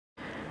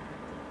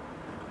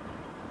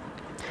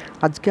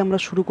আজকে আমরা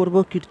শুরু করব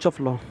কিরচফ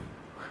ল,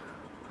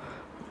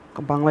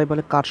 বাংলায়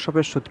বলে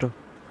কারশফের সূত্র।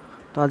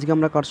 তো আজকে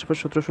আমরা কারশফের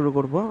সূত্র শুরু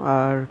করব।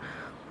 আর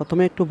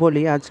প্রথমে একটু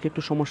বলি, আজকে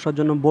একটু সমস্যার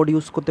জন্য বোর্ড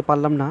ইউজ করতে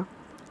পারলাম না।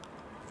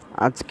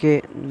 আজকে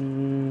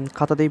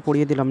খাতাতেই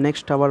পড়িয়ে দিলাম,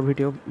 নেক্সট আবার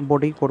ভিডিও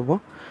বোর্ডেই করব।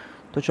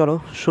 তো চলো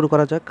শুরু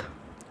করা যাক।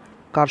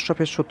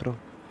 কারশফের সূত্র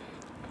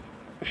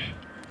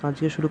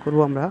আজকে শুরু করব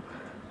আমরা।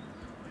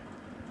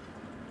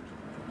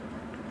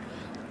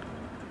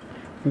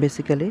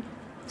 বেসিক্যালি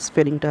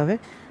স্পেলিংটা হবে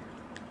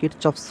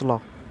কিরচফস ল,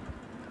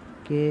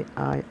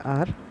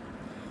 KIRC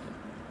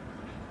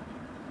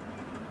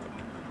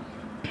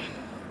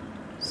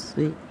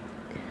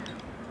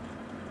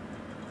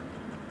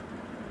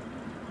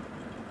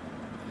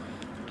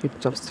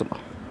কিরচফস ল।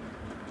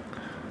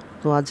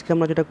 তো আজকে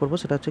আমরা যেটা করব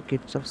সেটা হচ্ছে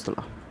কিরচফস ল।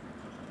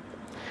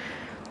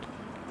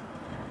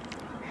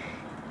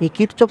 এই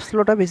কিরচফস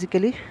লটা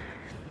বেসিক্যালি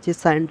যে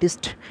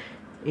সায়েন্টিস্ট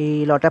এই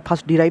লটা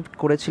ফার্স্ট ডিরাইভ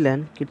করেছিলেন,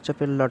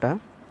 কিরচফের লটা,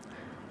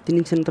 তিনি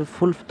ছিলেন,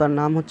 তার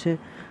নাম হচ্ছে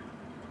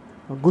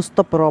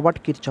গুস্তভ রবার্ট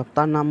কিরচফ।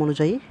 তার নাম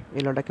অনুযায়ী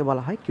এই লটাকে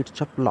বলা হয়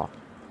কিরচফ ল।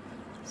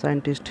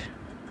 Scientist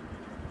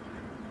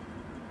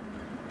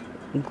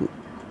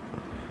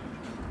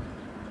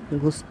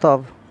Gustave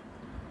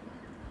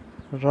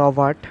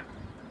Robert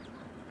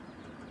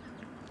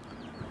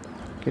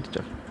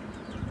কিরচফ।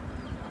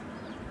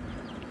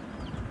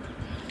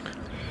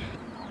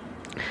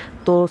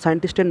 তো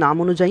সায়েন্টিস্টের নাম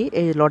অনুযায়ী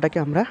এই লটাকে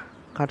আমরা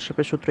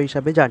কারশফের সূত্র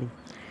হিসাবে জানি।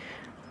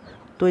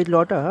 তো এই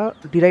লটা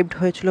ডিরাইভড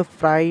হয়েছিল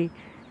প্রায়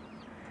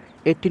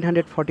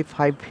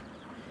 1845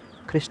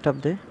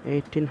 খ্রিস্টাব্দে,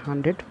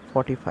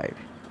 1845।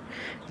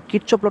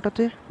 কিরচফ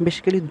লটাতে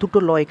বেসিক্যালি দুটো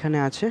ল এখানে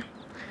আছে,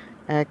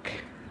 এক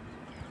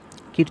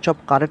কিরচফ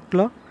কারেন্ট ল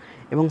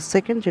এবং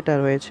সেকেন্ড যেটা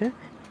রয়েছে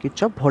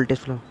কিরচফ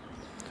ভোল্টেজ ল।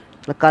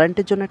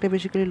 কারেন্টের জন্য একটা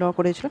বেসিক্যালি ল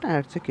করেছিলেন, আর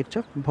হচ্ছে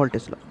কিরচফ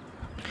ভোল্টেজ ল।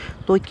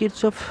 তো ওই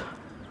কিরচফ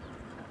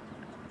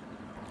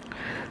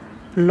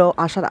ল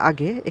আসার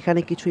আগে এখানে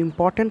কিছু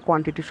ইম্পর্ট্যান্ট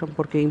কোয়ান্টিটি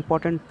সম্পর্কে,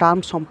 ইম্পর্ট্যান্ট টার্ম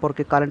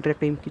সম্পর্কে, কারেন্টের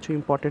একটা কিছু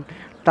ইম্পর্ট্যান্ট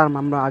টার্ম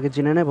আমরা আগে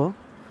জেনে নেব,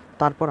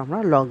 তারপর আমরা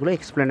লগুলো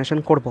এক্সপ্লেনেশন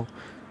করব।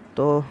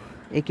 তো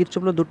এই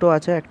কিরচফ ল দুটো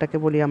আছে, একটাকে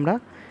বলি আমরা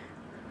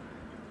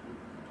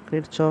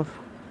কিরচফ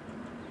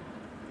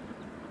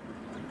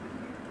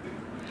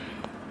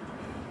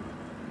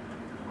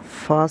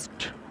ফার্স্ট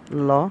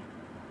ল,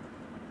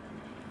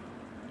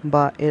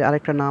 বা এর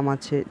আরেকটা নাম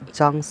আছে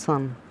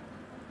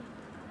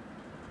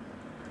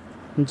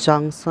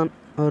জাংশন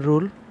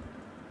রুল,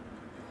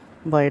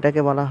 বা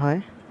এটাকে বলা হয়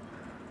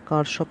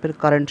কারশফের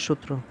কারেন্ট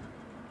সূত্র,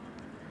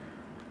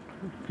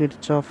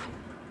 কিরচফ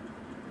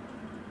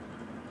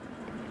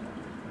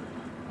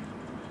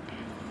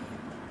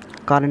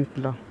কারেন্ট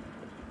ল।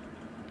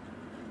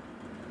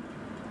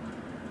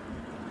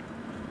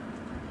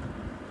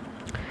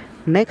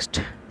 নেক্সট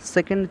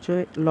সেকেন্ড যে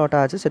লটা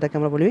আছে সেটাকে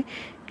আমরা বলি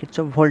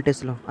কিরচফ ভোল্টেজ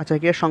ল। আচ্ছা,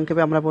 এর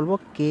সংক্ষেপে আমরা বলবো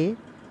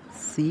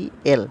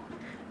KCL।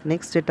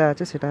 নেক্সট যেটা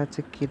আছে সেটা হচ্ছে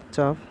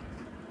কিরচফ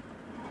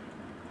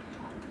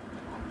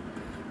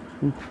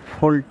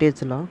ভোল্টেজ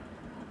ল,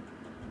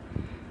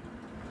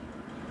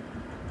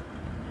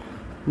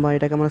 বা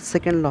এটাকে আমরা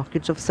সেকেন্ড ল,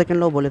 কিরচফ সেকেন্ড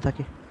ল বলে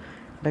থাকি।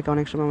 এটাকে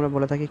অনেক সময় আমরা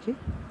বলে থাকি কি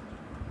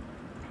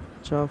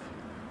কিরচফ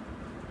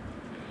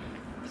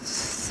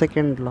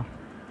সেকেন্ড ল।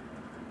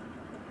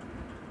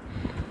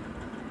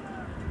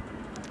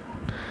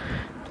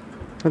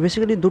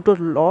 বেসিক্যালি দুটো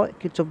ল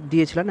কিরচফ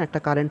দিয়েছিলেন, একটা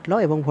কারেন্ট ল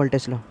এবং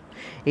ভোল্টেজ ল।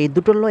 এই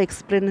দুটো ল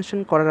এক্সপ্লেনেশন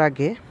করার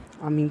আগে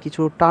আমি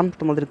কিছু টার্ম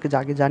তোমাদেরকে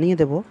আগে জানিয়ে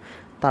দেব,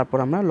 তারপর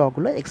আমরা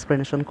লগুলো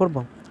এক্সপ্লেনেশন করব।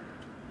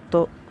 তো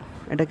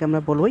এটাকে আমরা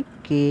বলবো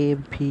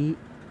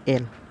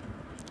KVL।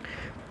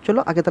 চলো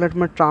আগে তাহলে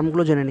তোমার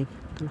টার্মগুলো জেনে নিই।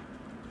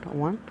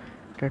 1,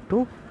 2,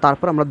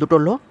 তারপর আমরা দুটো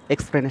ল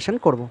এক্সপ্লেনেশন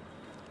করব,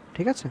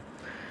 ঠিক আছে?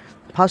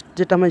 ফার্স্ট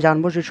যেটা আমরা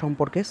জানবো সে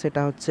সম্পর্কে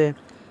সেটা হচ্ছে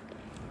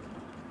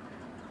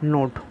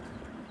নোড।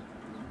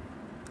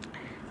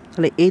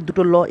 তাহলে এই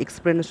দুটো ল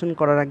এক্সপ্লেনেশন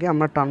করার আগে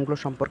আমরা টার্মগুলো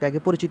সম্পর্কে আগে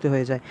পরিচিত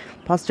হয়ে যায়।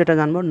 ফার্স্ট যেটা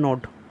জানবো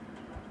নোড।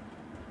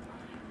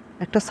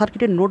 একটা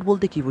সার্কিটের নোড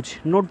বলতে কি বুঝি,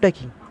 নোডটা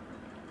কি?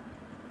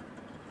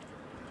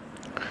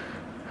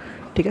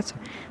 ঠিক আছে,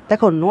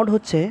 দেখো নোড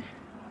হচ্ছে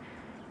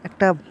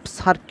একটা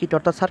সার্কিট,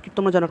 অর্থাৎ সার্কিট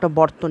তোমরা জানো একটা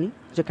বর্তনী,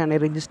 যেখানে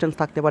রেজিস্ট্যান্স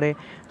থাকতে পারে,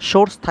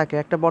 সোর্স থাকে।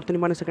 একটা বর্তনী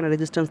মানে সেখানে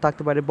রেজিস্ট্যান্স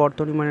থাকতে পারে,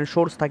 বর্তনী মানে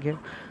সোর্স থাকে,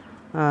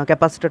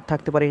 ক্যাপাসিটর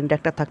থাকতে পারে,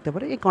 ইন্ডাক্টর থাকতে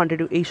পারে। এই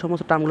কোয়ান্টিটি, এই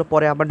সমস্ত টার্মগুলো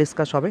পরে আবার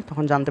ডিসকাস হবে,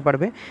 তখন জানতে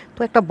পারবে। তো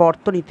একটা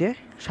বর্তনীতে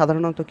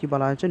সাধারণত কি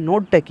বলা হয়েছে,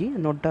 নোডটা কি?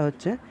 নোডটা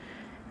হচ্ছে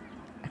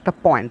একটা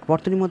পয়েন্ট,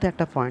 বর্তনীর মধ্যে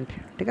একটা পয়েন্ট,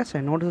 ঠিক আছে?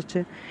 নোড হচ্ছে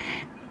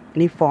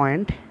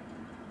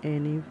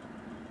any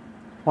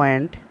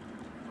point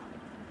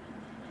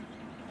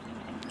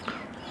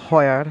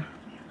where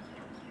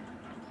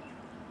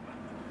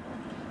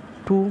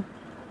two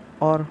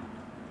or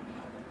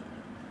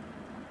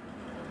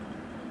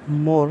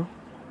more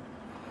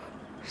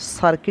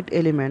circuit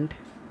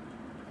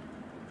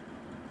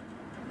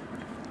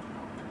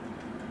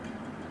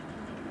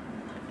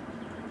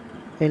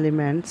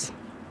elements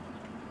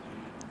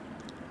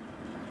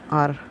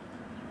are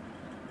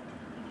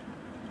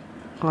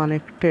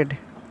connected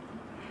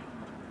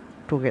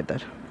together.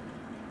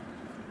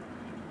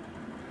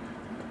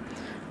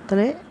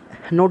 তাহলে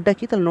নোডটা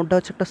কি? তাহলে নোডটা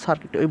হচ্ছে একটা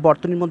সার্কিট, ওই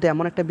বর্তনীর মধ্যে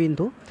এমন একটা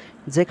বিন্দু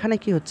যেখানে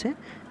কি হচ্ছে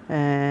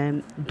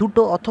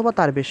দুটো অথবা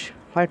তার বেশি,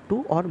 হয় two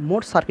or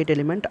more circuit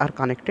element are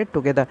connected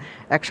together,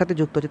 একসাথে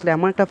যুক্ত হচ্ছে। তাহলে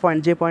এমন একটা পয়েন্ট,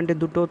 যে পয়েন্টে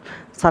দুটো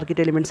সার্কিট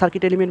এলিমেন্ট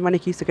মানে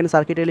কি? সেখানে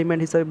সার্কিট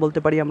এলিমেন্ট হিসাবে বলতে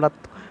পারি আমরা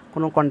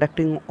কোনো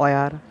কন্ডাক্টিং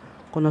ওয়্যার,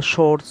 কোনো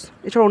সোর্স,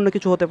 এছাড়া অন্য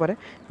কিছু হতে পারে।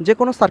 যে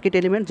কোনো সার্কিট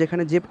এলিমেন্ট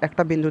যেখানে যে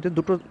একটা বিন্দুতে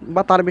দুটো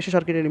বা তার বেশি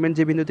সার্কিট এলিমেন্ট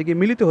যে বিন্দু থেকে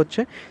মিলিত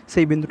হচ্ছে,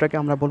 সেই বিন্দুটাকে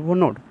আমরা বলবো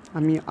নোড।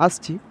 আমি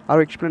আসছি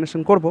আরও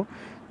এক্সপ্লেনেশন করব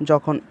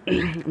যখন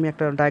আমি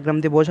একটা ডায়াগ্রাম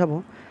দিয়ে বোঝাবো।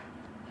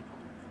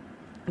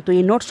 তো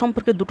এই নোড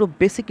সম্পর্কে দুটো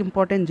বেসিক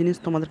ইম্পর্টেন্ট জিনিস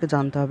তোমাদেরকে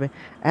জানতে হবে।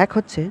 এক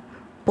হচ্ছে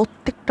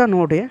প্রত্যেকটা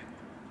নোডে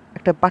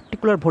একটা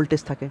পার্টিকুলার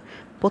ভোল্টেজ থাকে,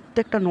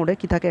 প্রত্যেকটা নোডে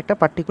কি থাকে? একটা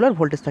পার্টিকুলার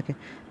ভোল্টেজ থাকে।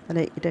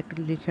 তাহলে এটা একটু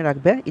লিখে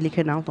রাখবে,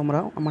 লিখে নাও তোমরা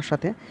আমার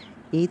সাথে।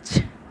 Each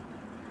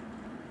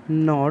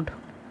node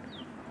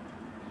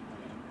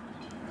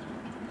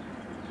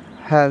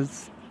has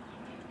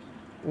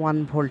one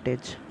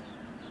voltage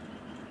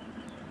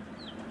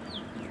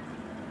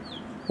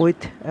with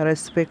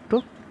respect to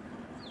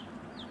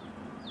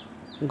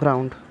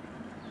ground.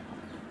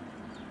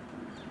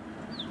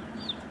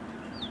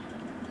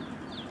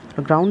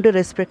 গ্রাউন্ডের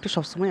রেসপেক্টে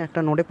সবসময় একটা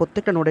নোডে,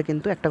 প্রত্যেকটা নোডে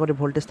কিন্তু একটা করে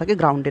ভোল্টেজ থাকে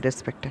গ্রাউন্ডের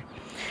রেসপেক্টে,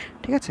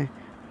 ঠিক আছে?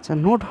 আচ্ছা,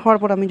 নোড হওয়ার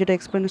পর আমি যেটা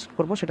এক্সপ্লেনেশন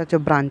করবো সেটা হচ্ছে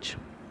ব্রাঞ্চ।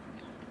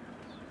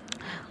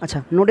 আচ্ছা,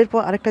 নোডের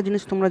পর আরেকটা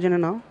জিনিস তোমরা জেনে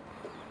নাও।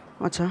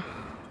 আচ্ছা,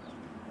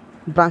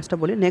 ব্রাঞ্চটা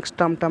বলি। নেক্সট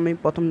টার্মটা আমি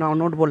প্রথম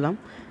নোড বললাম,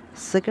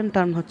 সেকেন্ড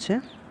টার্ম হচ্ছে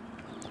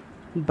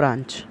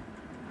ব্রাঞ্চ।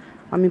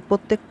 আমি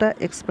প্রত্যেকটা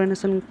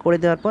এক্সপ্লেনেশন করে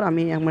দেওয়ার পর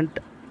আমি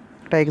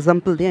একটা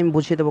এক্সাম্পল দিয়ে আমি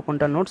বুঝিয়ে দেবো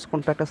কোনটা নোটস,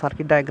 কোনটা একটা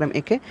সার্কিট ডায়াগ্রাম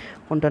এঁকে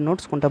কোনটা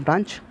নোটস কোনটা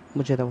ব্রাঞ্চ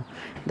বুঝিয়ে দেবো।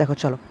 দেখো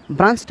চলো,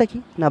 ব্রাঞ্চটা কি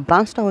না?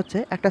 ব্রাঞ্চটা হচ্ছে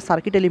একটা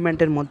সার্কিট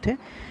এলিমেন্টের মধ্যে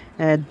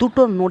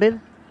দুটো নোডের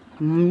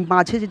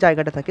মাঝে যে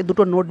জায়গাটা থাকে,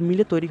 দুটো নোড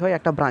মিলে তৈরি হয়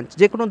একটা ব্রাঞ্চ।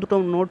 যে কোনো দুটো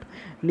নোড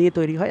নিয়ে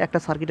তৈরি হয় একটা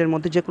সার্কিটের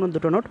মধ্যে, যে কোনো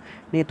দুটো নোড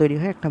নিয়ে তৈরি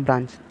হয় একটা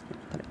branch.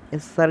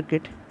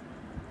 Circuit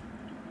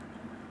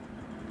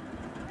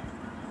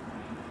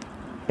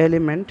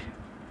element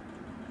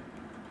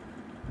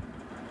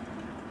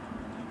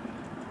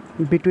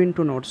between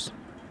two nodes,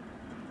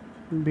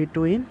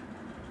 between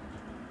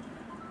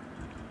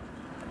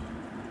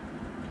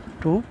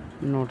two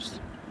nodes,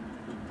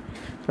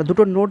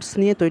 দুটো নোডস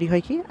নিয়ে তৈরি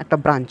হয় কি? একটা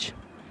ব্রাঞ্চ,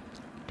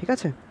 ঠিক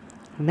আছে?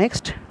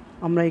 নেক্সট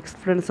আমরা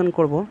এক্সপ্লেনেশন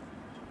করব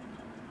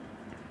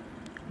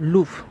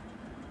লুপ।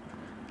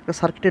 একটা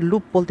সার্কিটের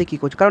লুপ বলতে কী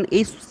করছে, কারণ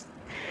এই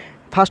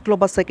ফার্স্ট ল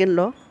বা সেকেন্ড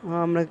ল,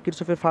 আমরা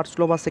কিরচফের ফার্স্ট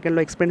ল বা সেকেন্ড ল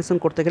এক্সপ্লেনেশন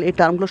করতে গেলে এই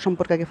টার্মগুলো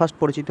সম্পর্কে আগে ফার্স্ট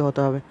পরিচিত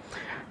হতে হবে।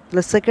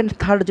 তাহলে সেকেন্ড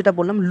থার্ড যেটা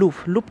বললাম লুপ,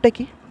 লুপটা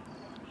কি?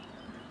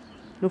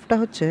 লুপটা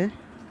হচ্ছে,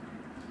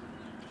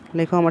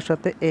 লেখো আমার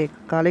সাথে, a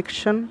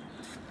collection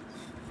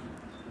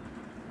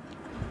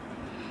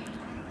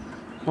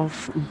of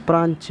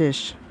branches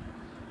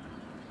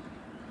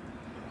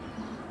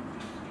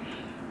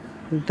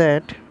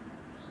that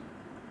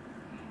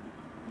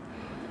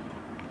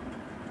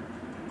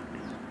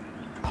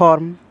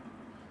form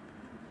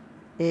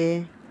a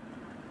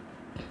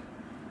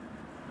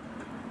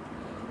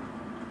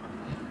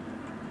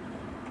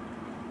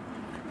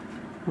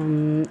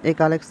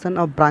collection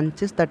of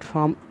branches that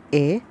form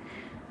a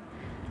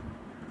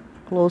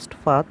closed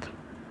path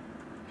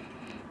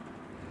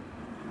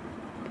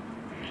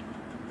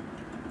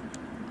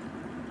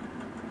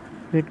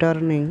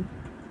returning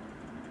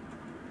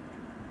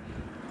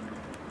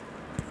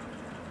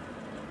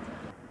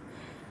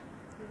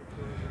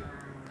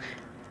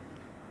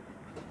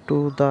to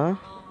the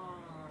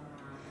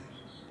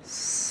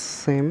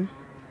same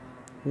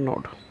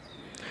node।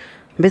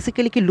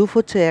 Basically কি লুপ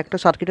হচ্ছে একটা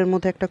সার্কিটের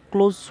মধ্যে একটা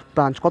ক্লোজ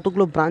ব্রাঞ্চ,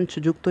 কতগুলো ব্রাঞ্চ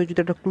যুক্ত হয়ে যদি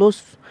একটা ক্লোজ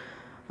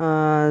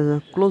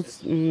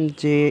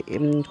যে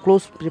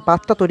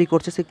পাথটা তৈরি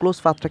করছে, সেই ক্লোজ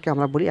পাথটাকে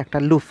আমরা বলি একটা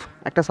লুপ।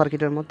 একটা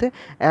সার্কিটের মধ্যে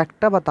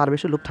একটা বা তার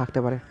বেশি লুপ থাকতে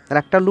পারে, আর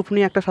একটা লুপ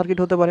নিয়ে একটা সার্কিট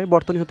হতে পারে,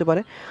 বর্তনী হতে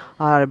পারে।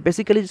 আর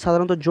বেসিক্যালি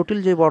সাধারণত জটিল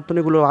যে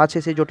বর্তনীগুলো আছে,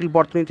 সেই জটিল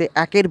বর্তনীতে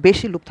একের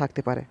বেশি লুপ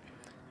থাকতে পারে,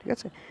 ঠিক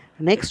আছে?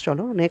 নেক্সট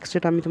চলো, নেক্সট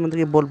যেটা আমি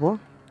তোমাদেরকে বলবো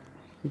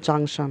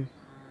জাংশন।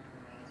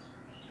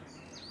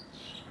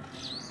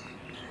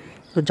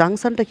 তো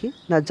জাংশনটা কি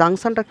না?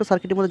 জাংশনটা একটা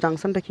সার্কিটের মধ্যে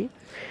জাংশনটা কি?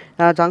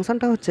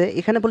 জাংশনটা হচ্ছে,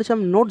 এখানে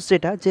বলেছিলাম নোডস,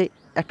 যেটা যে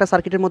একটা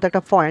সার্কিটের মধ্যে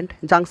একটা পয়েন্ট,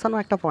 জাংশনও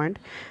একটা পয়েন্ট।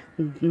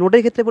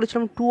 নোডের ক্ষেত্রে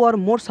বলেছিলাম টু আর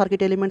মোর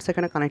সার্কিট এলিমেন্টস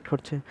এখানে কানেক্ট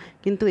হচ্ছে,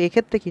 কিন্তু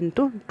এক্ষেত্রে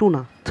কিন্তু টু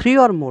না, থ্রি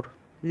আর মোর।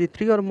 যদি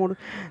থ্রি আর মোর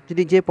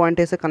যদি যে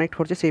পয়েন্টে এসে কানেক্ট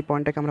হচ্ছে, সেই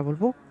পয়েন্টটাকে আমরা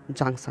বলবো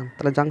জাংশন।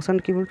 তাহলে জাংশন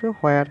কী বলছো?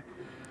 হোয়ার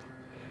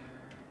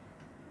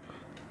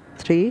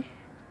থ্রি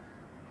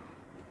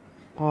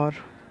or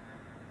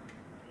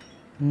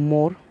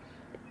more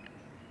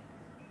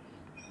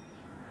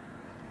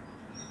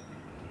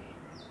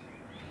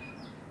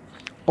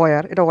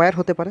ওয়্যার, এটা ওয়্যার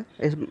হতে পারে,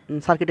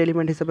 সার্কিট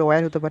এলিমেন্ট হিসেবে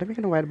ওয়্যার হতে পারে,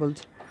 এখানে ওয়্যার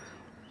বলছি,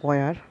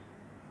 ওয়্যার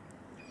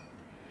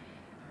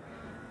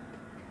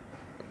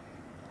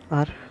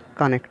আর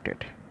কানেক্টেড।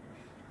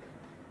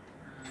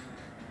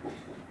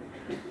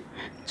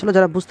 চলো,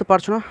 যারা বুঝতে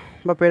পারছো না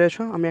বা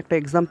পেরেছো, আমি একটা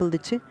এক্সাম্পল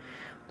দিচ্ছি,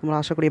 তোমরা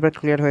আশা করি এবার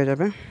ক্লিয়ার হয়ে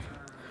যাবে।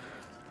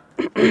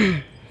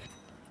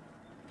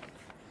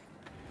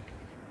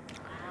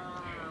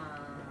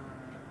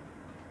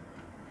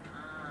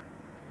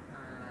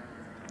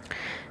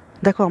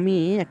 দেখো আমি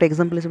একটা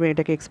এক্সাম্পল হিসেবে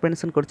এটাকে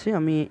এক্সপ্লেনেশন করছি।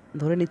 আমি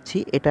ধরে নিচ্ছি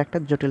এটা একটা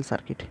জটিল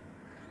সার্কিট,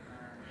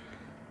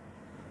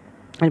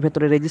 এর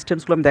ভেতরে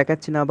রেজিস্ট্যান্সগুলো আমি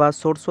দেখাচ্ছি না বা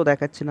সোর্সও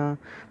দেখাচ্ছি না,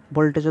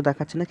 ভোল্টেজও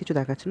দেখাচ্ছি না, কিছু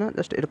দেখাচ্ছি না,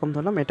 জাস্ট এরকম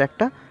ধরলাম এটা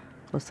একটা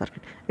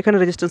সার্কিট। এখানে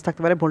রেজিস্ট্যান্স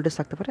থাকতে পারে, ভোল্টেজ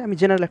থাকতে পারে, আমি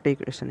জেনারেল একটা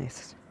ইকুয়েশনে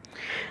এসেছি।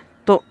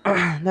 তো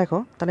দেখো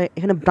তাহলে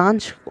এখানে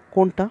ব্রাঞ্চ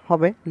কোনটা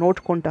হবে, নোড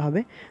কোনটা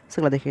হবে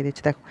সেগুলো দেখিয়ে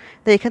দিচ্ছি। দেখো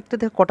তো এক্ষেত্রে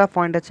দেখো কটা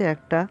পয়েন্ট আছে,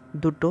 1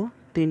 2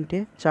 3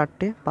 4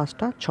 5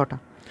 6টা।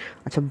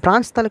 আচ্ছা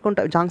ব্রাঞ্চ তাহলে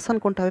কোনটা, জাংশন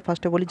কোনটা হবে,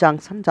 ফার্স্টে বলি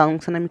জাংশন।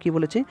 জাংশন আমি কি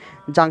বলেছি,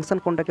 জাংশন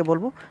কোনটাকে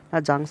বলবো,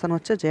 আর জাংশন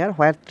হচ্ছে যে আর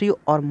হোয়ার 3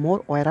 or more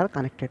wire are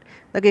connected.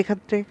 দেখো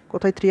এক্ষেত্রে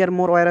কোথায় 3 আর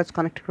মোর ওয়্যার আর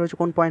কানেক্টেড রয়েছে,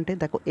 কোন পয়েন্টে,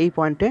 দেখো এই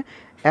পয়েন্টে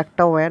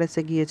একটা ওয়্যার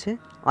এসে গিয়েছে,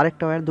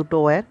 আরেকটা ওয়্যার, দুটো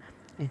ওয়্যার,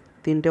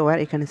 3টে ওয়্যার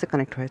এখানে এসে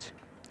কানেক্ট হয়েছে।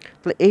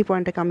 তাহলে এই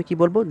পয়েন্টটাকে আমি কি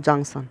বলবো,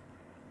 জাংশন।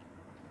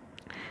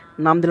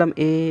 নাম দিলাম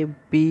A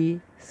B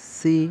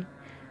C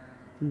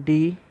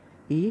D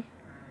E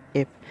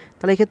F.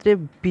 তাহলে এক্ষেত্রে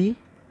বি,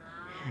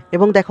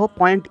 এবং দেখো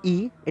পয়েন্ট ই,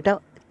 এটা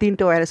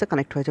 3টে ওয়্যার এসে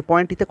কানেক্ট হয়েছে।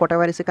 পয়েন্ট ইতে কটা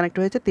ওয়্যার এসে কানেক্ট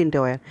হয়েছে, 3টে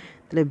ওয়্যার।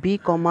 তাহলে বি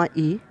কমা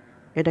ই,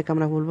 এটাকে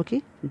আমরা বলবো কি,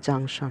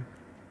 জাংশন।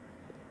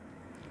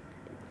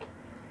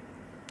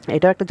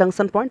 এটা একটা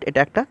জাংশন পয়েন্ট, এটা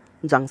একটা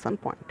জাংশন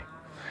পয়েন্ট।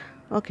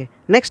 ওকে,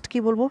 নেক্সট কি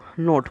বলবো,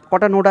 নোড।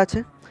 কটা নোড আছে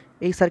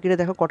এই সার্কিটে,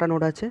 দেখো কটা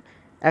নোড আছে,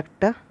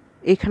 একটা,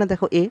 এইখানে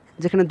দেখো এ,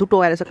 যেখানে দুটো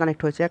ওয়্যার এসে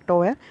কানেক্ট হয়েছে, একটা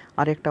ওয়্যার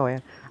আর একটা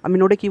ওয়্যার। আমি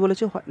নোডে কি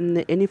বলেছি,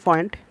 any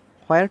point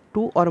where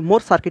 2 or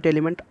more circuit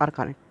element R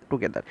connect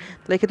together.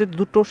 তাহলে এক্ষেত্রে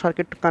দুটো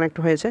সার্কিট কানেক্ট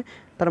হয়েছে,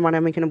 তার মানে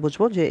আমি এখানে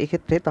বুঝবো যে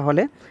এক্ষেত্রে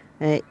তাহলে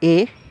এ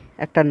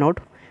একটা নোড,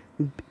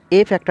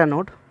 এফ একটা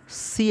নোড,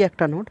 সি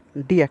একটা নোড,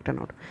 ডি একটা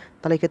নোড।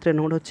 তাহলে এক্ষেত্রে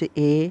নোড হচ্ছে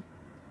এ,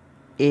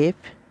 এফ,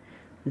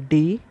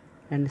 ডি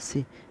অ্যান্ড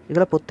সি,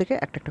 এগুলো প্রত্যেকে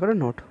একটা একটা করে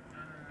নোড।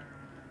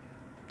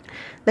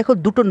 দেখো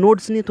দুটো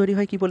নোডস নিয়ে তৈরি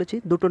হয়, কি বলেছি,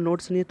 দুটো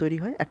নোডস নিয়ে তৈরি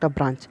হয় একটা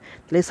ব্রাঞ্চ।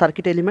 তাহলে এই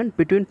circuit element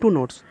between two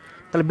nodes,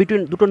 তাহলে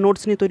বিটুইন দুটো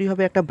নোডস নিয়ে তৈরি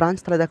হবে একটা ব্রাঞ্চ।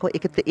 তাহলে দেখো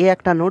এক্ষেত্রে এ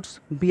একটা নোডস,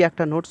 বি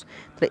একটা নোডস,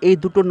 তাহলে এই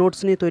দুটো নোডস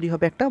নিয়ে তৈরি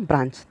হবে একটা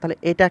ব্রাঞ্চ। তাহলে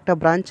এটা একটা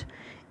ব্রাঞ্চ,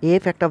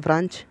 এফ একটা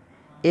ব্রাঞ্চ,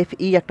 এফ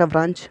ই একটা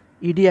ব্রাঞ্চ,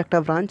 ইডি একটা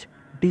branch,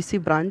 DC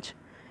branch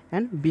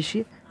and BC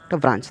একটা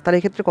ব্রাঞ্চ। তাহলে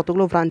এক্ষেত্রে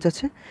কতগুলো ব্রাঞ্চ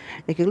আছে,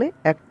 এগুলো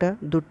 1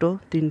 2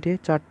 3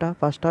 4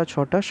 5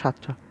 6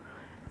 7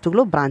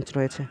 এতগুলো ব্রাঞ্চ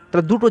রয়েছে।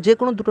 তাহলে দুটো, যে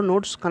কোনো দুটো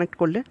নোডস কানেক্ট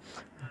করলে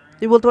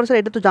তুমি বলতে পারো স্যার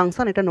এটা তো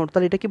জাংশন, এটা নোড,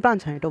 তাহলে এটা কি ব্রাঞ্চ,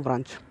 হ্যাঁ এটাও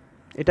ব্রাঞ্চ।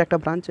 এটা একটা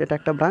ব্রাঞ্চ, এটা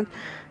একটা ব্রাঞ্চ,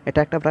 এটা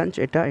একটা ব্রাঞ্চ,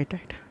 এটা এটা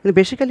এটা, কিন্তু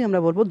বেসিক্যালি আমরা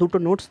বলবো দুটো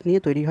নোডস নিয়ে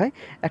তৈরি হয়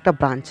একটা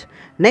ব্রাঞ্চ।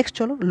 নেক্সট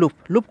চলো লুপ।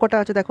 লুপ কটা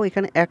আছে দেখো,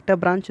 এখানে একটা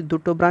ব্রাঞ্চ,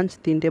 দুটো ব্রাঞ্চ,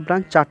 3টে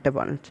ব্রাঞ্চ, 4টে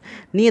ব্রাঞ্চ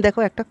নিয়ে দেখো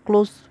একটা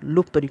ক্লোজ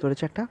লুপ তৈরি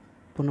করেছে, একটা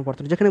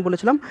পুনঃবর্তন, যেখানে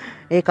বলেছিলাম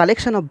এই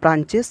কালেকশন অফ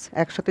ব্রাঞ্চেস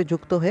একসাথে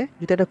যুক্ত হয়ে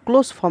যদি একটা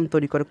ক্লোজ ফর্ম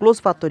তৈরি করে, ক্লোজ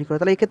পাথ তৈরি করে,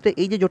 তাহলে এক্ষেত্রে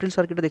এই যে জটিল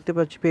সার্কিটটা দেখতে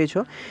পেয়েছো,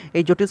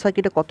 এই জটিল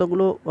সার্কিটে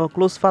কতগুলো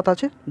ক্লোজ পাথ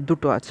আছে,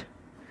 দুটো আছে,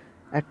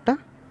 একটা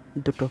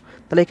দুটো।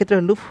 তাহলে এক্ষেত্রে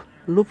লুপ,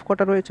 লুপ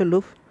কটা রয়েছে,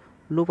 লুপ,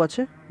 লুপ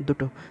আছে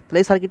দুটো। তাহলে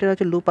এই সার্কিটের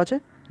আছে লুপ আছে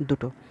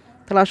দুটো।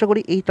 তাহলে আশা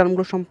করি এই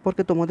টার্মগুলো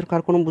সম্পর্কে তোমাদের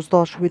কার কোনো বুঝতে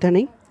অসুবিধা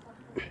নেই।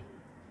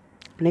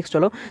 নেক্সট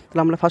চলো,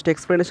 তাহলে আমরা ফার্স্ট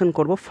এক্সপ্লেনেশন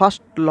করব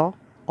ফার্স্ট ল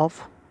অফ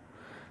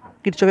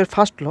কিরচফের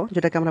ফার্স্ট ল,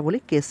 যেটাকে আমরা বলি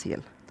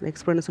KCL। তাহলে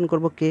এক্সপ্লেনেশন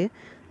করব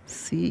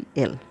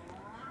KCL।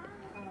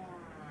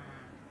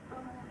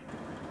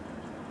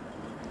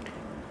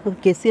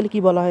 KCL কি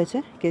বলা হয়েছে,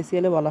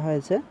 KCL এ বলা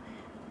হয়েছে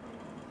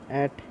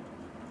at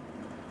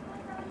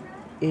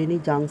any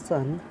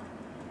junction,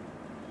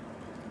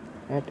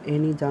 at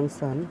any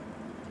junction,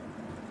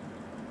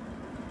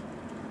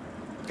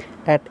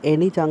 at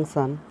any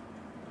junction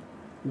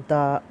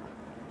the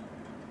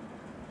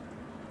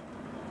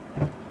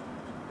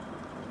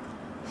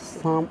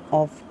sum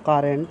of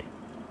current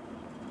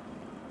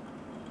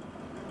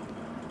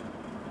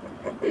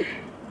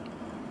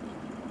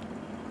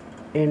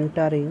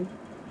entering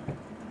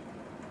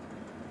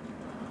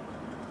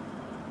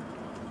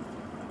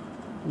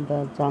the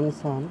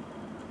junction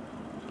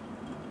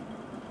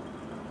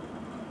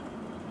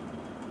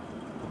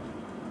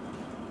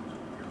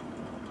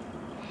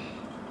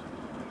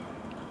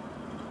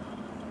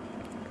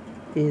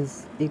is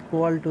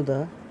equal to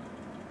the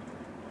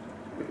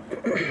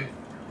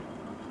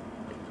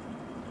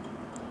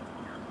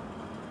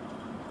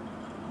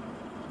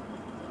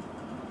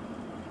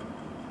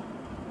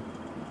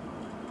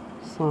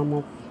sum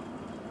of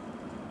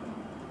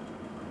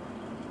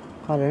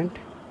current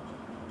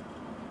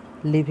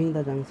leaving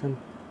the junction,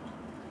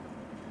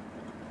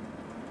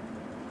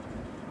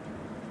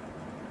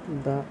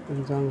 the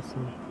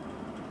junction।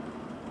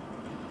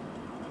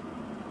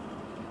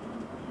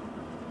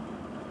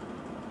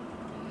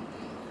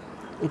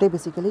 এটাই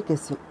basically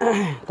KCL।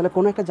 তাহলে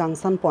কোনো একটা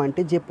junction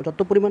পয়েন্টে যে যত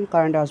পরিমাণ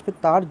current আসবে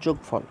তার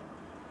যোগফল,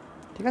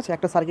 ঠিক আছে,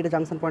 একটা সার্কিটে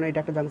জাংশন পয়েন্ট, এটা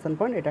একটা জাংশন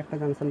পয়েন্ট, এটা একটা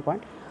জাংশন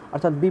পয়েন্ট,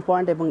 অর্থাৎ বি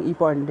পয়েন্ট এবং ই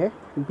পয়েন্টে,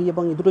 বি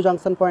এবং ই দুটো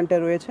জাংশন পয়েন্টে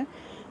রয়েছে।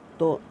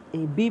 তো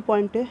এই বি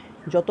পয়েন্টে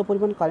যত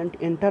পরিমাণ কারেন্ট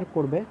এন্টার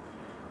করবে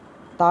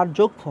তার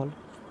যোগফল,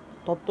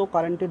 তত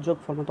কারেন্টের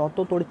যোগফল, মানে তত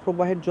তড়িৎ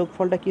প্রবাহের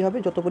যোগফলটা কী হবে,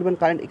 যত পরিমাণ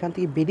কারেন্ট এখান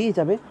থেকে বেরিয়ে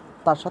যাবে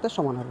তার সাথে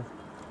সমান হবে,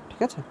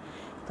 ঠিক আছে।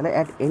 তাহলে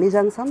at any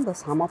junction the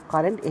some of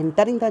current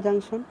entering the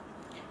junction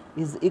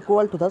is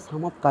equal to the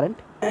sum of current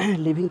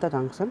leaving the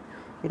junction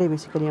এটাই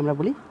বেসিক্যালি আমরা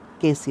বলি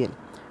KCL।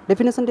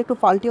 ডেফিনেশনটা একটু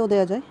পাল্টেও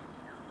দেওয়া যায়।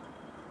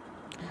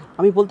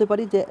 আমি বলতে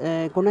পারি যে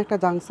কোনো একটা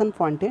জাংশন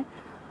পয়েন্টে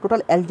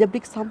টোটাল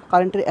অ্যালজেব্রিক সাম,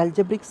 কারেন্টের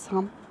অ্যালজেব্রিক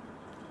সাম।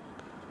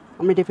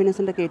 আমি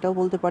ডেফিনেশনটাকে এটাও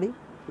বলতে পারি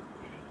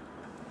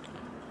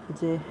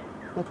যে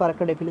দেখো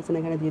আরেকটা ডেফিনেশন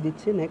এখানে দিয়ে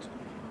দিচ্ছি। নেক্সট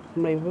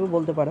তোমরা এইভাবে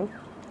বলতে পারো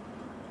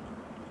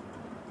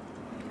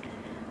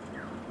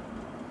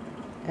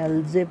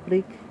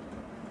algebraic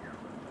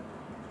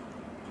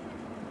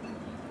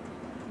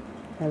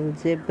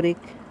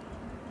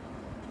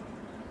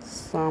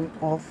sum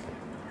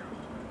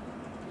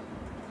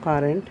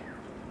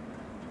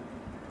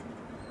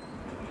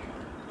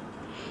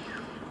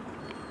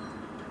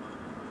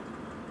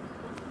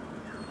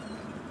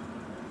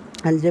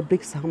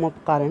of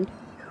current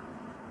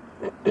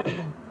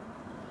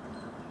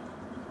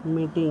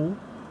meeting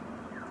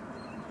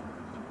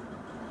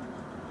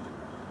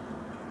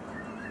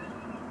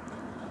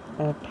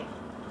at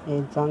a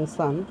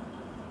junction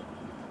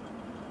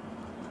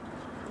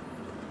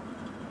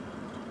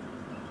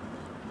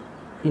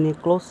in a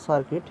closed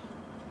circuit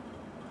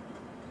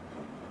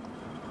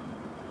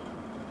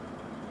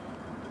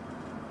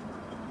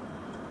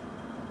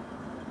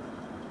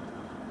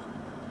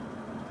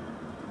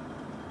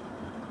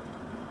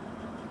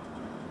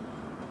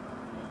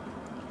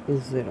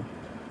is 0।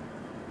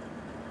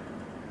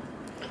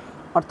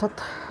 অর্থাৎ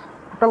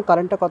টোটাল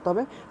কারেন্টটা কত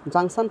হবে,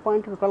 জাংশন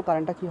পয়েন্টে টোটাল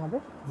কারেন্টটা কী হবে,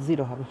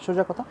 0 হবে।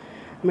 সোজা কথা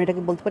আমি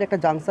এটাকে বলতে পারি একটা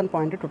জাংশন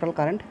পয়েন্টে টোটাল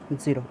কারেন্ট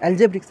 0।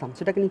 অ্যালজেব্রিক সাম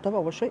সেটাকে নিতে হবে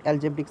অবশ্যই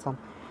অ্যালজেব্রিক সাম।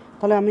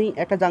 তাহলে আমি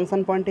একটা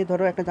জাংশন পয়েন্টে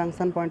ধরো একটা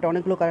জাংশন পয়েন্টে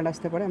অনেকগুলো কারেন্ট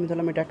আসতে পারে। আমি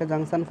ধরলাম এটা একটা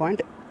জাংশন পয়েন্ট।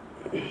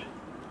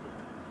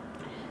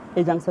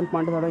 এই জাংশন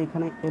পয়েন্টে ধরো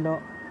এখানে এলো,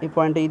 এই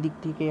পয়েন্টে এই দিক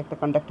থেকে একটা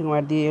কন্ডাক্টিং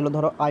ওয়্যার দিয়ে এলো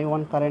ধরো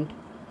I1 কারেন্ট,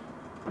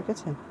 ঠিক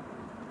আছে।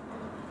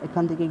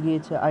 এখান থেকে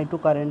গিয়েছে I2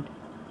 কারেন্ট,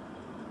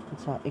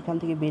 আচ্ছা এখান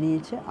থেকে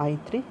বেরিয়েছে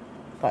I3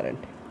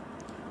 কারেন্ট।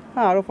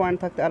 হ্যাঁ আরও পয়েন্ট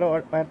থাকতে আরও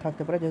ওয়্যার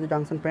থাকতে পারে, যেহেতু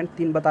জাংশন পয়েন্ট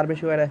 3 বা তার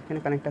বেশি ওয়্যার এখানে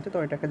কানেক্ট আছে, তো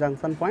এটা একটা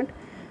জাংশন পয়েন্ট।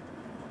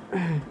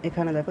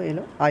 এখানে দেখো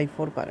এলো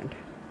I4 কারেন্ট,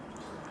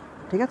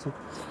 ঠিক আছে।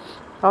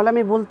 তাহলে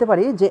আমি বলতে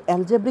পারি যে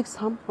অ্যালজেব্রিক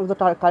সাম অফ দ্য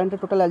কারেন্টের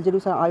টোটাল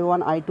অ্যালজেব্রিক সাম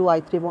I1, I2,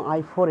 I3 এবং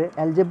I4 এর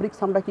অ্যালজেব্রিক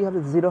সামটা কী হবে,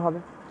 0 হবে।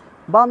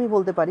 বা আমি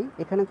বলতে পারি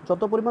এখানে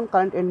যত পরিমাণ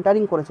কারেন্ট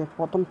এন্টারিং করেছে,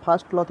 প্রথম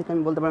ফার্স্ট ল থেকে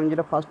আমি বলতে পারি, আমি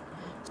যেটা ফার্স্ট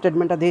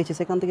স্টেটমেন্টটা দিয়েছি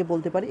সেখান থেকে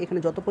বলতে পারি এখানে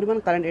যত পরিমাণ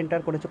কারেন্ট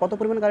এন্টার করেছে, কত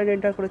পরিমাণ কারেন্ট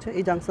এন্টার করেছে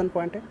এই জাংশন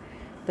পয়েন্টে,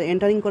 তো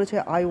এন্টারিং করেছে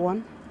I1,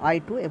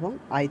 I2 এবং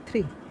I3।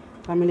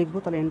 আমি লিখবো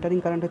তাহলে এন্টারিং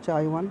কারেন্ট হচ্ছে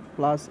I1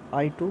 plus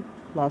I2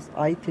 plus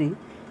I3,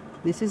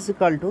 this is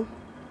equal to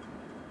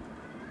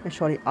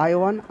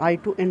I1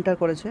 I2 enter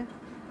করেছে,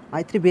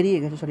 I3 বেরিয়ে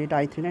গেছে, এটা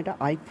I3 না, এটা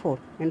I4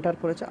 এন্টার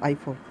করেছে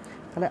I4।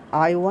 তাহলে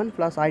I1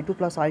 plus I2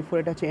 plus I4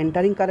 এটা হচ্ছে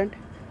এন্টারিং কারেন্ট,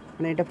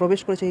 মানে এটা প্রবেশ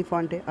করেছে এই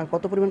পয়েন্টে। আর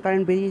কত পরিমাণ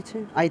কারেন্ট বেরিয়েছে,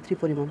 I3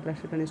 পরিমাণ, তাহলে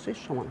সেটা নিশ্চয়ই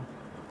সমান।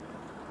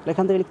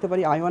 এখান থেকে লিখতে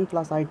পারি I1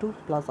 plus I2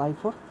 plus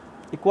I4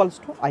 equals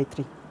to I3।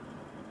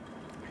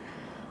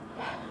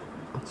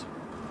 আচ্ছা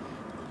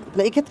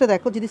তাহলে এক্ষেত্রে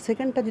দেখো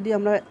যদি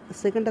আমরা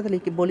সেকেন্ডটাতে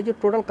বলি যে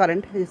টোটাল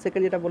কারেন্ট, এই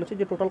সেকেন্ড যেটা বলেছি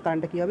যে টোটাল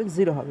কারেন্টটা কী হবে,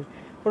 0 হবে।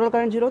 টোটাল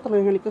কারেন্ট 0, তাহলে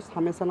এখানে লিখতে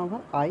summation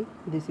over I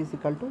this is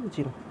equal to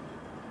 0,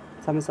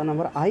 summation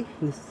over I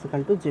this is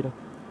equal to 0।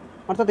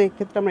 অর্থাৎ এই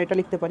ক্ষেত্রে আমরা এটা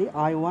লিখতে পারি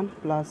I1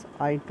 plus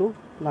I2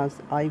 plus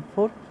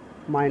I4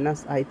 minus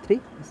I3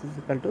 this is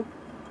equal to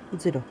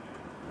 0।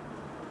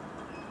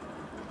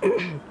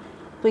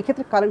 তো এই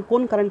ক্ষেত্রে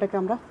কোন কারেন্টটাকে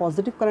আমরা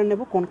পজিটিভ কারেন্ট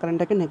নেব, কোন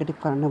কারেন্টটাকে নেগেটিভ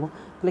কারেন্ট নেব,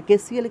 তাহলে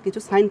KCL এ কিছু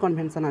সাইন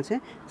কনভেনশন আছে।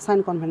 সাইন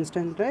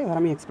কনভেনশনটা এবার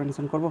আমি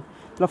এক্সপ্লেনেশন করব।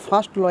 তাহলে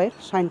ফার্স্ট ল এর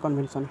সাইন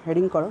কনভেনশন,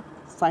 হেডিং করো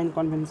সাইন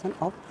কনভেনশন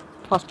অফ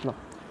ফার্স্ট ল।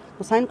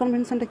 তো সাইন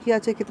কনভেনশনটা কী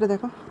আছে এক্ষেত্রে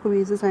দেখো, খুব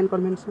easy sign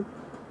convention.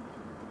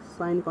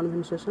 Sign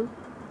convention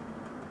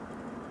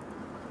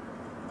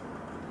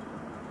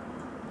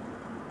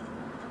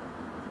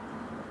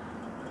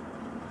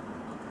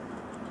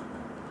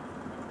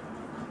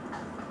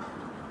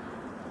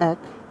এক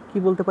কি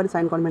বলতে পারি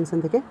সাইন কনভেনশন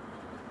থেকে,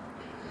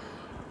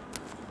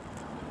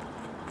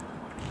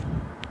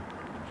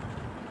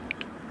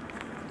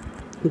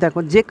 দেখো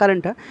যে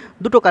কারেন্টটা,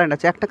 দুটো কারেন্ট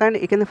আছে, একটা কারেন্ট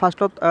এখানে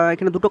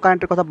এখানে দুটো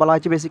কারেন্টের কথা বলা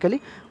হয়েছে বেসিক্যালি।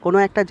 কোনো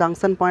একটা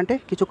জাংশন পয়েন্টে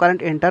কিছু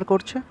কারেন্ট এন্টার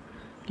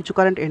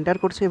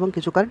করছে এবং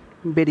কিছু কারেন্ট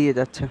বেরিয়ে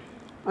যাচ্ছে,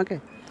 ওকে।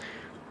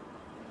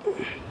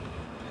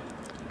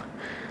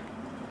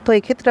 তো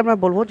এই ক্ষেত্রে আমরা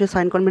বলবো যে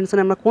সাইন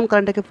কনভেনশনে আমরা কোন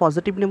কারেন্টটাকে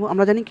পজিটিভ নেব।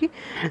 আমরা জানি কি,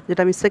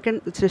 যেটা আমি সেকেন্ড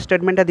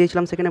স্টেটমেন্টটা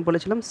দিয়েছিলাম সেখানে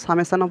বলেছিলাম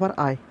summation over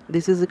I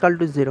this is equal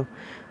to 0।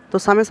 তো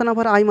সামেশন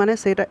ওভার I মানে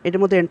সেটা এর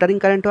মধ্যে এন্টারিং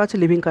কারেন্টও আছে,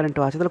 লিভিং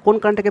কারেন্টও আছে। তাহলে কোন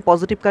কারেন্টটাকে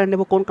পজিটিভ কারেন্ট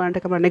নেব, কোন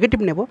কারেন্টটাকে আমরা নেগেটিভ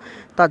নেব,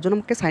 তার জন্য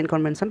আমাকে সাইন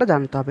কনভেনশনটা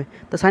জানতে হবে।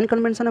 তো সাইন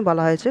কনভেনশনে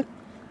বলা হয়েছে,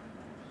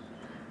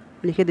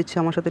 লিখে দিচ্ছি,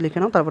 আমার সাথে লিখে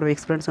নাও, তারপরে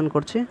এক্সপ্লেনেশন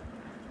করছি।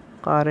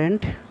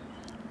 Current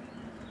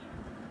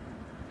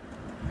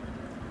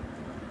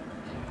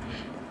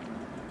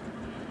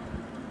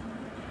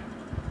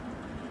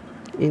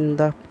in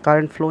the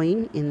current flowing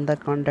in the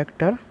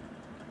conductor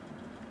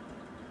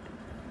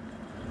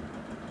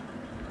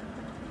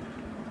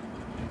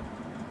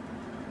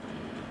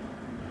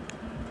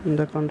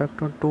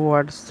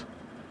towards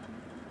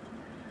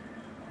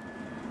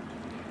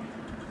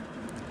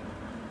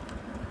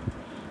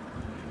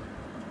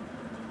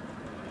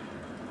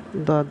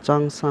the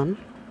junction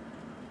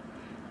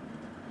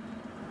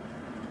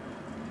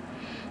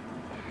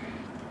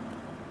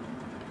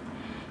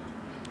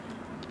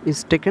is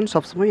taken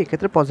সবসময়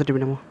এক্ষেত্রে পজিটিভ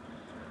নেব,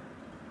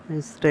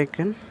 ইজ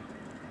টেকেন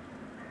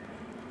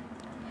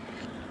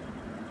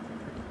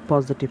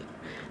পজিটিভ।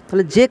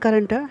 তাহলে যে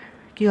কারেন্টটা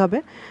কী হবে,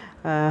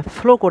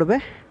 ফ্লো করবে,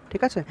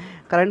 ঠিক আছে,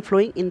 current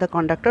flowing in the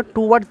conductor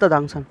towards the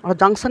junction, আর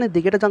জাংশনের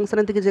দিকে, এটা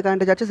জাংশনের দিকে যে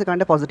কারেন্টটা যাচ্ছে সে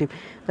কারেন্টটা পজিটিভ।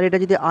 তাহলে এটা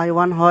যদি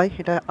I1 হয়,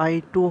 এটা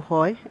I2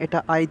 হয়, এটা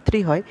I3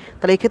 হয়,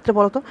 তাহলে এক্ষেত্রে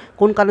বলো তো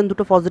কোন কারেন্ট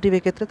দুটো পজিটিভ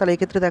এক্ষেত্রে? তাহলে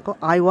এক্ষেত্রে দেখো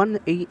I1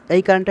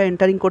 এই কারেন্টটা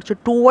এন্টারিং করছে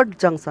টুয়ার্ড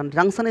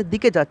জাংশনের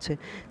দিকে যাচ্ছে,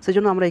 সেই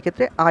জন্য আমরা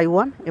এক্ষেত্রে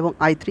I1 এবং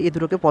I3 এই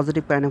দুটোকে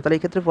পজিটিভ কারেন্ট নেব। তাহলে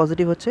এক্ষেত্রে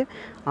পজিটিভ হচ্ছে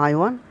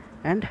I1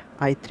 অ্যান্ড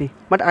I3,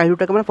 বাট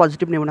I2টাকে আমরা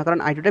পজিটিভ নেব না, কারণ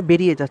I2টা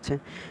বেরিয়ে যাচ্ছে।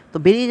 তো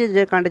বেরিয়ে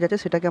যে কারেন্টটা যাচ্ছে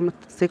সেটাকে আমরা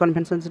সেই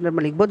কনভেনশন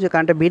আমরা লিখবো যে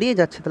কারেন্টটা বেরিয়ে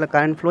যাচ্ছে, তাহলে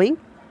কারেন্ট ফ্লোয়িং,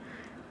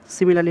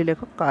 সিমিলারলি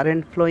লেখো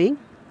current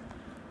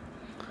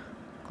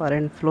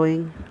flowing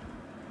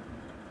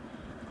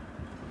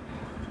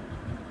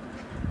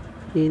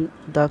in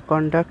the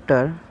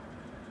conductor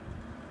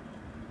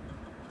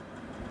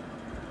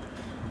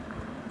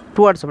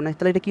towards হবে না,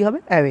 তাহলে এটা কী হবে,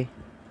 away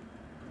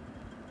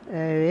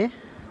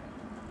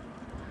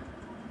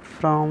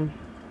from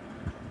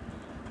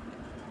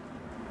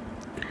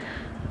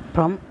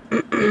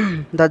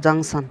the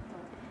junction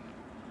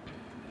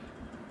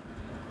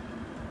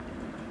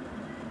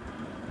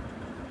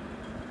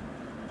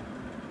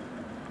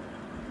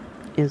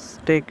is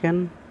taken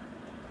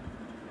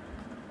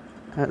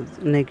as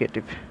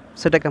negative,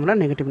 সেটাকে আমরা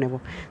নেগেটিভ নেব।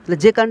 তাহলে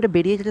যে কারেন্টটা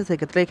বেরিয়ে যাচ্ছে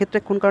সেক্ষেত্রে এক্ষেত্রে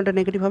কোন কারেন্টটা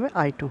নেগেটিভ হবে,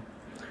 I2,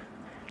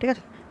 ঠিক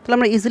আছে। তাহলে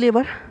আমরা ইজিলি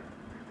এবার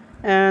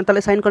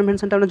তাহলে সাইন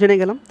কনভেনশনটা আমরা জেনে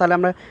গেলাম। তাহলে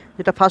আমরা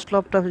যেটা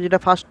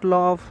ফার্স্ট ল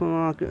অফ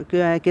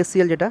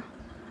KCL, যেটা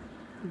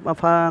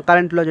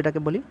কারেন্ট ল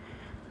যেটাকে বলি,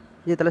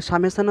 যে তাহলে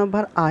summation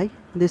over I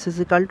this is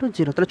equal to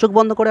 0। তাহলে চোখ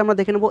বন্ধ করে আমরা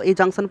দেখে নেবো এই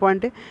জাংশন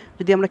পয়েন্টে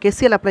যদি আমরা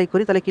KCL অ্যাপ্লাই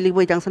করি, তাহলে কী লিখবো,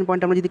 এই জাংশন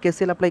পয়েন্টে আমরা যদি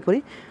KCL অ্যাপ্লাই করি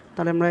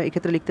তাহলে আমরা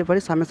এক্ষেত্রে লিখতে পারি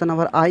summation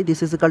over I this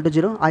is equal to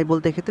 0। I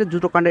বলতে এক্ষেত্রে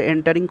দুটো কারেন্ট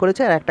এন্টারিং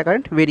করেছে আর একটা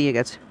কারেন্ট বেরিয়ে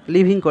গেছে,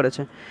 লিভিং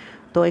করেছে।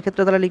 তো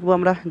এক্ষেত্রে তাহলে লিখবো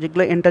আমরা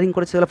যেগুলো এন্টারিং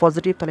করেছে সেগুলো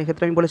পজিটিভ, তাহলে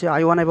এক্ষেত্রে আমি বলেছি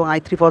I1 এবং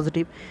I3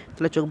 পজিটিভ,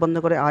 তাহলে চোখ বন্ধ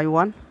করে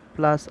I1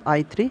 প্লাস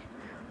I3,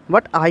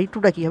 বাট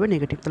I2টা কী হবে,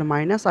 নেগেটিভ, তাহলে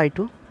minus I2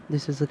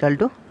 this is equal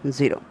to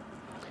 0।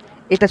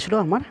 এটা ছিল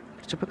আমার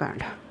কিরচপের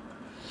কারেন্ট।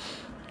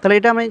 তাহলে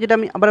এটা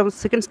আমি আবার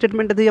সেকেন্ড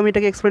স্টেটমেন্টে দিয়ে আমি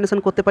এটাকে এক্সপ্লেনেশন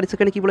করতে পারি।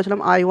 সেখানে কী বলেছিলাম,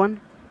 I1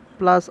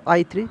 plus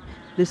I3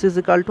 this is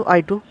equal to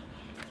I2।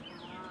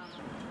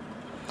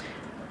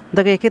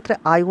 দেখো এক্ষেত্রে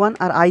I1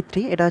 আর I3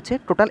 এটা হচ্ছে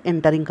টোটাল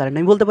এন্টারিং কারেন্ট,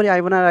 আমি বলতে পারি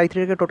I1 আর I3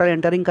 এর টোটাল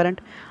এন্টারিং কারেন্ট,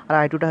 আর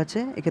I2টা হচ্ছে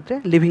এক্ষেত্রে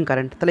লিভিং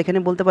কারেন্ট। তাহলে এখানে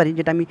বলতে পারি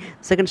যেটা আমি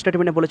সেকেন্ড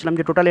স্টেটমেন্টে বলেছিলাম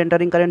যে টোটাল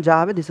এন্টারিং কারেন্ট যা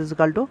হবে this is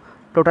equal to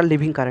total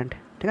living current,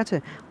 ঠিক আছে,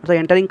 অর্থাৎ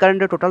এন্টারিং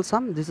কারেন্টের total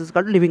some this is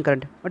equal to living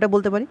current, ওটা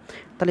বলতে পারি।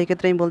 তাহলে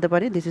এক্ষেত্রে আমি বলতে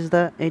পারি দিস ইজ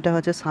দ্য, এইটা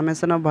হচ্ছে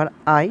সামেশন ওভার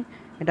I,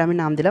 এটা আমি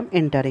নাম দিলাম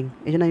এন্টারিং,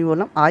 এই জন্য আমি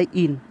বললাম I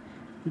in,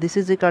 this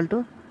is equal to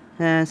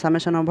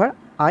summation over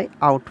I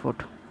output,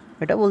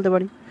 এটা বলতে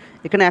পারি।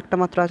 এখানে একটা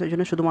মাত্রা আছে ওই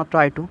জন্য শুধুমাত্র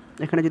I2,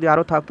 এখানে যদি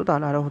আরও থাকতো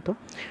তাহলে আরও হতো।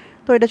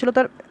 তো এটা ছিল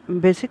তার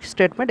বেসিক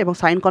স্টেটমেন্ট, এবং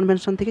সাইন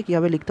কনভেনশন থেকে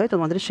কীভাবে লিখতে হয়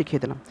তোমাদের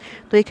শিখিয়ে দিলাম।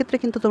 তো এক্ষেত্রে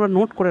কিন্তু তোমরা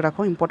নোট করে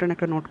রাখো, ইম্পর্টেন্ট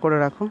একটা নোট করে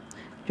রাখো,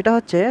 যেটা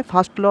হচ্ছে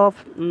ফার্স্ট ল অফ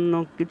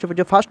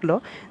যে ফার্স্ট ল,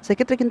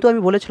 সেক্ষেত্রে কিন্তু আমি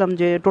বলেছিলাম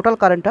যে টোটাল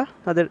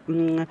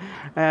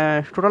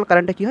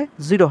কারেন্টটা কী হয়,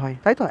 0 হয়,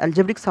 তাই তো,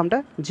 অ্যালজেব্রিক সামটা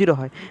 0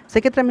 হয়।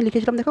 সেক্ষেত্রে আমি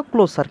লিখেছিলাম দেখো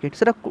ক্লোজ সার্কিট,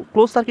 সেটা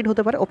ক্লোজ সার্কিট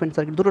হতে পারে ওপেন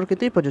সার্কিট, দুটোর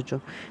ক্ষেত্রেই প্রযোজ্য।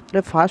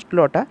 তাহলে ফার্স্ট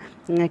লটা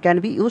can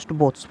be used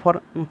both for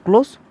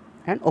close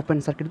and open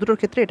circuit, দুটোর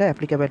ক্ষেত্রে এটা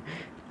অ্যাপ্লিকেবল।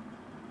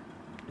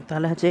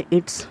 তাহলে হচ্ছে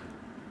it's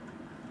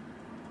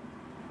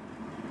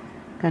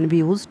can be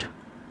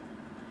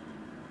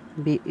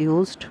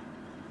used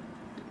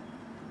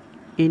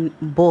in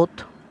both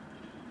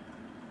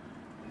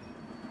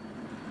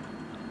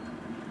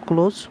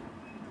close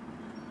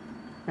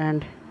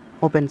and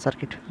open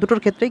circuit, দুটোর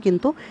ক্ষেত্রেই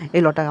কিন্তু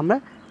এই লটা আমরা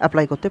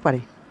অ্যাপ্লাই করতে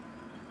পারি,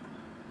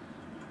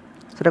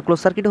 সেটা ক্লোজ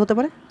সার্কিটও হতে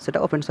পারে, সেটা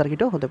ওপেন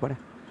সার্কিটও হতে পারে,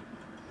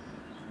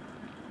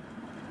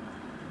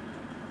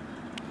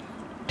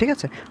 ঠিক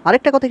আছে।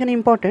 আরেকটা কথা এখানে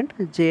ইম্পর্টেন্ট,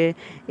 যে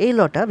এই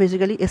লটা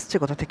বেসিক্যালি এসছে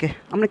কোথা থেকে,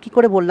 আমরা কি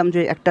করে বললাম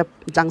যে একটা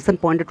জাংশন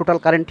পয়েন্টে টোটাল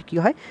কারেন্ট কী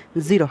হয়,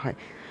 0 হয়।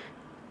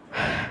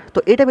 তো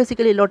এটা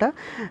বেসিক্যালি এই লটা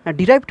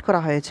ডিরাইভড করা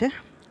হয়েছে,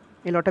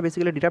 এই লটা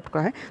বেসিক্যালি ডিরাইভড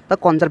করা হয় দ্য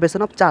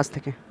কনজারভেশন অফ চার্জ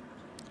থেকে,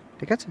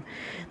 ঠিক আছে।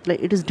 তাহলে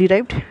it is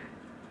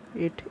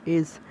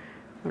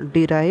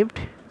derived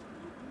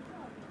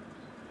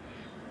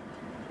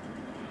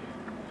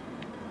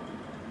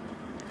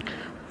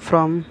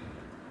from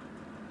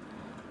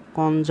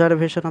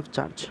conservation of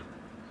charge,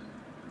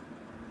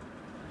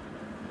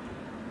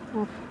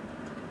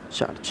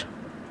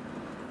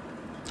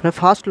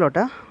 first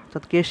লটা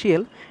অর্থাৎ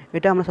KCL,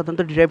 এটা আমরা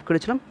সাধারণত ডিরাইভ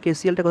করেছিলাম।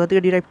 KCLটা কোথা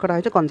থেকে ডিরাইভ করা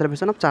হয়েছে,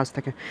 কনজারভেশন অফ চার্জ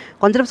থেকে।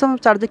 কনজারভেশন অফ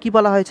চার্জে কী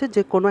বলা হয়েছে,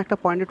 যে কোনো একটা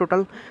পয়েন্টে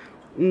টোটাল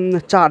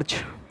চার্জ,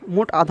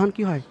 মোট আধান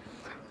কী হয়,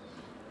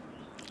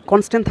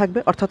 কনস্ট্যান্ট থাকবে,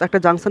 অর্থাৎ একটা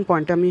জাংশন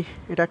পয়েন্টে,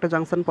 এটা একটা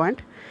জাংশন পয়েন্ট,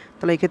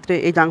 তাহলে এক্ষেত্রে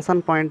এই জাংশন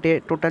পয়েন্টে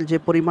টোটাল যে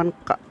পরিমাণ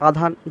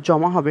আধান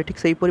জমা হবে ঠিক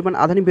সেই পরিমাণ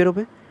আধানই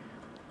বেরোবে।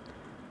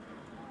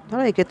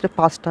 ধরো এক্ষেত্রে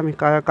 5টা আমি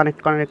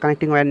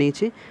কানেক্টিং ওয়্যার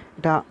নিয়েছি,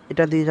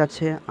 এটা দিয়ে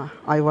যাচ্ছে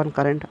I1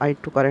 কারেন্ট,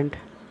 I2 কারেন্ট,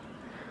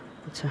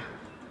 আচ্ছা,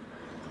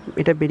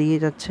 এটা বেরিয়ে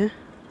যাচ্ছে,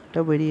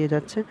 এটা বেরিয়ে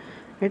যাচ্ছে,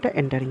 এটা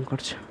এন্টারিং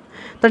করছে।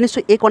 তাহলে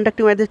নিশ্চয়ই এই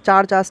কন্ডাক্টিং ওয়্যারে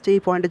চার্জ আসছে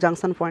এই পয়েন্টে,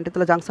 জাংশন পয়েন্টে,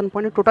 তাহলে জাংশন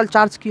পয়েন্টে টোটাল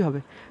চার্জ কী হবে?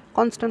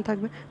 কনস্ট্যান্ট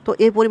থাকবে। তো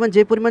এই পরিমাণ,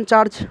 যে পরিমাণ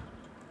চার্জ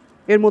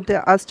এর মধ্যে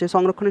আসছে,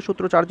 সংরক্ষণের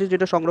সূত্র চার্জের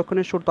যেটা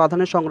সংরক্ষণের সূত্র,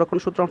 আধানের সংরক্ষণ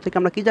সূত্র থেকে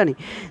আমরা কী জানি,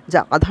 যে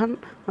আধান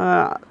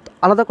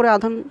আলাদা করে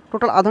আধান,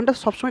 টোটাল আধানটা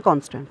সবসময়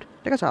কনস্ট্যান্ট,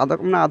 ঠিক আছে?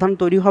 আধান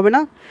তৈরি হবে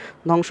না,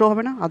 ধ্বংস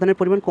হবে না, আধানের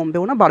পরিমাণ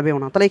কমবেও না, বাড়বেও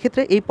না। তাহলে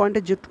এক্ষেত্রে এই পয়েন্টে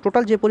যে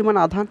টোটাল যে পরিমাণ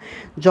আধান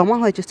জমা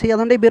হয়েছে সেই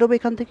আধানটাই বেরোবে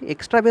এখান থেকে,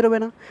 এক্সট্রা বেরোবে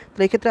না।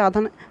 তাহলে এক্ষেত্রে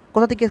আধান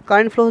কোথা থেকে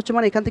কারেন্ট ফ্লো হচ্ছে,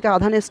 মানে এখান থেকে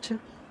আধান এসছে,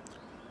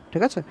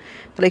 ঠিক আছে?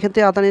 তাহলে এখান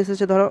থেকে আধান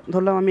এসেছে,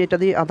 ধরলাম আমি এটা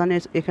দিয়ে আধান,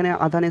 এখানে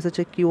আধান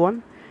এসেছে Q1,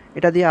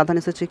 এটা দিয়ে আধান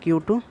এসেছে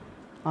Q2,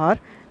 আর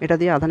এটা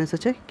দিয়ে আধান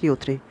এসেছে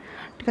Q3,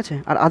 ঠিক আছে?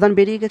 আর আধান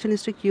বেরিয়ে গেছে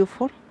নিশ্চয়ই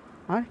Q4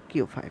 আর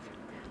Q5।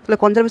 তাহলে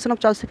কনজারভেশন অফ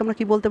চার্জ থেকে আমরা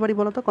কী বলতে পারি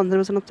বলো তো?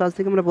 কনজারভেশন অফ চার্জ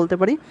থেকে আমরা বলতে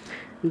পারি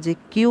যে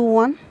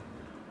Q1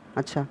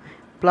 আচ্ছা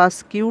প্লাস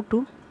Q2,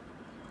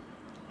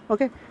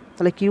 ওকে?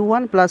 তাহলে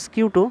Q1 প্লাস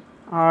Q2,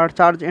 আর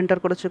চার্জ এন্টার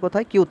করেছে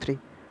কোথায়? Q3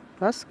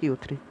 প্লাস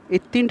Q3, এই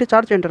তিনটে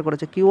চার্জ এন্টার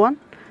করেছে, Q1,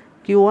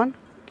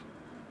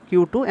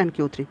 Q2 অ্যান্ড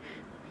Q3।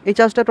 এই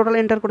চার্জটা টোটাল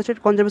এন্টার করেছে।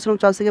 কনজারভেশন অফ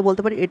চার্জ থেকে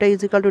বলতে পারি এটা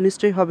ইজ ইকাল টু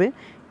নিশ্চয়ই হবে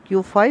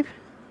Q5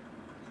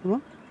 এবং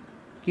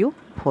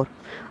Q4।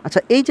 আচ্ছা,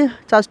 এই যে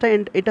চার্জটা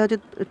এটা হচ্ছে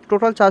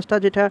টোটাল চার্জটা,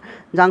 যেটা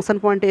জাংশন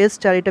পয়েন্টে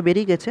এসছে আর এটা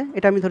বেরিয়ে গেছে,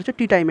 এটা আমি ধরেছি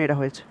টি টাইমে এটা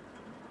হয়েছে।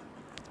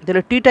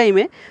 তাহলে টি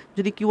টাইমে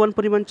যদি Q1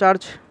 পরিমাণ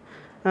চার্জ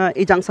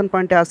এই জাংশন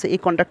পয়েন্টে আসে এই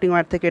কন্ডাক্টিং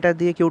ওয়্যার থেকে, এটা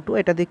দিয়ে Q2,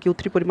 এটা দিয়ে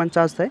Q3 পরিমাণ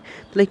চার্জ দেয়,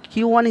 তাহলে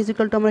Q1 ইজ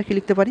ইকাল টু আমরা কী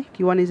লিখতে পারি?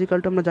 Q1 ইজ ইকাল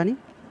টু আমরা জানি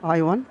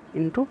I1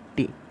 into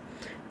T,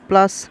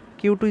 plus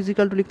Q2 is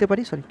equal to লিখতে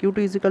পারি, Q2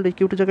 is equal to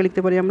Q2 জায়গায়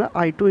লিখতে পারি আমরা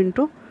I2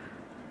 into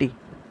T,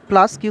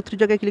 plus Q3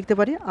 জায়গায় কী লিখতে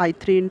পারি?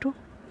 I3 into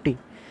T.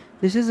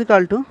 This is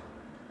equal to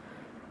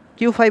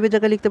Q5 এর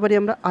জায়গায় লিখতে পারি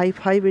আমরা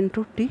I5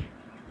 ইন্টু টি,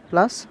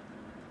 প্লাস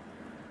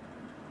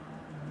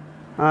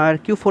আর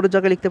Q4 এর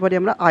জায়গায় লিখতে পারি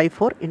আমরা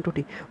I4 ইন্টু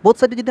টি। বোথ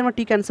সাইডে যদি আমরা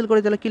টি ক্যান্সেল করি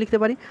তাহলে কী লিখতে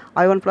পারি?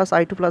 I1 plus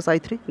I2 plus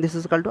I3, this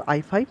is equal to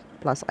I5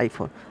 plus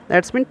I4।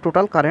 That's mean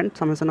total current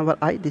summation over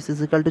I, this is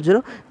equal to 0,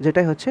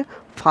 যেটাই হচ্ছে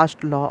first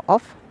law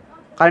of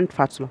current,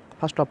 first ল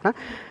না,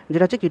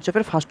 যেটা হচ্ছে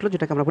কিরচফের ফার্স্ট ল,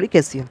 যেটাকে আমরা বলি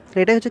KCL।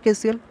 তাহলে এটাই হচ্ছে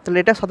KCL। তাহলে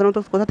এটা সাধারণত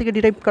কোথা থেকে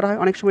ডিরাইভ করা হয়?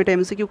 অনেক সময় এটা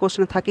MCQ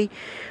কোশ্চেনে থাকেই,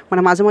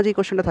 মানে মাঝে মাঝে এই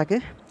কোশ্চেনটা থাকে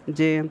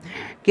যে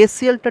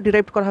KCLটা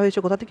ডিরাইভ করা হয়েছে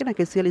কোথা থেকে, না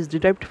KCL is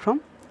derived from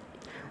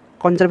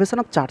conservation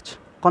of charge.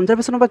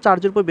 Conservation of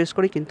চার্জের উপর বেস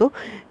করে কিন্তু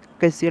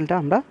KCLটা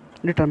আমরা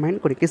ডিটারমাইন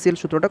করি। KCL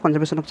সূত্রটা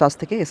কনজারভেশন অফ চার্জ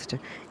থেকে এসেছে।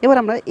 এবার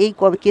আমরা এই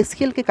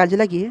KCLকে কাজে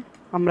লাগিয়ে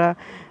আমরা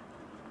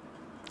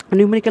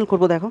নিউমেরিক্যাল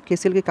করবো। দেখো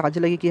KCLকে কাজে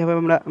লাগিয়ে কীভাবে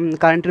আমরা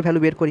কারেন্টের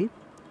ভ্যালু বের করি।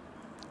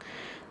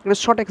 একটা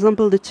শর্ট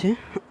এক্সাম্পল দিচ্ছি।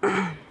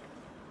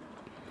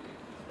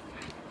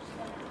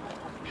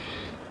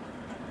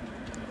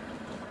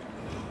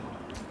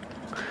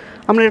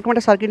 আমরা এরকম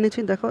একটা সার্কিট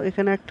নিচ্ছি, দেখো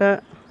এখানে এটা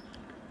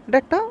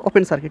একটা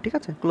ওপেন সার্কিট, ঠিক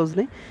আছে, ক্লোজ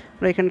নেই।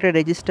 এখানে একটা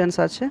রেজিস্ট্যান্স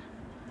আছে,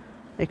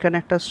 এখানে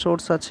একটা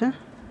সোর্স আছে,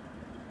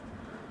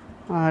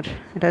 আর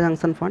এটা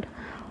জাংশন পয়েন্ট,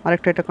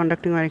 আরেকটা এটা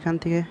কন্ডাক্টিং ওয়্যার, এখান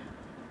থেকে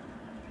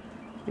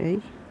এই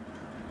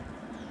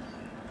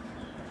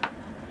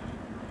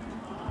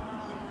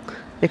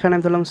এখানে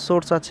আমি ধরলাম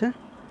সোর্স আছে,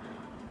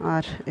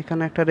 আর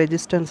এখানে একটা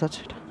রেজিস্ট্যান্স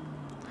আছে।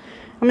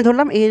 আমি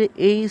ধরলাম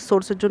এই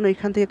সোর্সের জন্য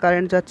এখান থেকে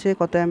কারেন্ট যাচ্ছে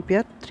কত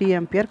অ্যাম্পিয়ার? 3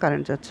 অ্যাম্পিয়ার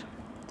কারেন্ট যাচ্ছে,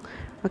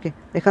 ওকে।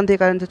 এখান থেকে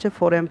কারেন্ট যাচ্ছে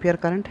 4 অ্যাম্পিয়ার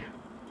কারেন্ট,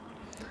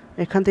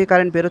 এখান থেকে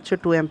কারেন্ট বেরোচ্ছে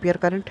 2 অ্যাম্পিয়ার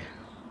কারেন্ট,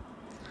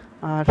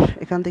 আর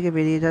এখান থেকে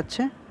বেরিয়ে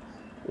যাচ্ছে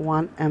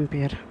 1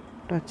 অ্যাম্পিয়ার।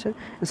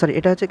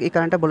 এটা হচ্ছে এই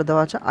কারেন্টটা বলে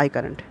দেওয়া আছে I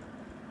কারেন্ট,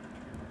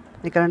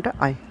 এই কারেন্টটা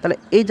I। তাহলে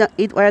এই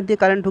ওয়্যার দিয়ে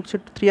কারেন্ট ঢুকছে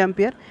 3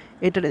 অ্যাম্পিয়ার,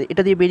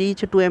 এটা দিয়ে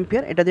বেরিয়েছে 2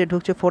 অ্যাম্পিয়ার, এটা দিয়ে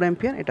ঢুকছে 4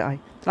 অ্যাম্পিয়ার, এটা I।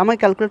 তাহলে আমাকে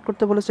ক্যালকুলেট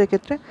করতে বলেছে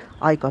এক্ষেত্রে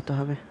I কত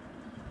হবে,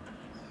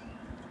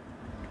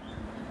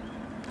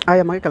 I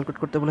আমাকে ক্যালকুলেট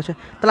করতে বলেছে।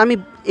 তাহলে আমি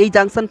এই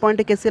জাংশন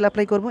পয়েন্টে KCL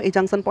অ্যাপ্লাই করবো, এই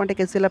জাংশন পয়েন্টে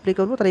KCL অ্যাপ্লাই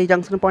করবো। তাহলে এই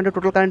জাংশন পয়েন্টে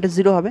টোটাল কারেন্ট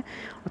 0 হবে,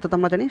 অর্থাৎ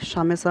আমরা জানি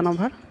summation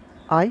over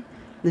I,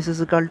 this is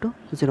equal to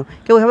 0।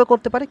 কেউ এভাবে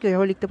করতে পারে, কেউ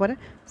এভাবে লিখতে পারে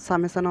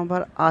summation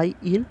over I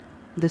in,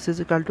 this is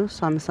equal to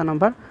summation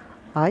over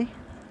I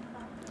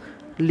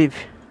leave,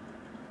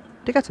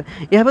 ঠিক আছে,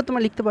 এভাবে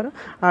তোমরা লিখতে পারো।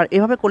 আর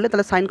এভাবে করলে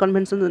তাহলে সাইন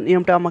কনভেনশন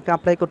নিয়মটা আমাকে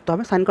অ্যাপ্লাই করতে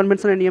হবে। সাইন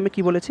কনভেনশনের নিয়মে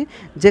কী বলেছি,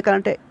 যে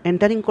কারেন্টে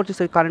এন্টারিং করছে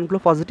সেই কারেন্টগুলো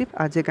পজিটিভ,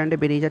 আর যে কারেন্টে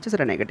বেরিয়ে যাচ্ছে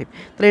সেটা নেগেটিভ।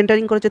 তাহলে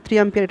এন্টারিং করেছে 3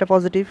 অ্যাম্পিয়ার, এটা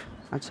পজিটিভ,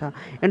 আচ্ছা।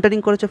 এন্টারিং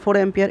করেছে 4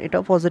 অ্যাম্পিয়ার,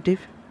 এটাও পজিটিভ,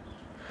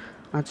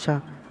 আচ্ছা।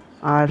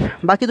 আর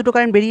বাকি দুটো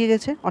কারেন্ট বেরিয়ে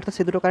গেছে, অর্থাৎ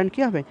সেই দুটো কারেন্ট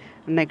কী হবে?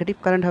 নেগেটিভ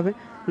কারেন্ট হবে।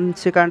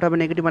 সে কারেন্ট হবে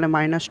নেগেটিভ, মানে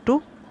 -2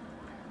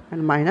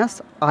 and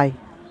 -I,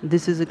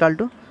 this is equal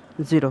to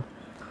 0।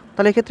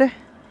 তাহলে এক্ষেত্রে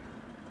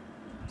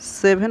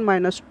 7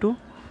 - 2,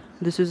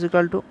 this is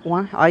equal to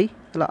 1 I,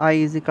 তাহলে I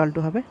ইজ ইকাল টু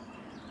হবে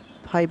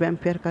 5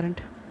 অ্যাম্পিয়ার কারেন্ট,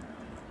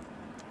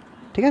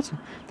 ঠিক আছে।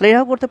 তাহলে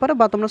এভাবে করতে পারো,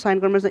 বা তোমরা সাইন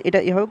কনভেনশন এটা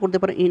এভাবে করতে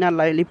পারো, ইন আর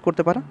লিভ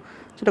করতে পারো,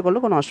 সেটা করলে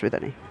কোনো অসুবিধা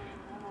নেই,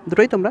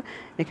 দুটোই তোমরা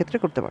এক্ষেত্রে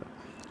করতে পারো।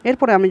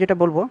 এরপরে আমি যেটা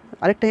বলবো,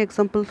 আরেকটা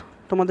এক্সাম্পল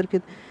তোমাদেরকে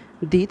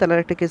দিই, তাহলে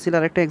আরেকটা KCL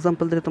আরেকটা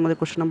এক্সাম্পল দিলে তোমাদের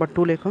কোশ্চেন নাম্বার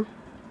 2 লেখো।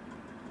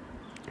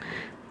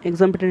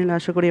 এক্সাম্পলটা নিলে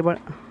আশা করি এবার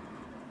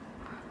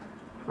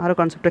আরও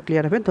কনসেপ্টটা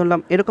ক্লিয়ার হবে। ধরলাম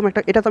এরকম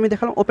একটা, এটা তো আমি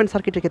দেখালাম ওপেন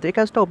সার্কিটের ক্ষেত্রে, এই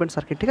কাজটা ওপেন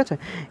সার্কিট, ঠিক আছে।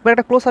 এবার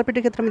একটা ক্লোজ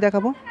সার্কিটের ক্ষেত্রে আমি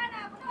দেখাবো।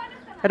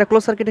 একটা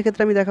ক্লোজ সার্কিটের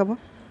ক্ষেত্রে আমি দেখাবো।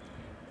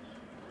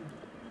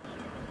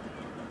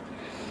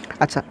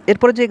 আচ্ছা,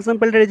 এরপরে যে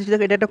এক্সাম্পলটা রেজিস্ট্রি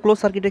দেখো, এটা একটা ক্লোজ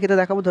সার্কিটের ক্ষেত্রে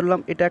দেখাবো। ধরলাম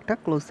এটা একটা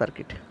ক্লোজ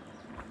সার্কিট,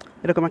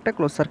 এরকম একটা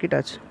ক্লোজ সার্কিট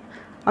আছে।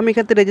 আমি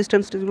এক্ষেত্রে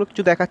রেজিস্ট্যান্সগুলো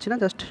কিছু দেখাচ্ছি না,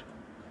 জাস্ট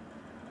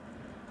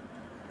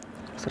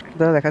সার্কিট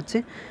দ্বারা দেখাচ্ছি।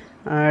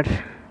 আর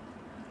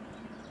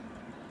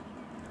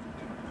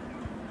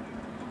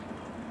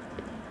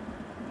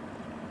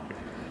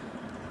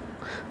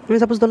আমি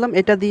সাপোজ ধরলাম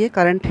এটা দিয়ে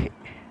কারেন্ট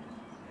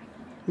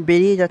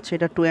বেরিয়ে যাচ্ছে,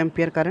 এটা 2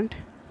 অ্যাম্পিয়ার কারেন্ট,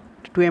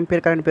 2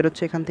 অ্যাম্পিয়ার কারেন্ট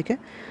বেরোচ্ছে এখান থেকে।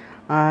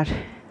 আর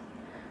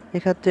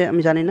এক্ষেত্রে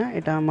আমি জানি না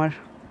এটা আমার,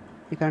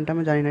 এই কারেন্টটা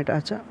আমি জানি না এটা।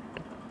 আচ্ছা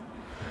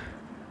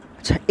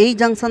আচ্ছা, এই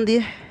জাংশন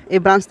দিয়ে, এই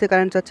ব্রাঞ্চ দিয়ে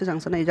কারেন্ট যাচ্ছে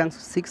জাংশনে, এই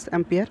জাংশন 6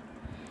 অ্যাম্পিয়ার।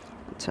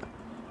 আচ্ছা,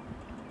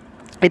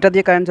 এটা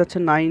দিয়ে কারেন্ট যাচ্ছে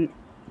 9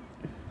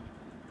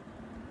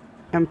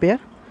 অ্যাম্পিয়ার।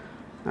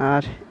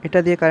 আর এটা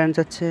দিয়ে কারেন্ট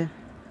যাচ্ছে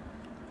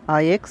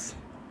IX,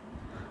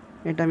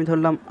 এটা আমি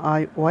ধরলাম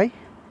IY,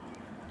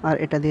 আর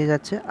এটা দিয়ে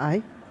যাচ্ছে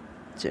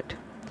IZ।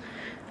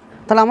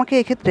 তাহলে আমাকে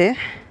এক্ষেত্রে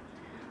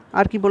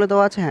আর কি বলে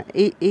দেওয়া আছে, হ্যাঁ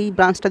এই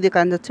ব্রাঞ্চটা দিয়ে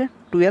কারেন্ট যাচ্ছে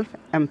 12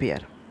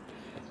 অ্যাম্পিয়ার।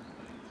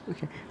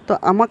 ওকে, তো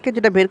আমাকে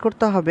যেটা বের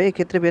করতে হবে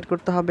এক্ষেত্রে, বের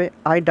করতে হবে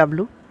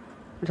IW,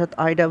 অর্থাৎ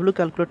IW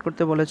ক্যালকুলেট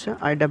করতে বলেছে।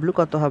 IW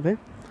কত হবে,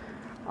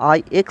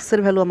 IX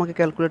এর ভ্যালু আমাকে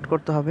ক্যালকুলেট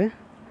করতে হবে,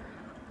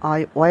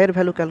 IY এর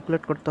ভ্যালু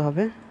ক্যালকুলেট করতে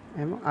হবে,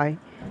 এবং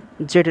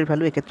IZ এর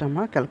ভ্যালু এক্ষেত্রে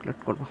আমরা ক্যালকুলেট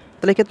করবো।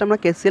 তাহলে এক্ষেত্রে আমরা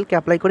KCLকে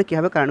অ্যাপ্লাই করে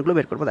কীভাবে কারেন্টগুলো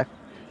বের করবো দেখ।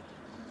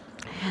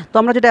 তো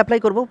আমরা যেটা অ্যাপ্লাই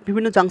করবো,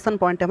 বিভিন্ন জাংশন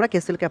পয়েন্টে আমরা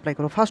KCLকে অ্যাপ্লাই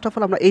করবো। ফার্স্ট অফ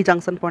অল আমরা এই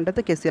জাংশন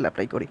পয়েন্টটাতে KCL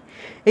অ্যাপ্লাই করি।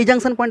 এই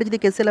জাংশন পয়েন্টে যদি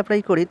KCL অ্যাপ্লাই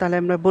করি তাহলে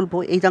আমরা বলবো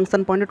এই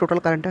জাংশন পয়েন্টে টোটাল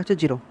কারেন্টটা হচ্ছে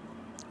 0,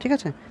 ঠিক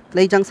আছে।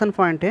 তাহলে এই জাংশন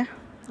পয়েন্টে,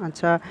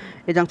 আচ্ছা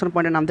এই জাংশন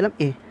পয়েন্টের নাম দিলাম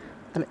A,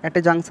 তাহলে অ্যাট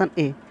এ জাংশন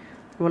A,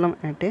 বললাম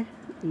অ্যাট এ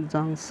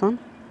জাংশন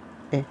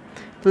A।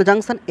 তাহলে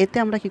জাংশন এতে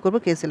আমরা কী করবো,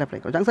 KCL অ্যাপ্লাই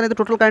করবো। জাংশন এতে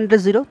টোটাল কারেন্ট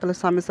 0, তাহলে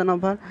summation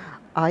over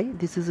I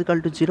this is equal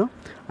to 0।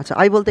 আচ্ছা,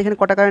 I বলতে এখানে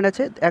কটা কারেন্ট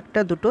আছে, একটা,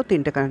 দুটো,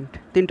 তিনটে কারেন্ট,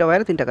 তিনটা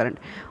ওয়ারে তিনটা কারেন্ট।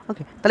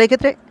 ওকে, তাহলে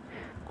এক্ষেত্রে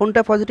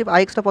কোনটা পজিটিভ,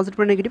 IXটা পজিটিভ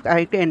না নেগেটিভ,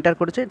 IXটা এন্টার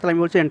করেছে, তাহলে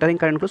আমি বলছি এন্টারিং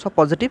কারেন্টগুলো সব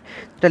পজিটিভ,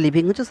 যেটা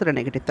লিভিং হচ্ছে সেটা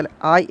নেগেটিভ। তাহলে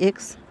IX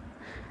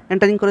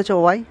এন্টারিং করেছে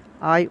Y,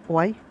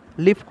 IY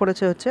লিফট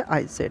করেছে হচ্ছে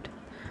IZ,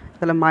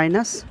 তাহলে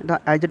মাইনাস, এটা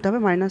IZ হবে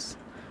মাইনাস,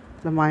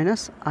 তাহলে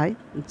minus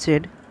IZ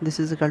this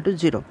is equal to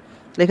 0।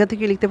 এখান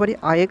থেকে লিখতে পারি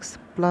IX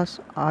plus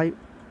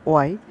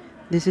IY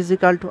this is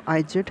equal to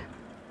IZ।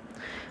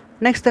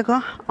 Next দেখো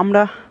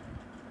আমরা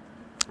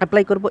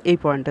অ্যাপ্লাই করব এই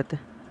পয়েন্টটাতে।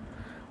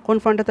 কোন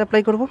পয়েন্টটাতে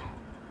অ্যাপ্লাই করব,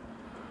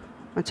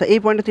 আচ্ছা এই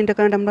পয়েন্টে তিনটা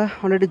কারেন্ট আমরা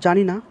অলরেডি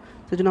জানি না,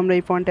 সেজন্য আমরা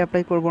এই পয়েন্টে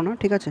অ্যাপ্লাই করব না,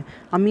 ঠিক আছে।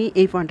 আমি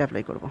এই পয়েন্টে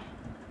অ্যাপ্লাই করব,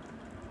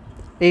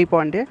 এই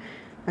পয়েন্টে।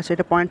 আচ্ছা,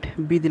 এটা পয়েন্ট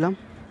B দিলাম।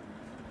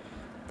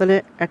 তাহলে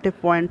অ্যাট এ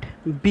পয়েন্ট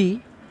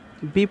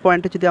বি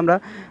পয়েন্টে যদি আমরা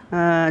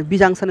বি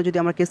জাংশনে যদি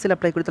আমরা KCL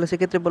অ্যাপ্লাই করি, তাহলে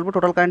সেক্ষেত্রে বলবো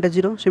টোটাল কারেন্টে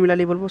 0,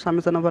 সিমিলারলি বলবো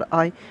summation over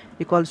I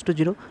equals to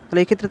 0। তাহলে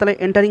এক্ষেত্রে তাহলে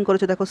এন্টারিং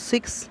করেছে দেখো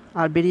 6,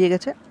 আর বেরিয়ে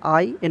গেছে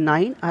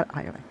 9 আর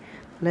IY।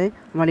 তাহলে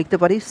আমরা লিখতে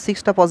পারি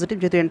 6টা পজিটিভ,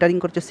 যেহেতু এন্টারিং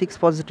করছে 6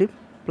 পজিটিভ,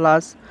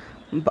 প্লাস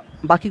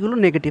বাকিগুলো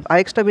নেগেটিভ।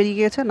 IXটা বেরিয়ে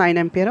গেছে 9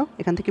 অ্যাম্পিয়ারও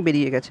এখান থেকে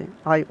বেরিয়ে গেছে,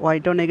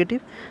 IYটাও নেগেটিভ,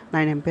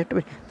 9 অ্যাম্পিয়ারটা,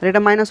 তাহলে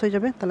এটা মাইনাস হয়ে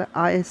যাবে। তাহলে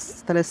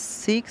তাহলে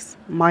 6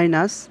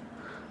 minus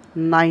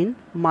 9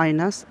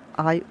 minus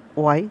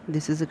IY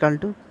this is equal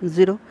to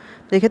 0।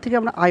 তো এক্ষেত্রে থেকে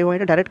আমরা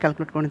IYটা ডাইরেক্ট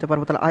ক্যালকুলেট করে নিতে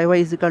পারবো। তাহলে IY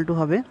ইজ ইকাল টু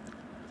হবে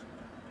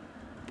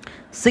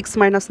 6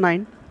 মাইনাস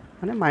 9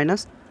 মানে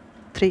মাইনাস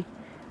 3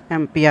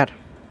 অ্যাম্পিয়ার।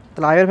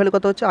 তাহলে IY এর ভ্যালু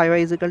কত হচ্ছে, IY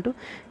is equal to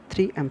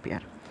 3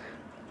 ampere.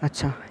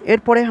 আচ্ছা,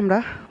 এরপরে আমরা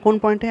কোন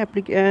পয়েন্টে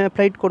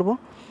অ্যাপ্লাইড করব,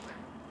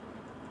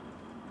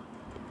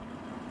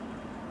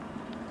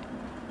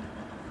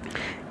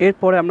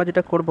 এরপরে আমরা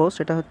যেটা করব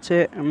সেটা হচ্ছে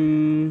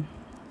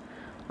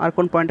আর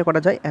কোন পয়েন্টে করা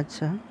যায়।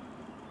 আচ্ছা,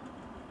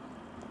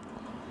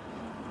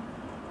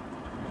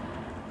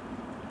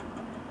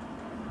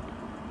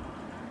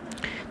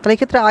 তাহলে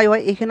এক্ষেত্রে IY,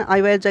 এখানে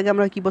IY এর জায়গায়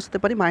আমরা কি বসাতে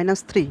পারি,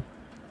 -3।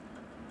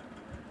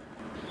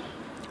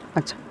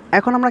 আচ্ছা,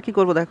 এখন আমরা কি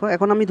করব দেখো,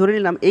 এখন আমি ধরে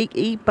নিলাম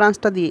এই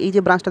ব্রাঞ্চটা দিয়ে, এই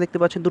যে ব্রাঞ্চটা দেখতে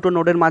পাচ্ছেন দুটো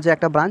নোডের মাঝে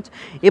একটা ব্রাঞ্চ,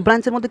 এই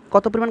ব্রাঞ্চের মধ্যে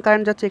কত পরিমাণ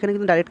কারেন্ট যাচ্ছে এখানে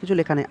কিন্তু ডাইরেক্ট কিছু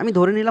লেখা নেই। আমি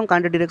ধরে নিলাম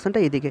কারেন্টের ডিরেকশনটা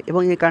এইদিকে,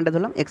 এবং এই কারেন্টটা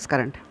ধরলাম X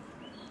কারেন্ট।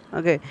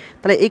 ওকে,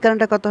 তাহলে এই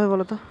কারেন্টটা কত হবে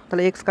বলো তো,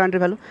 তাহলে X কারেন্টের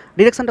ভ্যালু,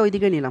 ডিরেকশনটা ওই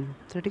দিকে নিলাম,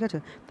 তাহলে ঠিক আছে।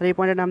 তাহলে এই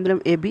পয়েন্টের নাম দিলাম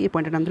AB, এই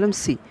পয়েন্টের নাম দিলাম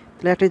C।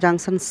 তাহলে একটা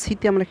জাংশন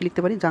সিতে আমরা কি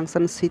লিখতে পারি,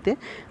 জাংশন সিতে,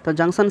 তো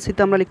জাংশন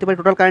সিতে আমরা লিখতে পারি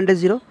টোটাল কারেন্টের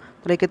 0।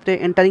 তাহলে এক্ষেত্রে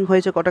এন্টারিং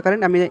হয়েছে কটা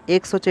কারেন্ট, আমি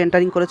X হচ্ছে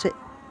এন্টারিং করেছে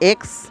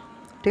X,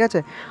 ঠিক আছে,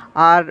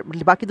 আর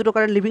বাকি দুটো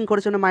কারেন্ট লিভিং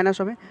করেছে না মাইনাস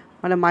হবে,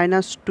 মানে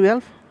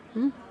 -12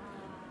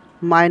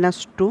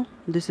 -2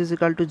 this is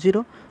equal to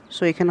 0।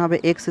 So এখানে হবে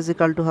X ইজ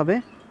ইকাল টু হবে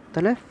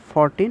তাহলে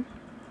 14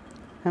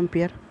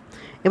 অ্যাম্পিয়ার।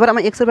 এবার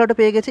আমি X এর ভ্যালুটা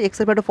পেয়ে গেছি, X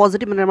এর ভ্যালু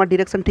পজিটিভ, মানে আমার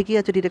ডিরেকশন ঠিকই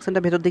আছে,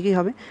 ডিরেকশনটা ভেতর দিকেই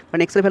হবে,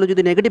 কারণ X এর ভ্যালু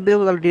যদি নেগেটিভ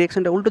বেরোতো তাহলে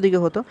ডিরেকশনটা উল্টো দিকে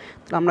হতো।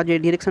 তাহলে আমরা যে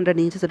ডিরেকশনটা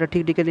নিয়েছি সেটা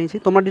ঠিক দিকে নিয়েছি,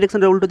 তোমার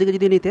ডিরেকশনটা উল্টো দিকে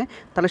যদি নিতে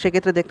তাহলে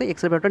সেক্ষেত্রে দেখতে X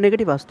এর ভ্যালুটা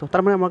নেগেটিভ আসতো,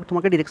 তার মানে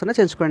তোমাকে ডিরেকশনটা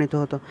চেঞ্জ করে নিতে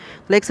হতো।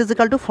 তাহলে X is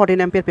equal to 14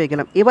 ampere পেয়ে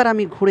গেলাম। এবার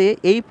আমি ঘুরে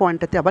এই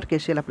পয়েন্টটাতে আবার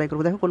KCL অ্যাপ্লাই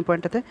করবো। দেখো কোন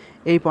পয়েন্টটাতে,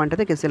 এই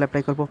পয়েন্টটাতে KCL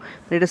অ্যাপ্লাই করবো।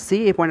 তাহলে এটা C,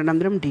 এই পয়েন্টের নাম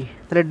দিলাম D।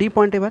 তাহলে D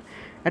পয়েন্ট, এবার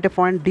একটা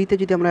পয়েন্ট ডিতে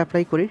যদি আমরা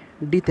অ্যাপ্লাই করি,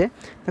 ডিতে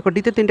দেখো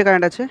ডিতে তিনটে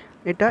কারেন্ট আছে,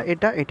 এটা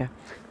এটা এটা।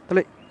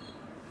 তাহলে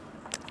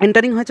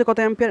এন্টারিং হয়েছে কত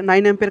অ্যাম্পিয়ার,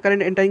 9 অ্যাম্পিয়ার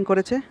কারেন্ট এন্টারিং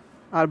করেছে,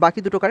 আর বাকি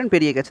দুটো কারেন্ট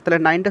বেরিয়ে গেছে। তাহলে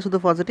 9টা শুধু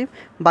পজিটিভ,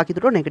 বাকি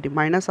দুটো নেগেটিভ,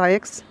 মাইনাস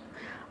আইএক্স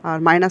আর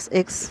মাইনাস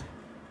এক্স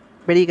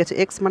বেরিয়ে গেছে।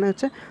 এক্স মানে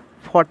হচ্ছে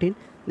 14,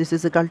 দিস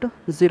ইজ ইকাল টু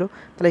 0।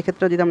 তাহলে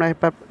এক্ষেত্রে যদি আমরা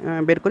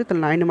বের করি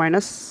তাহলে 9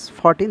 minus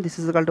 14, this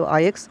is equal to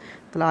IX.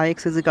 তাহলে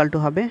আইএক্স ইজ ইকাল টু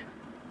হবে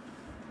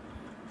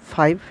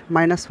 5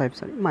 মাইনাস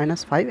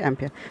 5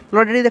 অ্যাম্পিয়ার। তাহলে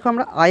অলরেডি দেখো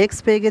আমরা আইএক্স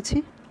পেয়ে গেছি,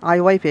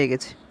 আইওয়াই পেয়ে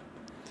গেছি।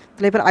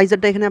 তাহলে এবার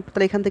আইজেডটা এখানে,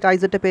 তাহলে এখান থেকে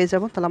আইজেডটা পেয়ে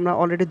যাবো। তাহলে আমরা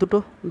অলরেডি দুটো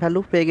ভ্যালু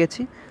পেয়ে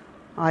গেছি,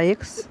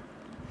 আইএক্স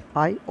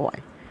আইওয়াই।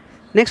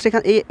 নেক্সট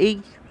এখানে এই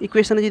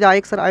ইকুয়েশনে যদি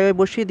আইএক্স আর আইওয়াই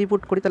বসিয়ে দিয়ে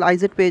পুট করি তাহলে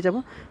আইজেড পেয়ে যাবো।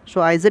 So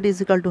IZ is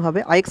equal to হবে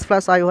আইএক্স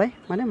প্লাস আইওয়াই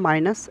মানে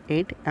মাইনাস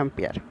 8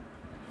 অ্যাম্পিয়ার।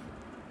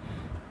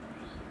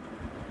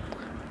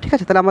 ঠিক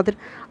আছে, তাহলে আমাদের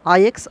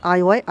আইএক্স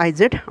আইওয়াই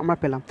আইজেড আমরা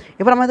পেলাম।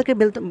 এবার আমাদেরকে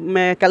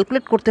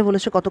ক্যালকুলেট করতে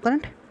বলেছে কত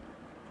কারেন্ট,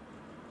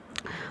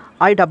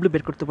 আইডাব্লিউ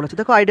বের করতে বলেছে।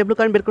 দেখো আইডাব্লিউ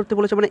কারেন্ট বের করতে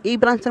বলেছে, মানে এই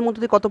ব্রাঞ্চের মধ্যে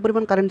দিয়ে কত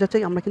পরিমাণ কারেন্ট যাচ্ছে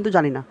আমরা কিন্তু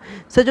জানি না।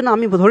 সেই জন্য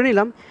আমি ধরে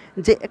নিলাম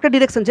যে একটা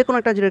ডিরেকশন, যে কোনো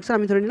একটা ডিরেকশন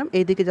আমি ধরে নিলাম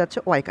এই দিকে যাচ্ছে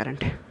ওয়াই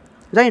কারেন্ট,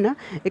 জানি না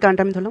এই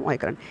কারেন্টটা আমি ধরলাম ওয়াই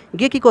কারেন্ট।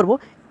 গিয়ে কী করবো,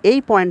 এই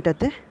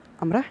পয়েন্টটাতে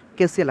আমরা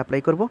কেসিএল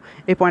অ্যাপ্লাই করবো।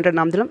 এই পয়েন্টের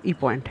নাম দিলাম ই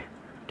পয়েন্ট।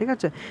 ঠিক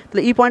আছে,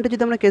 তাহলে ই পয়েন্টে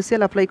যদি আমরা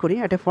কেসিএল অ্যাপ্লাই করি,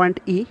 একটা পয়েন্ট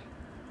ই,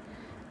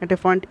 একটা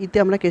পয়েন্ট ইতে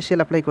আমরা কেসিএল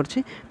অ্যাপ্লাই করছি।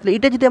 তাহলে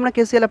এটা যদি আমরা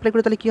কেসিএল অ্যাপ্লাই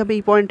করি তাহলে কী হবে,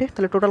 এই পয়েন্টে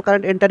তাহলে টোটাল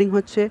কারেন্ট এন্টারিং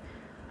হচ্ছে,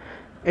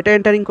 এটা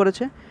এন্টারিং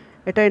করেছে,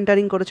 এটা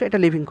এন্টারিং করেছে, এটা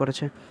লিভিং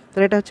করেছে।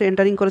 তাহলে এটা হচ্ছে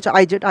এন্টারিং করেছে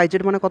আইজেড,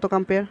 আইজেড মানে কত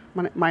অ্যাম্পিয়ার,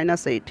 মানে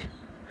 -8।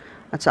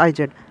 আচ্ছা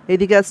আইজেড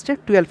এইদিকে আসছে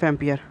 12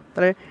 অ্যাম্পিয়ার,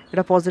 তাহলে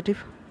এটা পজিটিভ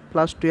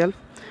প্লাস 12।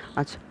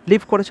 আচ্ছা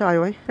লিভ করেছে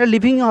আইওয়াই, এটা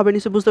লিভিংই হবে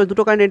নিশ্চয়ই, বুঝতে হবে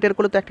দুটো কারেন্ট এন্টার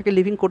করলে তো একটাকে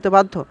লিভিং করতে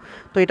বাধ্য।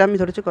 তো এটা আমি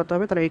ধরেছি কত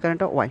হবে, তাহলে এই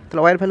কারেন্টটা ওয়াই,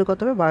 তাহলে ওয়াইয়ের ভ্যালু কত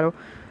হবে 12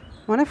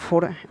 মানে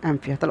 4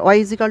 অ্যাম্পিয়ার। তাহলে ওয়াই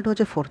ইজিকাল টু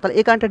হচ্ছে 4। তাহলে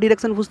এই কারেন্টটা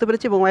ডিরেকশন বুঝতে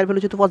পেরেছি এবং ওয়াইয়ের ভ্যালু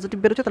যেহেতু পজিটিভ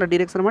বেরোচ্ছে তাহলে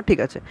ডিরেকশন আমার ঠিক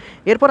আছে।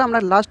 এরপর আমরা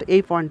লাস্ট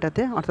এই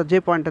পয়েন্টটাতে, অর্থাৎ যে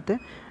পয়েন্টটাতে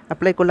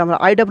অ্যাপ্লাই করলে আমরা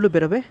আইডাব্লিউ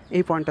বেরোবে,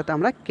 এই পয়েন্টটাতে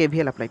আমরা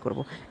কেভিএল অ্যাপ্লাই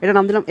করবো। এটা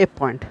নাম দিলাম এফ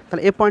পয়েন্ট।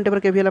 তাহলে এফ পয়েন্টে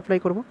এবার কেভিএল অ্যাপ্লাই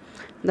করবো।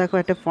 দেখো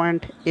একটা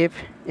পয়েন্ট এফ,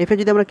 এফে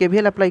যদি আমরা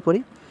কেভিএল অ্যাপ্লাই করি,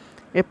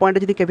 এফ পয়েন্টে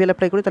যদি কেভিএল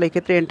অ্যাপ্লাই করি তাহলে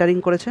এক্ষেত্রে এন্টারিং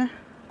করেছে,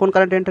 কোন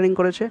কারেন্ট এন্টারিং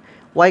করেছে,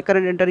 ওয়াই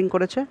কারেন্ট এন্টারিং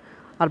করেছে,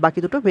 আর বাকি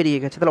দুটো বেরিয়ে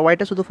গেছে। তাহলে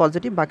ওয়াইটা শুধু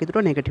পজিটিভ, বাকি দুটো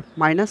negative,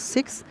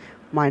 -6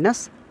 minus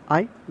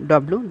I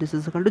W, this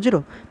is equal to 0।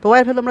 তো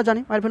ওয়াইয়ের ভ্যালু আমরা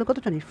জানি, ওয়াইয়ের ভ্যালু কত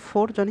জানি,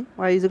 4 জানি,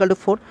 Y is equal to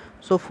 4।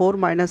 So 4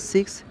 -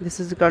 6, this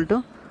is equal to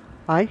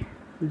I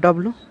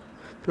W.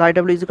 তাহলে I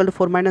W is equal to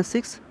 4 -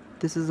 6,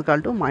 this is equal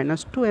to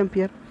 -2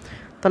 ampere.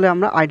 তাহলে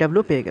আমরা আই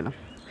ডাব্লিউ পেয়ে গেলাম।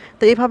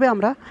 তো এইভাবে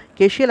আমরা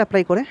কেসিএল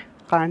অ্যাপ্লাই করে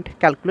কারেন্ট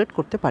ক্যালকুলেট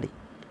করতে পারি।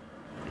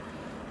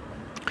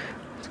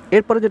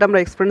 এরপরে যেটা আমরা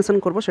এক্সপ্লেনেশন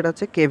করবো সেটা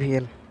হচ্ছে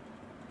কেভিএল,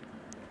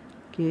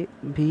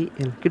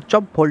 কেভিএল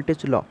কিরচফ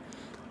ভোল্টেজ ল।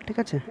 ঠিক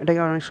আছে, এটাকে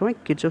অনেক সময়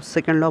কিরচফ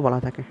সেকেন্ড ল বলা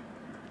থাকে,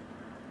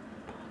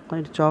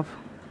 কিরচফ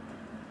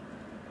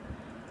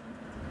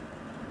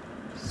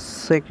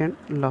সেকেন্ড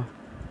ল।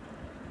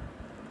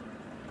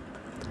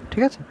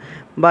 ঠিক আছে,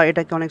 বা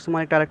এটাকে অনেক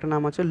সময় একটা আরেকটা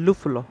নাম আছে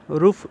লুপ ল,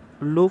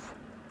 লুপ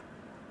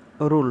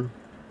রুল,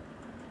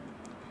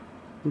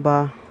 বা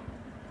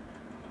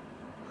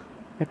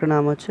একটা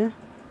নাম আছে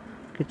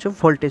কিরচফ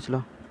ভোল্টেজ ল।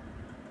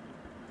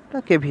 এটা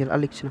কেভিএল, আর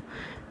লিখছি না,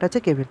 এটা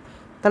হচ্ছে কেভিএল।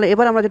 তাহলে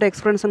এবার আমরা যেটা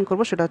এক্সপ্লেনেশন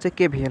করবো সেটা হচ্ছে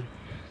কেভিএল।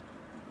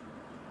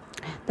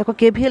 দেখো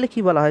কেভিএলে কী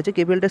বলা হয়েছে,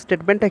 কেভিএলটার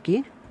স্টেটমেন্টটা কি,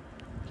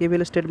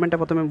 কেভিএল স্টেটমেন্টটা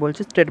প্রথমে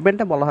বলছি।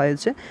 স্টেটমেন্টটা বলা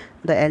হয়েছে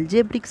দ্য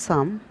অ্যালজেব্রিক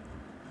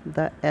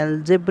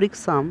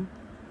সাম,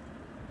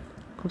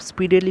 খুব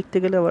স্পিডে লিখতে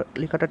গেলে আবার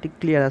লেখাটা ঠিক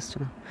ক্লিয়ার আসছে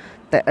না।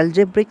 The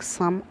algebraic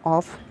some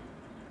of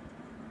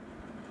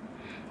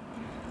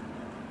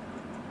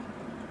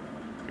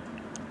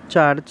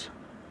charge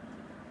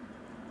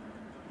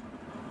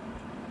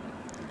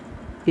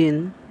in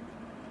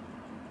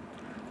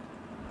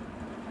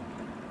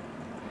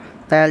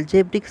the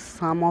algebraic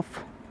sum of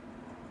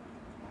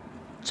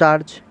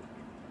charge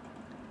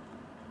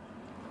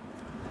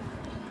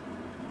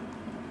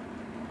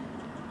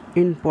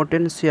in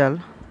potential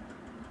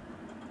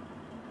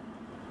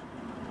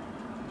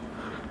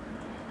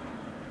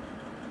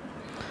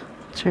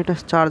সেটা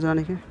চার্জ না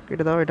লিখে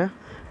কেটে দাও, এটা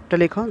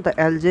লেখো the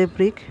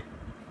algebraic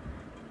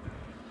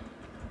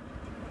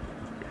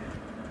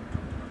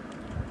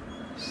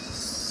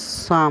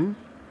sum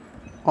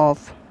of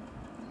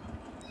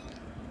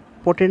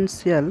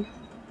potential,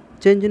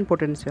 change in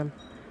potential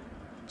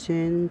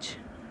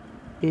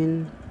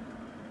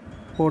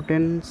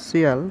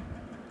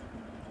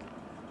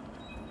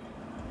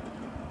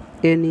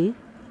any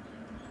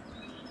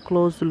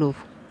closed loop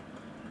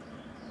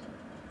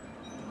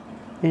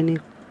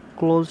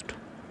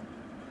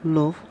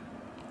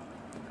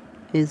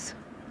is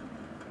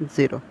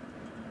 0।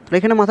 তো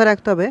এখানে মাথায়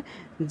রাখতে হবে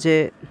যে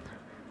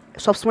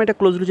সবসময় এটা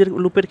ক্লোজ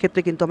লুপের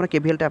ক্ষেত্রে কিন্তু আমরা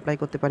কেভিএলটা অ্যাপ্লাই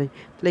করতে পারি।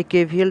 তাহলে এই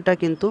কেভিএলটা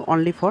কিন্তু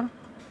অনলি ফর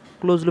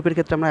ক্লোজ লুপের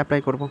ক্ষেত্রে আমরা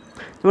অ্যাপ্লাই করব।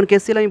 যেমন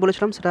কেসিএল আমি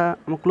বলেছিলাম সেটা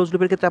আমরা ক্লোজ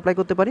লুপের ক্ষেত্রে অ্যাপ্লাই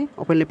করতে পারি,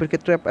 ওপেন লুপের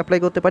ক্ষেত্রে অ্যাপ্লাই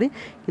করতে পারি,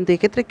 কিন্তু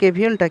এক্ষেত্রে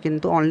কেভিএলটা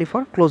কিন্তু অনলি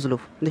ফর ক্লোজ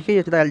লুপ। দেখি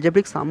যেটা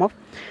algebraic some of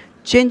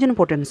change in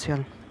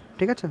potential,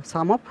 ঠিক আছে,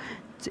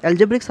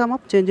 algebraic some of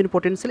change in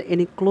potential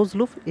any close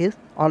loop is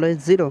always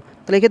 0।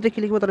 তাহলে এক্ষেত্রে কী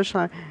লিখবো, তাহলে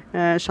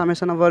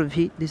summation over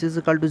V, this is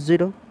equal to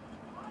 0।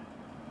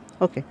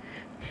 ওকে,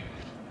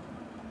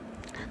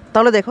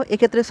 তাহলে দেখো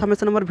এক্ষেত্রে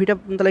সামেশন নাম্বার ভিটা,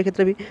 তাহলে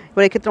এক্ষেত্রে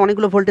এবার এক্ষেত্রে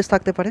অনেকগুলো ভোল্টেজ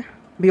থাকতে পারে,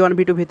 V1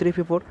 V2 V3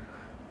 V4,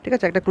 ঠিক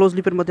আছে, একটা ক্লোজ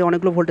লুপের মধ্যে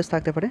অনেকগুলো ভোল্টেজ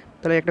থাকতে পারে,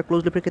 তাহলে একটা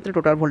ক্লোজ লুপের ক্ষেত্রে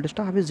টোটাল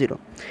ভোল্টেজটা হবে 0।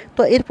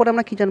 তো এরপরে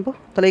আমরা কী জানবো,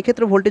 তাহলে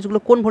এক্ষেত্রে ভোল্টেজগুলো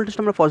কোন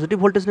ভোল্টেজটা আমরা পজিটিভ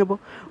ভোল্টেজ নেব,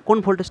 কোন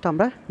ভোল্টেজটা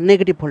আমরা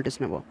নেগেটিভ ভোল্টেজ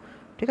নেব,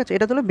 ঠিক আছে,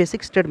 এটা হলো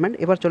বেসিক স্টেটমেন্ট।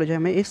 এবার চলে যাই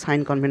আমি এই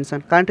সাইন কনভেনশন,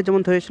 কারেন্টের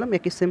যেমন ধরেছিলাম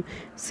একই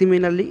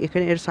সিমিলারলি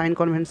এখানে এর সাইন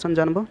কনভেনশন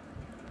জানবো।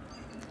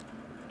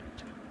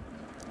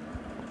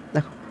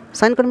 দেখো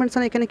সাইন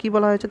কনভেনশন এখানে কী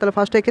বলা হয়েছে, তাহলে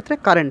ফার্স্টে এক্ষেত্রে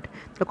কারেন্ট,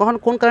 তো কখন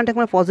কোন কারেন্টকে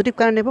আমরা পজিটিভ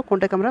কারেন্ট নেব,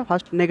 কোনটাকে আমরা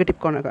ফার্স্ট নেগেটিভ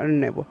কারেন্ট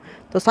নেব।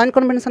 তো সাইন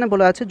কনভেনশনে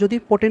বলা আছে যদি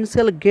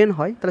পোটেনশিয়াল গেন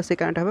হয় তাহলে সেই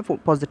কারেন্ট হবে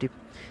পজিটিভ।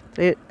 তো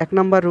এক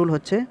নম্বর রুল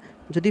হচ্ছে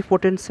যদি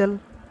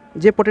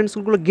যে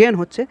পোটেনশিয়ালগুলো গেন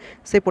হচ্ছে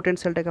সেই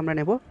পোটেনশিয়ালটাকে আমরা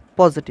নেব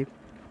পজিটিভ।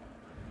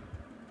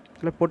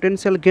 তাহলে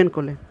পোটেনশিয়াল গেন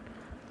করলে,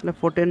 তাহলে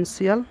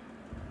পোটেনশিয়াল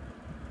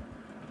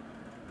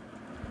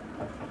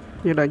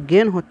যেটা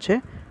গেন হচ্ছে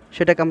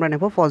সেটাকে আমরা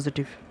নেব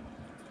positive,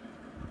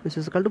 this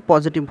is equal to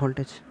positive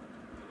voltage.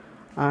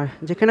 আর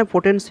যেখানে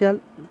পোটেনশিয়াল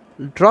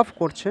ড্রপ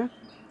করছে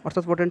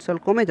অর্থাৎ পোটেনশিয়াল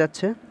কমে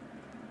যাচ্ছে,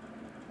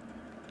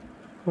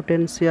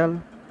 পোটেনশিয়াল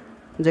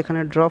যেখানে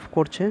ড্রপ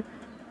করছে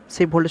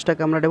সেই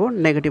ভোল্টেজটাকে আমরা নেব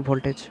নেগেটিভ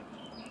ভোল্টেজ,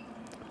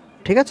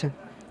 ঠিক আছে।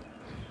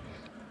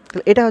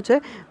 তাহলে এটা হচ্ছে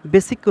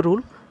বেসিক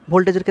রুল,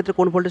 ভোল্টেজের ক্ষেত্রে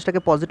কোন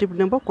ভোল্টেজটাকে পজিটিভ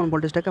নেব, কোন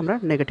ভোল্টেজটাকে আমরা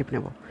নেগেটিভ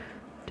নেব,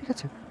 ঠিক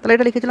আছে। তাহলে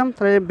এটা লিখেছিলাম,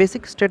 তাহলে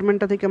বেসিক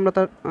স্টেটমেন্টটা থেকে আমরা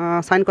তার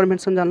সাইন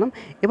কনভেনশন জানলাম।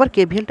 এবার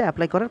কেভিএলটা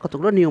অ্যাপ্লাই করার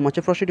কতগুলো নিয়ম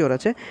আছে, প্রসিডিওর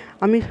আছে,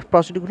 আমি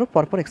প্রসিডিওরগুলো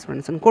পরপর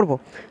এক্সপ্লেনেশন করব।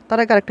 তার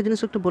আগে আরেকটা জিনিস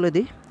একটু বলে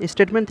দিই, এই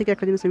স্টেটমেন্ট থেকে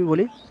একটা জিনিস আমি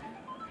বলি,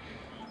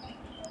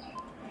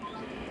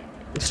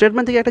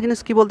 স্টেটমেন্ট থেকে একটা জিনিস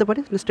কী বলতে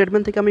পারি,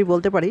 স্টেটমেন্ট থেকে আমি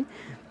বলতে পারি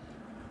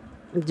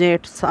যে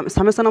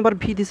summation number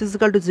V this is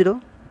equal to 0,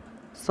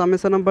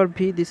 summation number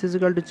V this is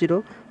equal to 0,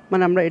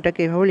 মানে আমরা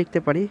এটাকে এভাবে লিখতে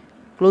পারি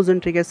ক্লোজ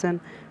ইন্টিগ্রেশন,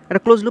 এটা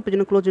ক্লোজ লুপের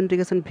জন্য close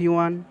integration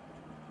V1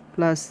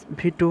 plus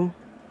V2,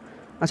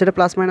 আচ্ছা এটা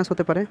প্লাস মাইনাস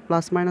হতে পারে,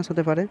 প্লাস মাইনাস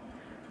হতে পারে,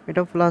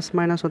 এটাও প্লাস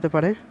মাইনাস হতে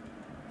পারে,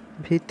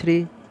 V3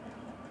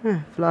 হ্যাঁ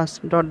plus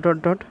dot dot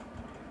dot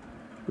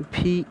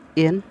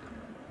Vn,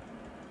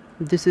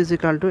 this is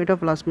equal to, এটা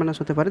প্লাস মাইনাস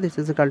হতে পারে, দিস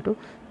ইজ ইকাল টু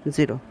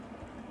 0,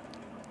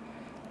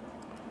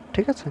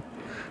 ঠিক আছে।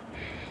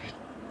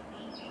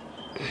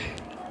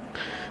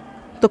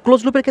 তো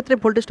ক্লোজ লুপের ক্ষেত্রে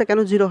ভোল্টেজটা কেন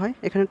 0 হয়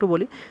এখানে একটু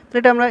বলি, তো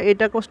এটা আমরা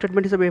এটাকেও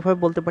স্টেটমেন্ট হিসেবে এভাবে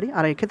বলতে পারি।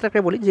 আর এই ক্ষেত্রে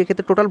একটা বলি যে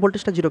ক্ষেত্রে টোটাল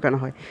ভোল্টেজটা 0 কেন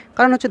হয়,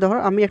 কারণ হচ্ছে ধরো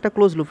আমি একটা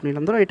ক্লোজ লুপ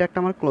নিলাম, ধরো এটা একটা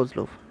আমার ক্লোজ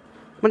লুপ,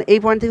 মানে এই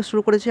পয়েন্ট থেকে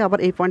শুরু করেছি আবার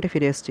এই পয়েন্টে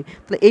ফিরে এসেছি,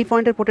 তাহলে এই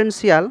পয়েন্টের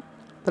পোটেনশিয়াল,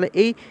 তাহলে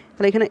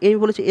এখানে এই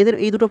বলেছি এদের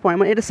এই দুটো পয়েন্ট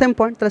মানে এটা সেম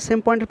পয়েন্ট, তাহলে সেম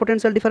পয়েন্টের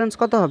পোটেনশিয়াল ডিফারেন্স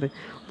কত হবে,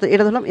 তো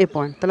এটা ধরলাম এ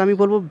পয়েন্ট, তাহলে আমি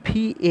বলবো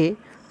VA,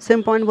 সেম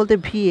পয়েন্ট বলতে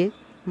VA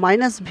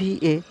minus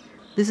VA,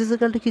 this is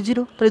equal to কি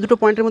 0, তাহলে এই দুটো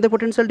পয়েন্টের মধ্যে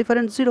পোটেনশিয়াল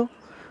ডিফারেন্স 0,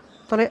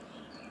 তাহলে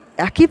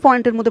একই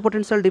পয়েন্টের মধ্যে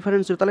পোটেনশিয়াল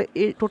ডিফারেন্স 0, তাহলে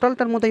এই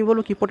টোটালটার মধ্যে আমি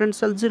বলবো কি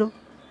পোটেনশিয়াল 0,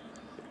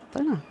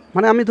 তাই না।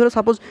 মানে আমি ধরে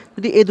সাপোজ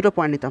যদি এই দুটো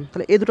পয়েন্ট নিতাম,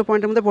 তাহলে এই দুটো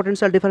পয়েন্টের মধ্যে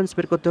পোটেনশিয়াল ডিফারেন্স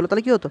বের করতে হলো,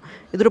 তাহলে কী হতো,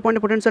 এই দুটো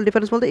পয়েন্টের পোটেনশিয়াল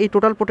ডিফারেন্স বলতে এই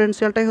টোটাল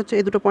পোটেনশিয়ালটাই হচ্ছে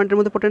এই দুটো পয়েন্টের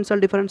মধ্যে পোটেনশিয়াল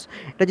ডিফারেন্স,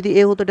 এটা যদি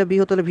এ হতো এটা বি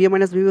হতো, তাহলে VA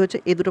মাইনাস VB হচ্ছে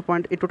এই দুটো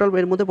পয়েন্ট এই টোটাল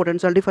এর মধ্যে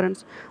পোটেনশিয়াল ডিফারেন্স,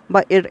 বা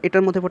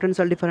এটার মধ্যে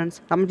পোটেনশিয়াল ডিফারেন্স।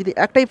 আমি যদি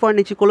একটাই পয়েন্ট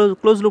নিচ্ছি,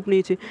 ক্লোজ লুপ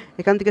নিয়েছি,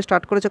 এখান থেকে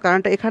স্টার্ট করেছে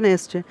কারেন্টটা এখানে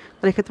এসছে,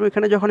 তাহলে এক্ষেত্রে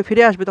এখানে যখন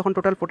ফিরে আসবে তখন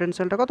টোটাল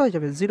পোটেনশিয়ালটা কত হয়ে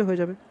যাবে, 0 হয়ে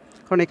যাবে,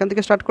 কারণ এখান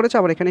থেকে স্টার্ট করেছে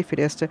আবার এখানেই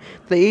ফিরে আসছে,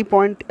 তাহলে এই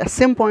পয়েন্ট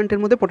সেম পয়েন্টের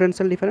মধ্যে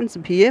potential difference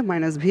VA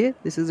minus VA,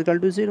 this is equal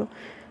to 0,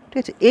 ঠিক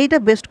আছে। এইটা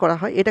বেস্ট করা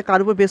হয়, এটা কার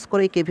উপর বেস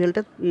করে এই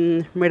কেভিএলটা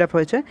মেড আপ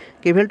হয়েছে,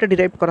 কেভিএলটা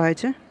ডিরাইভ করা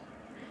হয়েছে,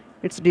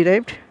 ইটস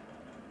ডিরাইভড,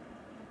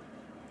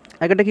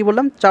 আগেটা কী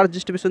বললাম চার্জ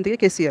ডিস্ট্রিবিউশন থেকে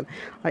KCL,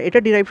 আর এটা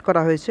ডিরাইভ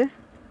করা হয়েছে,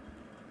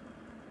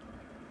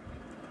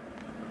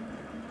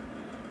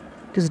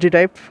 it is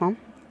derived from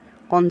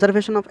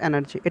conservation of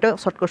energy, এটা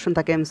শর্ট কোশ্চেন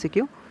থাকে MCQ,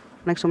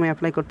 অনেক সময়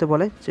অ্যাপ্লাই করতে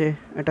বলে যে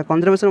এটা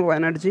কনজারভেশন অফ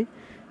এনার্জি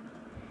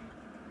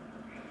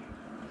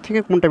থেকে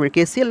কোনটা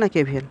KCL না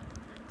KVL,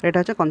 এটা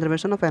হচ্ছে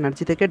কনজারভেশন অফ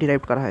এনার্জি থেকে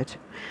ডিরাইভ করা হয়েছে,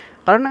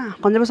 কারণ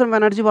কনজারভেশন অফ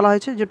এনার্জি বলা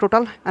হয়েছে যে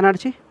টোটাল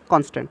এনার্জি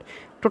কনস্ট্যান্ট,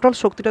 টোটাল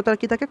শক্তিটা তার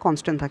কী থাকে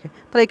কনস্ট্যান্ট থাকে,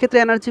 তাহলে এক্ষেত্রে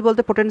এনার্জি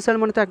বলতে পোটেনশিয়াল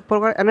মানে তো এক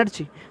প্রকার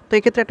এনার্জি, তো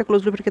এক্ষেত্রে একটা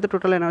ক্লোজ লুপের ক্ষেত্রে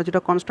টোটাল এনার্জিটা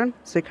কনস্ট্যান্ট,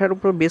 সেখানের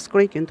উপর বেস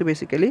করেই কিন্তু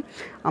বেসিক্যালি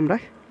আমরা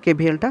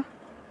কেভিএলটা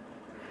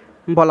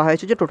বলা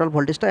হয়েছে যে টোটাল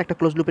ভোল্টেজটা একটা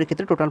ক্লোজ লুপের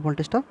ক্ষেত্রে টোটাল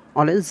ভোল্টেজটা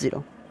অলওয়েজ 0,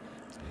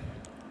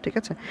 ঠিক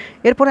আছে।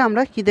 এরপরে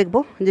আমরা কি দেখব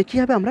যে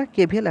কীভাবে আমরা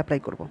কেভিএল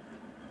অ্যাপ্লাই করব।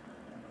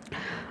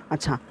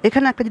 আচ্ছা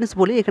এখানে একটা জিনিস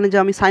বলি, এখানে যে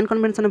আমি সাইন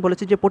কনভেনশনে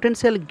বলেছি যে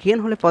পোটেনশিয়াল গেন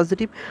হলে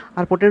পজিটিভ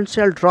আর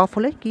পোটেনশিয়াল ড্রপ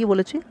হলে কী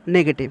বলেছি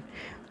নেগেটিভ,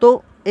 তো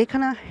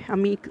এখানে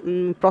আমি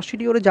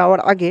প্রসিডিওরে যাওয়ার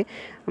আগে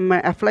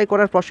অ্যাপ্লাই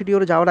করার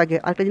প্রসিডিওরে যাওয়ার আগে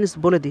আরেকটা জিনিস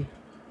বলে দিই,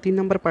 3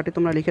 নম্বর পার্টে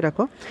তোমরা লিখে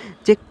রাখো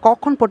যে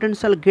কখন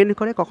পোটেনশিয়াল গেন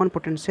করে কখন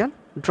পোটেনশিয়াল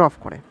ড্রপ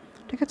করে,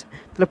 ঠিক আছে।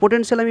 তাহলে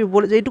পোটেনশিয়াল আমি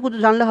বলে যে এইটুকু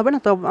জানলে হবে না,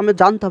 তো আমি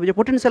জানতে হবে যে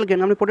পোটেনশিয়াল গেন,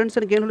 আমি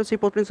পোটেনশিয়াল গেন হলে সেই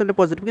পোটেনশিয়ালটা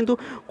পজিটিভ, কিন্তু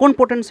কোন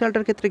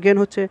পোটেনশিয়ালটার ক্ষেত্রে গেন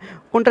হচ্ছে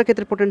কোনটার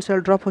ক্ষেত্রে পোটেনশিয়াল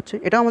ড্রপ হচ্ছে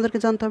এটাও আমাদেরকে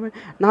জানতে হবে,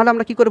 নাহলে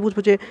আমরা কী করে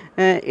বুঝবো যে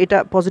এটা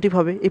পজিটিভ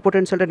হবে এই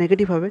পোটেনশিয়ালটা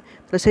নেগেটিভ হবে,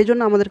 তাহলে সেই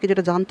জন্য আমাদেরকে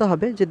যেটা জানতে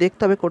হবে যে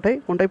দেখতে হবে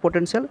কোনটায়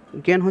পোটেনশিয়াল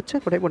গেন হচ্ছে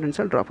কোনটায়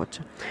পোটেনশিয়াল ড্রপ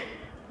হচ্ছে।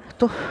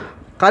 তো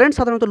কারেন্ট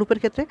সাধারণত লুপের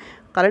ক্ষেত্রে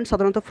কারেন্ট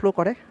সাধারণত ফ্লো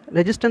করে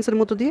রেজিস্ট্যান্সের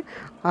মতো দিয়ে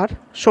আর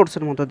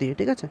সোর্সের মতো দিয়ে,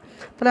 ঠিক আছে।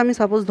 তাহলে আমি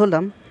সাপোজ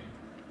ধরলাম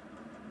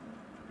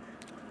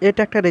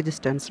এটা একটা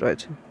রেজিস্ট্যান্স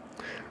রয়েছে,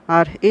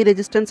 আর এই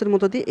রেজিস্ট্যান্সের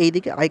মধ্য দিয়ে এই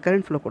দিকে আই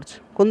কারেন্ট ফ্লো করছে।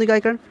 কোন দিকে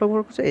আই কারেন্ট ফ্লো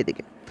করছে? এই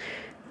দিকে।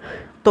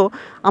 তো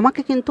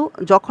আমাকে কিন্তু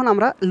যখন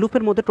আমরা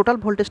লুপের মধ্যে টোটাল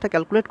ভোল্টেজটা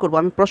ক্যালকুলেট করবো,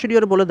 আমি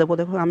প্রসিডিওরে বলে দেবো,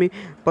 দেখো আমি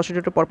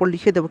প্রসিডিওরটা পরপর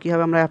লিখে দেবো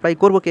কীভাবে আমরা অ্যাপ্লাই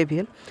করবো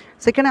কেভিএল।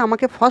 সেখানে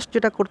আমাকে ফার্স্ট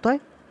যেটা করতে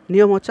হয়,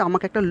 নিয়ম হচ্ছে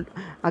আমাকে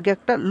আগে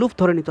একটা লুপ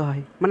ধরে নিতে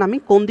হয়, মানে আমি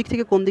কোন দিক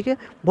থেকে কোন দিকে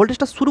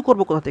ভোল্টেজটা শুরু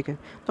করবো, কোথা থেকে।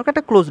 তখন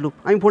একটা ক্লোজ লুপ,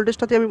 আমি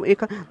ভোল্টেজটাতে আমি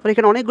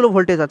এখানে অনেকগুলো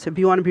ভোল্টেজ আছে,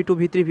 V1 V2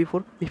 V3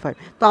 V4 V5।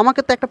 তো আমাকে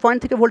তো একটা পয়েন্ট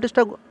থেকে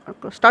ভোল্টেজটা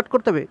স্টার্ট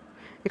করতে হবে।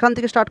 এখান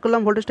থেকে স্টার্ট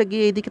করলাম, ভোল্টেজটা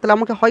গিয়ে এইদিকে, তাহলে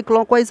আমাকে হয়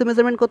ক্লকওয়াইজে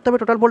মেজারমেন্ট করতে হবে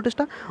টোটাল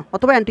ভোল্টেজটা,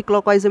 অথবা অ্যান্টি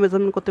ক্লকওয়াইজে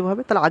মেজারমেন্ট করতে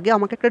হবে। তাহলে আগে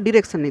আমাকে একটা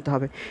ডিরেকশন নিতে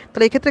হবে।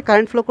 তাহলে এই ক্ষেত্রে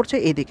কারেন্ট ফ্লো করছে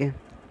এইদিকে,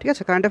 ঠিক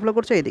আছে, কারেন্টটা ফ্লো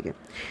করছে এইদিকে।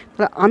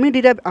 তাহলে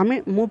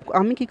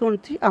আমি কী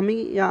করছি,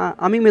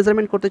 আমি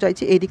মেজারমেন্ট করতে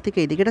চাইছি এই দিক থেকে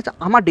এই দিকে, এটা হচ্ছে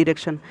আমার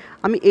ডিরেকশন।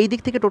 আমি এই দিক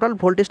থেকে টোটাল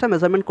ভোল্টেজটা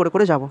মেজারমেন্ট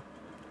করে যাব,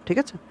 ঠিক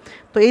আছে।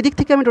 তো এই দিক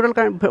থেকে আমি টোটাল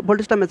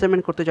ভোল্টেজটা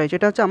মেজারমেন্ট করতে চাইছি,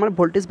 এটা হচ্ছে আমার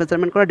ভোল্টেজ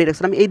মেজারমেন্ট করার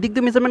ডিরেকশন। আমি এই দিক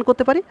দিয়ে মেজারমেন্ট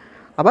করতে পারি,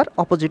 আবার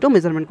অপোজিটও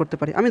মেজারমেন্ট করতে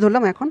পারি। আমি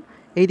ধরলাম এখন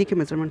এই দিকে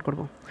মেজারমেন্ট করব।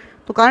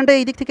 তো কারেন্টটা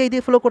এই দিক থেকে এই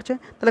দিকে ফ্লো করছে,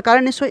 তাহলে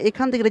কারেন্ট নিশ্চয়ই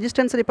এখান থেকে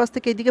রেজিস্ট্যান্সের এই পাশ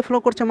থেকে এই দিকে ফ্লো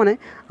করছে, মানে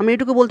আমি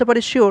এইটুকু বলতে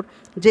পারি শিওর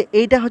যে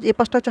এইটা হচ্ছে, এই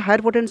পাশটা হচ্ছে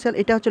হায়ার পোটেনশিয়াল,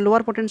 এটা হচ্ছে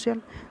লোয়ার পোটেনশিয়াল।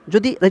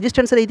 যদি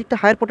রেজিস্ট্যান্সের এই দিকটা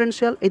হায়ার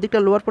পোটেনশিয়াল, এই দিকটা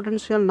লোয়ার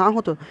পোটেনশিয়াল না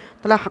হতো,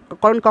 তাহলে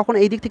কারণ কখন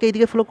এই দিক থেকে এই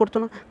দিকে ফ্লো করতো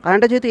না।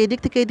 কারেন্টটা যেহেতু এই দিক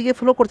থেকে এই দিকে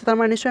ফ্লো করছে, তার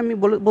মানে নিশ্চয়ই আমি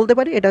বলতে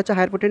পারি এটা হচ্ছে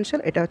হায়ার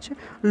পোটেনশিয়াল, এটা হচ্ছে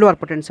লোয়ার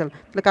পোটেনশিয়াল।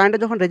 তাহলে কারেন্টটা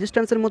যখন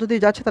রেজিস্ট্যান্সের মধ্যে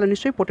দিয়ে যাচ্ছে, তাহলে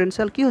নিশ্চয়ই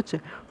পোটেনশিয়াল কী হচ্ছে,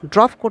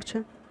 ড্রপ করছে,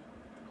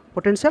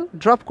 পোটেনশিয়াল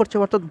ড্রপ করছে,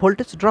 অর্থাৎ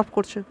ভোল্টেজ ড্রপ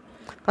করছে।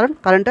 কারণ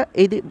কারেন্টটা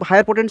এই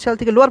হায়ার পোটেনশিয়াল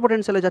থেকে লোয়ার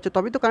পোটেনশিয়ালে যাচ্ছে,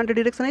 তবেই তো কারেন্টের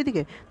ডিরেকশন এই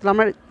দিকে। তাহলে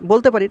আমরা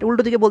বলতে পারি,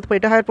 উল্টো দিকে বলতে পারি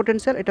এটা হায়ার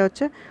পোটেনশিয়াল, এটা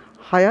হচ্ছে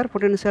হায়ার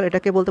পোটেনশিয়াল,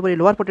 এটাকে বলতে পারি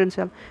লোয়ার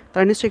পোটেনশিয়াল।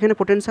 তাহলে নিশ্চয়ই এখানে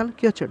পোটেনশিয়াল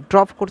কী হচ্ছে,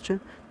 ড্রপ করছে।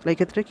 তাহলে এই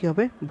ক্ষেত্রে কী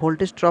হবে,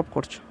 ভোল্টেজ ড্রপ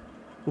করছে,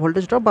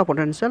 ভোল্টেজ ড্রপ বা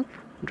পোটেনশিয়াল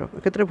ড্রপ,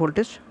 এক্ষেত্রে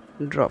ভোল্টেজ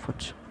ড্রপ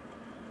হচ্ছে।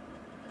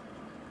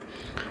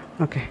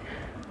 ওকে,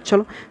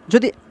 চলো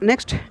যদি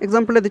নেক্সট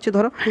এক্সাম্পলে দিচ্ছি,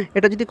 ধরো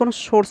এটা যদি কোনো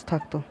সোর্স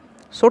থাকতো,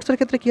 সোর্সের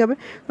ক্ষেত্রে কী হবে,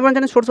 তোমরা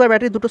জানি সোর্স বা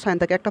ব্যাটারি দুটো সাইন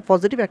থাকে, একটা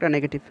পজিটিভ একটা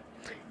নেগেটিভ।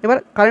 এবার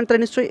কারেন্ট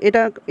তাহলে নিশ্চয়ই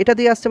এটা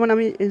দিয়ে আসছে, মানে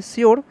আমি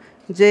শিওর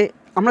যে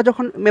আমরা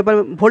যখন এবার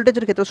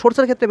ভোল্টেজের ক্ষেত্রে,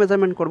 সোর্সের ক্ষেত্রে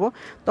মেজারমেন্ট করব,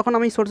 তখন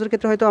আমি সোর্সের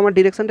ক্ষেত্রে হয়তো আমার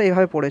ডিরেকশনটা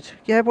এইভাবে পড়েছে,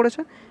 কীভাবে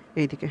পড়েছে,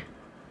 এইদিকে,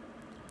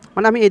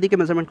 মানে আমি এইদিকে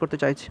মেজারমেন্ট করতে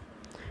চাইছি,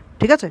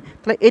 ঠিক আছে।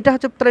 তাহলে এটা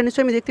হচ্ছে, তাহলে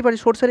নিশ্চয়ই আমি দেখতে পারি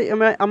সোর্সের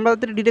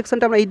আমাদের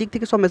ডিরেকশনটা আমরা এই দিক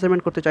থেকে সব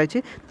মেজারমেন্ট করতে চাইছি।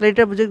 তাহলে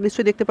এটা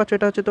নিশ্চয়ই দেখতে পাচ্ছ,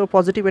 এটা হচ্ছে তো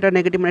পজিটিভ, এটা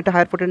নেগেটিভ, মানে এটা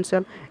হায়ার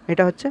পোটেনশিয়াল,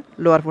 এটা হচ্ছে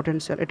লোয়ার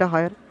পোটেনশিয়াল, এটা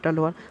হায়ার, এটা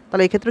লোয়ার।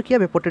 তাহলে এই ক্ষেত্রে কী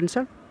হবে,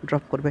 পোটেনশিয়াল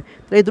ড্রপ করবে।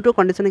 তাহলে এই দুটো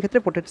কন্ডিশনের ক্ষেত্রে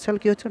পোটেনশিয়াল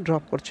কী হচ্ছে,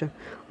 ড্রপ করছে।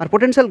 আর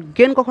পোটেনশিয়াল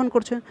গেন কখন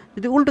করছে,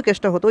 যদি উল্টো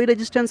কেসটা হতো, ওই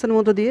রেজিস্ট্যান্সের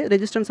মধ্যে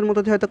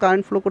দিয়ে হয়তো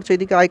কারেন্ট ফ্লো করছে,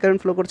 এইদিকে আই কারেন্ট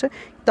ফ্লো করছে,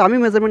 তো আমি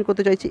মেজারমেন্ট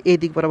করতে চাইছি এই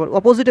দিক বরাবর,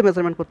 অপোজিটে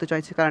মেজারমেন্ট করতে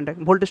চাইছি, কারেন্টটা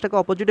ভোল্টেজটাকে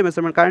অপোজিটে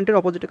মেজারমেন্ট, কারেন্টের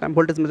অপোজিটে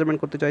ভোল্টেজ মেজারমেন্ট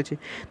করতে চাইছি।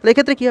 তাহলে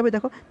এক্ষেত্রে কী হবে,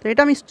 দেখো, তো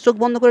এটা আমি চোখ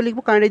বন্ধ করে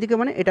লিখবো, কারেন্ট এইদিকে,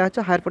 মানে এটা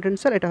হচ্ছে হায়ার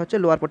পোটেনশিয়াল, এটা হচ্ছে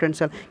লোয়ার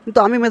পোটেনশিয়াল। কিন্তু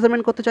আমি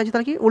মেজারমেন্ট করতে চাইছি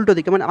তার কি উল্টো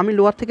দিকে, মানে আমি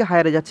লোয়ার থেকে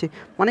হায়ারে যাচ্ছি,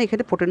 মানে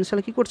এক্ষেত্রে পোটেনশিয়াল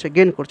কী করছে,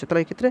 গেন করছে।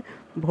 তাহলে এক্ষেত্রে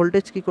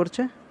ভোল্টেজ কী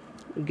করছে,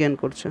 গেন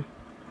করছে,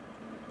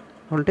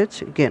 ভোল্টেজ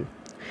গেন।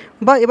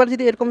 বা এবার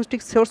যদি এরকম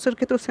ঠিক সোর্সের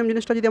ক্ষেত্রে সেম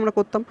জিনিসটা যদি আমরা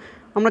করতাম,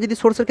 আমরা যদি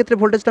সোর্সের ক্ষেত্রে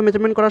ভোল্টেজটা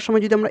মেজারমেন্ট করার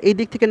সময় যদি আমরা এই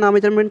দিক থেকে না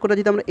মেজারমেন্ট করে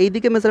যদি আমরা এই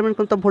দিকে মেজারমেন্ট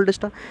করতাম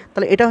ভোল্টেজটা,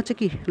 তাহলে এটা হচ্ছে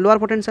কি লোয়ার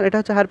পোটেনশিয়াল, এটা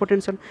হচ্ছে হায়ার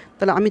পোটেনশিয়াল।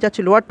 তাহলে আমি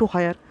যাচ্ছি লোয়ার টু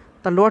হায়ার,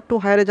 তাহলে লোয়ার টু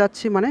হায়ারে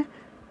যাচ্ছি, মানে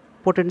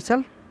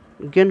পোটেনশিয়াল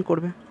গেন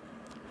করবে।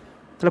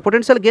 তাহলে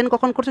পোটেনশিয়াল গেন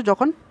কখন করছে,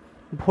 যখন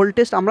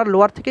ভোল্টেজ আমরা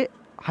লোয়ার থেকে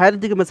হায়ার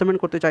দিকে মেজারমেন্ট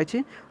করতে চাইছি,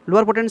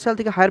 লোয়ার পোটেনশিয়াল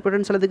থেকে হায়ার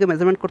পোটেনশিয়ালের দিকে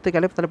মেজারমেন্ট করতে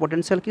গেলে তাহলে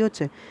পোটেনশিয়াল কী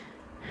হচ্ছে,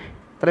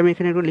 তাহলে আমি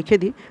এখানে একটু লিখে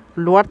দিই,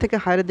 লোয়ার থেকে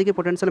হায়ারের দিকে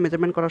পোটেনশিয়াল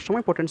মেজারমেন্ট করার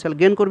সময় পোটেনশিয়াল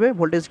গেন করবে,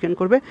 ভোল্টেজ গেন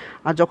করবে।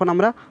 আর যখন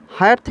আমরা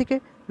হায়ার থেকে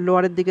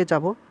লোয়ারের দিকে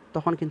যাব,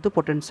 তখন কিন্তু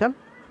পোটেনশিয়াল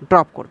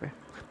ড্রপ করবে।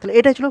 তাহলে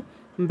এটাই ছিল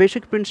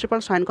বেসিক প্রিন্সিপাল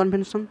সাইন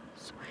কনভেনশন।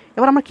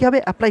 এবার আমরা কীভাবে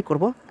অ্যাপ্লাই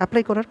করব,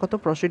 অ্যাপ্লাই করার কত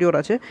প্রসিডিওর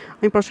আছে,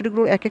 আমি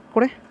প্রসিডিওরগুলো এক এক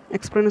করে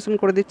এক্সপ্লেনেশন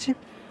করে দিচ্ছি।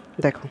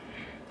 দেখো,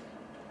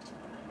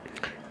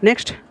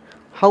 নেক্সট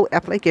হাউ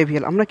অ্যাপ্লাই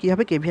কেভিএল, আমরা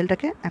কীভাবে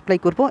কেভিএলটাকে অ্যাপ্লাই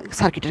করব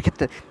সার্কিটের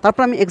ক্ষেত্রে,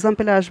 তারপর আমি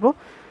এক্সাম্পলে আসবো।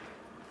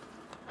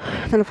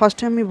 তাহলে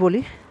ফার্স্টে আমি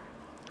বলি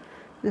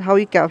how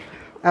you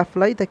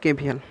apply the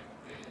KVL,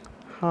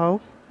 how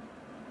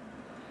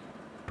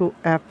to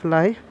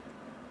apply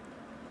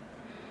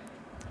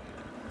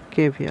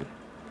KVL.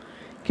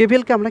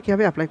 কেভিএলকে আমরা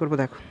কীভাবে অ্যাপ্লাই করবো,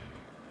 দেখো,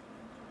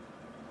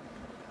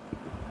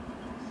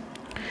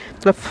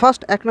 তাহলে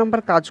ফার্স্ট এক নাম্বার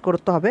কাজ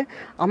করতে হবে,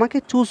 আমাকে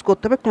চুজ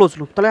করতে হবে ক্লোজ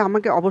লুপ। তাহলে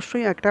আমাকে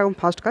অবশ্যই একটা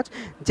ফার্স্ট কাজ,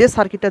 যে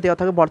সার্কিটটা দেওয়া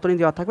থাকবে, বর্তনী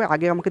দেওয়া থাকবে,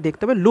 আগে আমাকে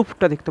দেখতে হবে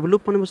লুপটা দেখতে হবে।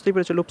 লুপ মানে বুঝতেই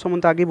পেরেছে, লুপ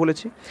সম্বন্ধে আগেই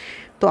বলেছি।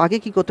 তো আগে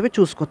কী করতে হবে,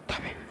 চুজ করতে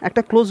হবে,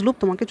 একটা ক্লোজ লুপ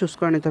তোমাকে চুজ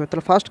করে নিতে হবে।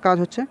 তাহলে ফার্স্ট কাজ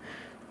হচ্ছে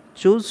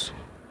চুজ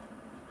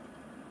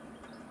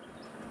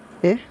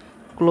এ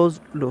ক্লোজ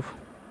লুপ,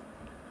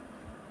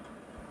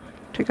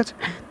 ঠিক আছে।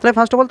 তাহলে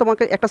ফার্স্ট অফ অল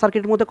তোমাকে একটা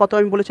সার্কিটের মধ্যে কত,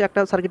 আমি বলেছি একটা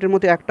সার্কিটের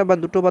মধ্যে একটা বা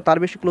দুটো বা তার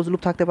বেশি ক্লোজ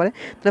লুপ থাকতে পারে।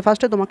 তাহলে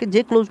ফার্স্টে তোমাকে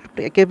যে ক্লোজ লুপ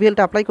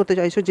কেভিএলটা অ্যাপ্লাই করতে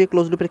চাইছো, যে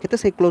ক্লোজ লুপের ক্ষেত্রে,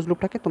 সেই ক্লোজ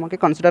লুপটাকে তোমাকে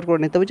কনসিডার করে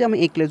নিতে হবে যে আমি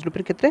এই ক্লোজ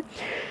লুপের ক্ষেত্রে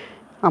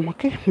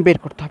আমাকে বের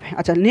করতে হবে।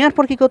 আচ্ছা, নেওয়ার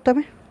পর কী করতে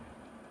হবে,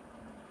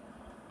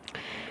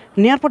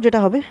 নেওয়ার পর যেটা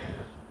হবে,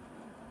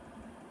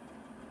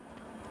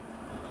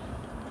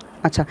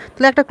 আচ্ছা,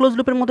 তাহলে একটা ক্লোজ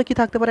লুপের মধ্যে কি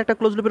থাকতে পারে? একটা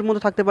ক্লোজ লুপের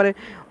মধ্যে থাকতে পারে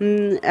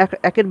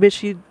একের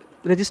বেশি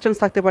রেজিস্ট্যান্স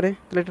থাকতে পারে।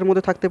 তাহলে এটার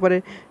মধ্যে থাকতে পারে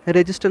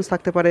রেজিস্ট্যান্স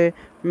থাকতে পারে,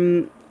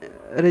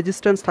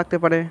 রেজিস্ট্যান্স থাকতে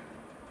পারে,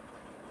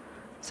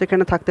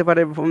 সেখানে থাকতে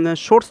পারে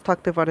সোর্স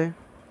থাকতে পারে,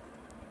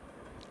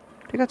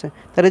 ঠিক আছে?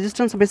 তা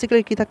রেজিস্ট্যান্স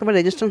বেসিক্যালি কী থাকতে পারে?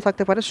 রেজিস্ট্যান্স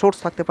থাকতে পারে, সোর্স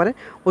থাকতে পারে,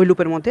 ওই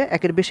লুপের মধ্যে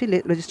একের বেশি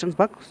রেজিস্ট্যান্স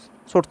বা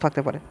সোর্স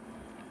থাকতে পারে।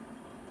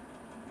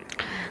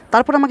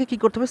 তারপর আমাকে কী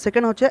করতে হবে?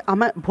 সেকেন্ড হচ্ছে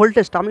আমার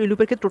ভোল্টেজটা, আমি ওই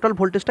লুপের ক্ষেত্রে টোটাল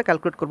ভোল্টেজটা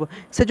ক্যালকুলেট করবো,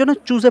 সেজন্য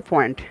চুজ এ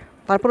পয়েন্ট।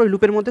 তারপর ওই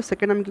লুপের মধ্যে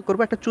সেকেন্ড আমি কী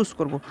করবো? একটা চুজ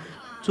করবো,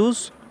 চুজ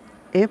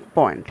এ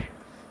পয়েন্ট,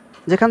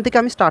 যেখান থেকে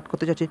আমি স্টার্ট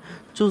করতে চাচ্ছি।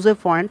 Choose a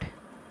point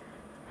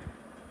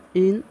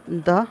in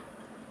the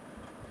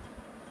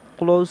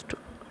closed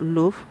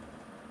loop.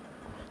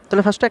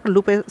 তাহলে ফার্স্টে একটা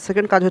লুপে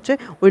সেকেন্ড কাজ হচ্ছে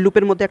ওই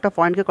লুপের মধ্যে একটা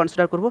পয়েন্টকে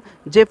কনসিডার করবো,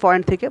 যে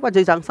পয়েন্ট থেকে বা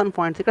যে জাংশন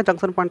পয়েন্ট থেকে,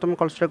 জাংশন পয়েন্ট তুমি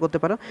কনসিডার করতে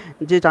পারো,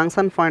 যে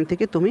জাংশন পয়েন্ট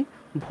থেকে তুমি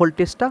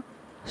ভোল্টেজটা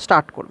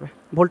স্টার্ট করবে,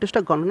 ভোল্টেজটা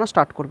গণনা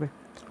স্টার্ট করবে,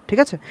 ঠিক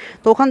আছে?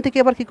 তো ওখান থেকে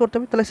এবার কী করতে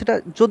হবে? তাহলে সেটা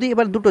যদি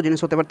এবার দুটো জিনিস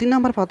হতে পারে, 3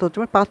 নম্বর পাথ হতে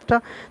পারে, পাথটা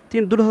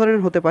দুটো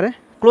ধরনের হতে পারে।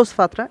 ক্লোজ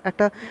পাথটা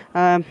একটা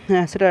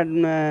সেটা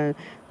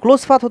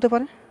ক্লোজ পাথ হতে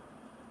পারে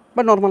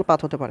বা নর্মাল পাথ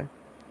হতে পারে,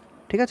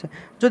 ঠিক আছে?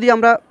 যদি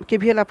আমরা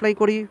কেভিএল অ্যাপ্লাই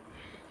করি,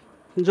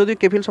 যদি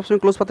কেভিএল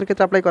সবসময় ক্লোজ পাথের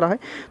ক্ষেত্রে অ্যাপ্লাই করা হয়,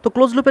 তো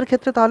ক্লোজ লুপের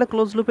ক্ষেত্রে তাহলে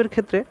ক্লোজ লুপের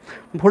ক্ষেত্রে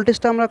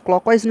ভোল্টেজটা আমরা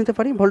ক্লকওয়াইজ নিতে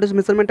পারি, ভোল্টেজ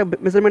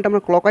মেজারমেন্ট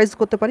আমরা ক্লকওয়াইজ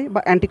করতে পারি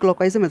বা অ্যান্টি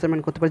ক্লকওয়াইজে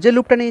মেজারমেন্ট করতে পারি। যে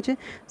লুপটা নিয়েছে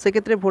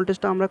সেক্ষেত্রে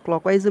ভোল্টেজটা আমরা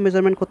ক্লকওয়াইজে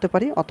মেজারমেন্ট করতে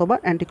পারি অথবা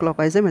অ্যান্টি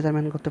ক্লকওয়াইজে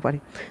মেজারমেন্ট করতে পারি।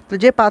 তো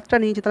যে পাথটা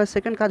নিয়েছে তাহলে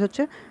সেকেন্ড কাজ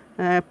হচ্ছে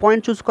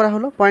পয়েন্ট চুজ করা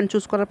হলো, পয়েন্ট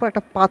চুজ করার পর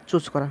একটা পাথ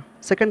চুজ করা।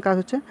 সেকেন্ড কাজ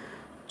হচ্ছে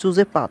choose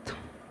a path,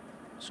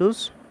 choose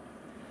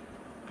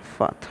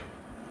path.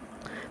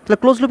 তাহলে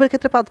ক্লোজ লুপের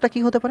ক্ষেত্রে পাথটা কী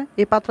হতে পারে?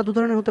 এই পাথটা দু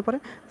ধরনের হতে পারে,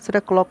 সেটা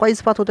ক্লকওয়াইজ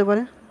পাথ হতে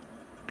পারে,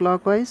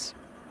 ক্লকওয়াইজ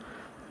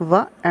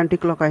বা অ্যান্টি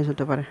ক্লকওয়াইজ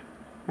হতে পারে,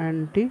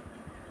 অ্যান্টি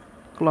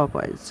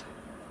ক্লকওয়াইজ।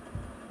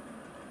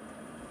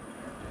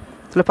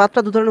 তাহলে পাথটা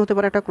দু ধরনের হতে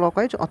পারে, একটা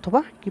ক্লকওয়াইজ অথবা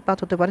কি পাথ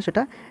হতে পারে,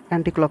 সেটা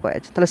অ্যান্টি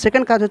ক্লকওয়াইজ। তাহলে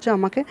সেকেন্ড কাজ হচ্ছে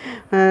আমাকে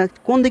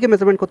কোন দিকে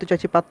মেজারমেন্ট করতে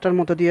চাইছি পাথটার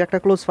মতো দিয়ে, একটা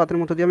ক্লোজ পাথের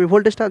মতো দিয়ে আমি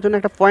ভোল্টেজটার জন্য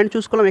একটা পয়েন্ট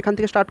চুজ করলাম, এখান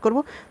থেকে স্টার্ট করব।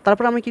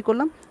 তারপর আমি কী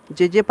করলাম?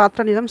 যে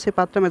পাথটা নিলাম সেই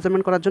পাথটা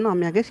মেজারমেন্ট করার জন্য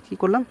আমি আগে কী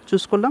করলাম?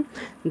 চুজ করলাম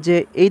যে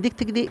এই দিক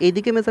থেকে দিয়ে এই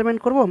দিকে মেজারমেন্ট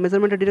করবো,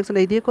 মেজারমেন্টের ডিরেকশন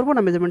এই দিয়ে করবো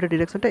না মেজারমেন্টের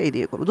ডিরেকশনটা এই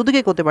দিয়ে করবো,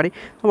 দুদিকেই করতে পারি,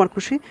 তোমার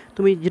খুশি,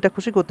 তুমি যেটা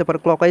খুশি করতে পারো।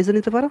 ক্লকওয়াইজে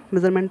নিতে পারো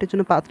মেজারমেন্টের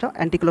জন্য, পাথটা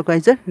অ্যান্টি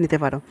ক্লকওয়াইজে নিতে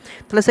পারো।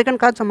 তাহলে সেকেন্ড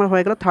কাজ আমার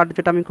হয়ে গেল। থার্ড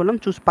যেটা আমি করলাম,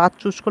 পাথ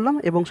চুজ করলাম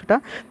এবং সেটা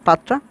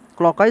পাথটা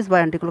ক্লকওয়াইজ বা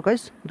অ্যান্টি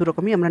ক্লকওয়াইজ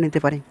দুরকমই আমরা নিতে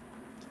পারি।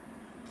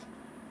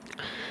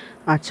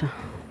 আচ্ছা,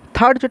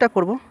 থার্ড যেটা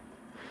করবো,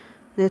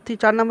 যে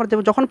 4 নম্বর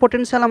দেবো, যখন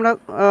পোটেনশিয়াল আমরা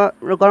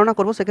গণনা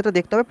করবো সেক্ষেত্রে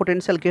দেখতে হবে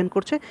পোটেনশিয়াল গেইন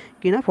করছে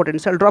কি না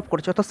পোটেনশিয়াল ড্রপ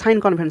করছে, অর্থাৎ সাইন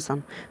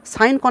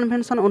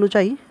কনভেনশন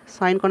অনুযায়ী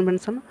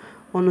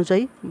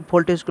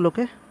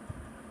ভোল্টেজগুলোকে,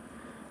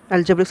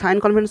 অ্যালজেব্রিক সাইন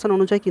কনভেনশন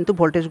অনুযায়ী কিন্তু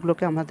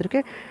ভোল্টেজগুলোকে আমাদেরকে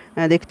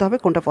দেখতে হবে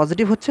কোনটা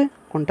পজিটিভ হচ্ছে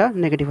কোনটা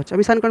নেগেটিভ হচ্ছে।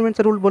 আমি সাইন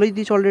কনভেনশন রুল বলেই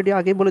দিয়েছি, অলরেডি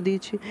আগে বলে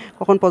দিয়েছি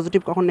কখন পজিটিভ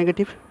কখন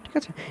নেগেটিভ, ঠিক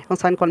আছে? এবং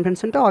সাইন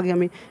কনভেনশনটাও আগে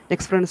আমি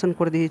এক্সপ্লেনেশন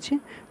করে দিয়েছি।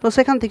 তো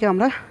সেখান থেকে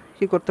আমরা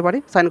কী করতে পারি?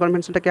 সাইন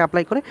কনভেনশনটাকে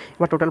অ্যাপ্লাই করে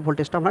এবার টোটাল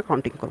ভোল্টেজটা আমরা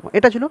কাউন্টিং করবো।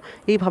 এটা ছিল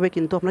এইভাবে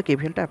কিন্তু আমরা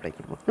কেভিএলটা অ্যাপ্লাই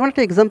করবো। যেমন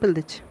একটা এক্সাম্পল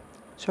দিচ্ছি,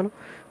 চলো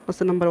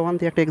কোশ্চেন নাম্বার 1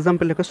 দিয়ে একটা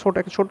এক্সাম্পল লেখো,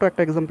 ছোটো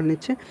একটা এক্সাম্পল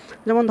নিচ্ছি।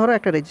 যেমন ধরো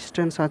একটা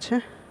রেজিস্ট্যান্স আছে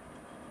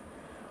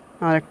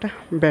আর একটা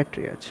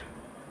ব্যাটারি আছে,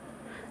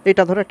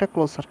 এটা ধরো একটা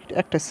ক্লোজ সার্কিট,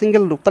 একটা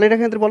সিঙ্গেল লুপ। তাহলে এটা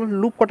ক্ষেত্রে বলো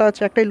লুপ কটা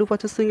আছে? একটাই লুপ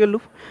আছে, সিঙ্গেল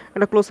লুপ।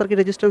 একটা ক্লোজ সার্কিট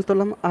রেজিস্ট্যান্স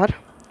ধরলাম, আর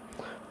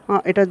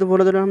এটা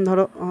বলে দিলাম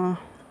ধরো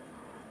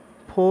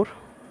 4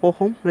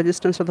 ওহম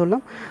রেজিস্ট্যান্সটা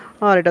ধরলাম,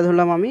 আর এটা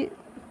ধরলাম আমি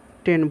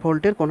 10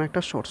 ভোল্টের কোনো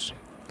একটা সোর্স।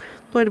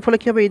 তো এর ফলে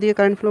কী হবে? এইদিকে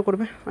কারেন্ট ফ্লো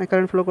করবে,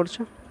 কারেন্ট ফ্লো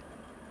করছে।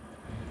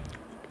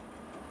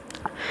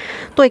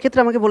 তো এক্ষেত্রে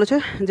আমাকে বলেছে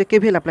যে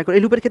কেভিএল অ্যাপ্লাই করো,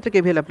 এই লুপের ক্ষেত্রে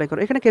কেভিএল অ্যাপ্লাই করো।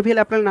 এখানে কেভিএল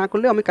অ্যাপ্লাই না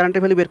করলে আমি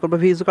কারেন্টের ভ্যালু বের করবো,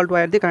 V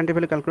 = I দিয়ে কারেন্টের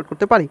ভ্যালু ক্যালকুলেট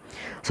করতে পারি।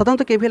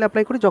 সাধারণত কেভিএল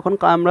অ্যাপ্লাই করি যখন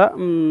আমরা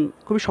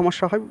খুবই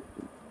সমস্যা হয়,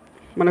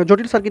 মানে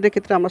জটিল সার্কিটের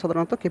ক্ষেত্রে আমরা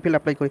সাধারণত কেভিএল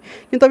অ্যাপ্লাই করি।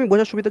 কিন্তু আমি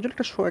বোঝার সুবিধার জন্য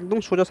একটা একদম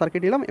সোজা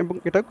সার্কিট নিলাম এবং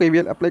এটা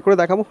কেভিএল অ্যাপ্লাই করে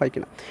দেখাবো হয়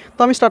কিনা। তো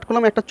আমি স্টার্ট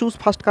করলাম, একটা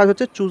ফার্স্ট কাজ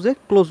হচ্ছে চুজে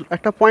ক্লোজ,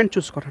 একটা পয়েন্ট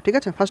চুজ করা, ঠিক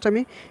আছে? ফার্স্ট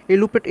আমি এই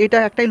লুপের, এটা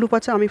একটাই লুপ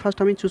আছে, আমি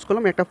চুজ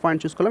করলাম একটা পয়েন্ট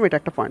চুজ করলাম, এটা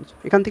একটা পয়েন্ট,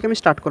 এখান থেকে আমি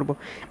স্টার্ট করবো।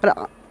 এবার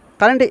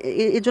কারেন্ট,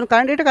 এর জন্য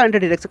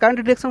কারেন্টের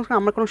ডিরেকশন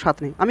আমার কোনো সাথ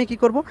নেই। আমি কী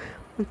করবো?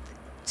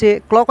 যে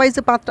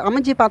ক্লকওয়াইজে পাথটা, আমি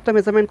যে পাথটা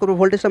মেজারমেন্ট করবো,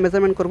 ভোল্টেজটা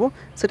মেজারমেন্ট করবো,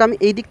 সেটা আমি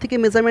এই দিক থেকে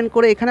মেজারমেন্ট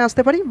করে এখানে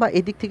আসতে পারি বা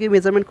এই দিক থেকে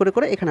মেজারমেন্ট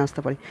করে এখানে আসতে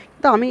পারি।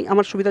 কিন্তু আমি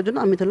আমার সুবিধার জন্য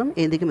আমি ধরলাম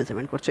এই দিকে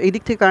মেজারমেন্ট করছি, এই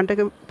দিক থেকে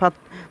কারেন্টটাকে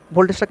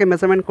ভোল্টেজটাকে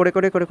মেজারমেন্ট করে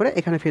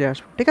এখানে ফিরে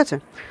আসবো, ঠিক আছে?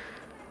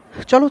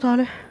 চলো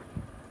তাহলে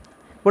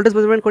ভোল্টেজ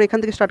মেজারমেন্ট করে এখান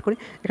থেকে স্টার্ট করি।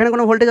 এখানে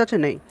কোনো ভোল্টেজ আছে?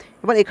 নেই।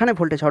 এবার এখানে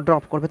ভোল্টেজ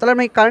ড্রপ করবে, তাহলে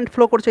আমি কারেন্ট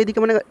ফ্লো করছে এইদিকে,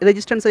 মানে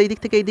রেজিস্ট্যান্স এই দিক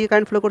থেকে এই দিকে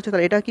কারেন্ট ফ্লো করছে,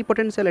 তাহলে এটা কি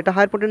পোটেনশিয়াল? এটা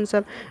হায়ার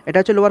পোটেনশিয়াল, এটা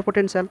হচ্ছে লোয়ার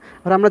পোটেনশিয়াল।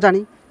 আর আমরা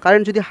জানি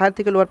কারেন্ট যদি হায়ার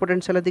থেকে লোয়ার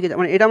পোটেনশিয়ালের দিকে,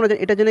 মানে এটা আমরা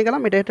এটা জেনে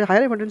গেলাম, এটা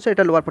হায়ার পোটেনশিয়াল,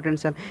 এটা লোয়ার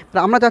পোটেনশিয়াল।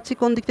 তাহলে আমরা যাচ্ছি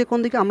কোন দিক থেকে কোন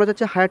দিকে? আমরা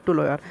যাচ্ছি হায়ার টু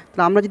লোয়ার।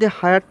 তাহলে আমরা যদি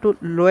হায়ার টু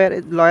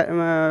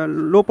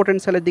লো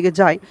পোটেনশিয়ালের দিকে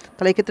যাই,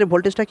 তাহলে এক্ষেত্রে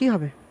ভোল্টেজটা কী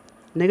হবে?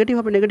 নেগেটিভ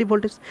হবে, নেগেটিভ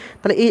ভোল্টেজ।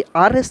 তাহলে এই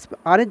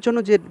আর এর জন্য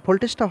যে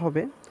ভোল্টেজটা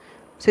হবে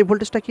সেই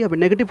ভোল্টেজটা কী হবে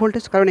নেগেটিভ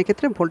ভোল্টেজ, কারণ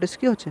এক্ষেত্রে ভোল্টেজ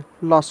কী হচ্ছে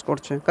লস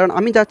করছে, কারণ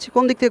আমি যাচ্ছি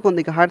কোন দিক থেকে কোন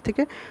দিকে, হায়ার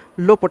থেকে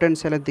লো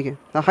পোটেনশিয়ালের দিকে।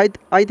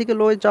 হাই থেকে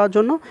লো যাওয়ার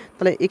জন্য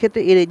তাহলে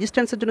এক্ষেত্রে এই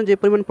রেজিস্ট্যান্সের জন্য যে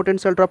পরিমাণ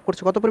পোটেনশিয়াল ড্রপ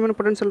করছে, কত পরিমাণ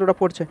পোটেনশিয়াল ড্রপ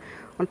করছে,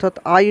 অর্থাৎ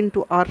আই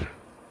ইন্টু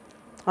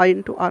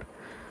আর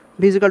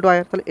ভিজিক্যাল টু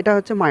আয়ার, তাহলে এটা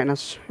হচ্ছে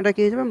মাইনাস, এটা কী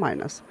হয়ে যাবে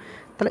মাইনাস।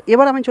 তাহলে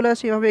এবার আমি চলে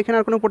আসি এভাবে, এখানে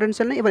আর কোনো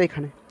পোটেনশিয়াল নেই, এবার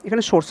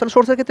এখানে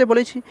সোর্সের ক্ষেত্রে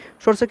বলেছি,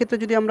 সোর্সের ক্ষেত্রে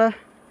যদি আমরা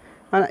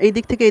এই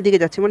দিক থেকে এই দিকে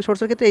যাচ্ছি, মানে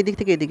সোর্সের ক্ষেত্রে এই দিক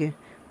থেকে এই দিকে,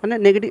 মানে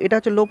নেগেটিভ, এটা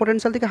হচ্ছে লো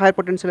পোটেনশিয়াল থেকে হাই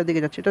পোটেনশিয়ালের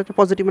দিকে যাচ্ছে, এটা হচ্ছে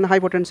পজিটিভ মানে হাই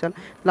পোটেনশিয়াল।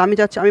 তাহলে আমি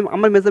যাচ্ছি,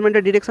 আমার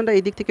মেজারমেন্টের ডিরেকশনটা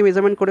এই দিক থেকে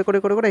মেজারমেন্ট করে করে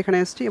করে করে এখানে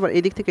এসেছি, এবার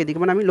এই দিক থেকে এদিকে,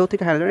 মানে আমি লো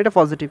থেকে হাই, এটা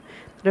পজিটিভ,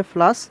 এটা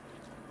plus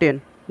 10,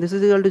 this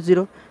is equal to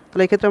 0।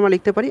 তাহলে এক্ষেত্রে আমরা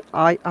লিখতে পারি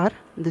I R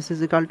this is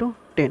equal to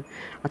 10।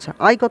 আচ্ছা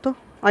আই কত,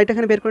 আইটা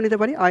এখানে বের করে নিতে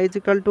পারি, আই ইজ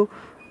ইকাল টু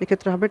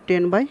এক্ষেত্রে হবে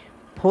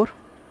 10/4,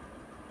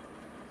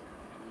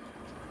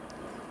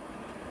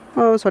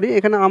 সরি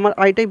এখানে আমার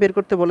আইটাই বের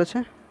করতে বলেছে,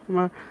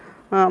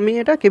 আমি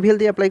এটা কেভিএল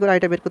দিয়ে অ্যাপ্লাই করে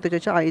আইটা বের করতে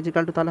চাইছি, আই ইজ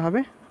ইকাল টু তাহলে হবে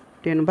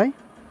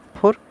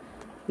 10/4,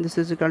 দিস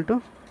ইজ ইকাল টু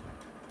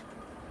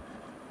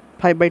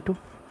 5/2।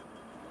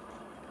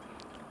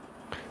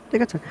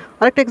 ঠিক আছে,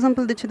 আরেকটা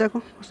এক্সাম্পল দিচ্ছি, দেখো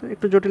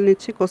একটু জটিল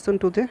নিচ্ছি। কোশ্চেন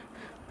 2-তে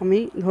আমি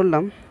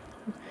ধরলাম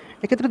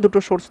এক্ষেত্রে দুটো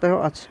সোর্স দেখো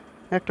আছে,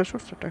 একটা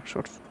সোর্স একটা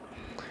সোর্স,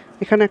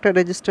 এখানে একটা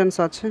রেজিস্ট্যান্স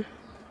আছে,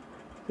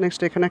 নেক্সট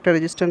এখানে একটা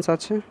রেজিস্ট্যান্স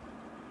আছে,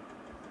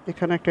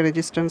 এখানে একটা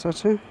রেজিস্ট্যান্স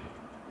আছে,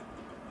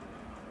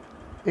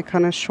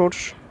 এখানে সোর্স,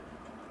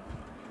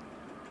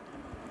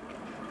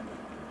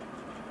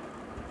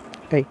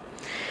 এই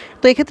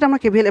তো এক্ষেত্রে আমরা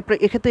কেভিএল অ্যাপ্লাই,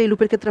 এক্ষেত্রে এই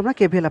লুপের ক্ষেত্রে আমরা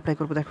কেভিএল অ্যাপ্লাই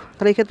করবো। দেখো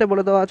তাহলে এক্ষেত্রে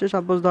বলে দেওয়া আছে,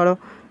 সাপোজ ধরো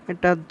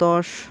এটা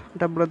 10,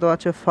 এটা বলে দেওয়া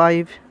আছে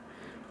 5,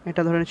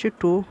 এটা ধরে নিচ্ছি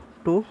 2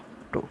 2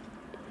 2,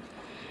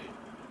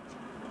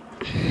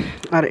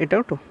 আর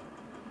এটাও 2,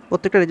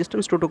 প্রত্যেকটা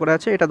রেজিস্ট্যান্স 2 2 করে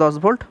আছে, এটা 10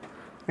 ভোল্ট,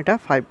 এটা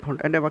 5 ভোল্ট,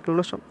 এটা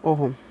বাকিগুলো সব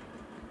ওহম,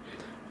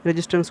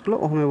 রেজিস্ট্যান্সগুলো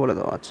ওহমে বলে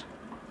দেওয়া আছে।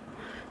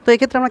 তো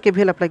এক্ষেত্রে আমরা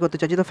কেভিএল অ্যাপ্লাই করতে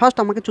চাইছি, তো ফার্স্ট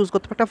আমাকে চুজ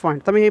করতে হবে একটা পয়েন্ট,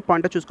 তো আমি এই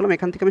পয়েন্টটা চুজ করলাম,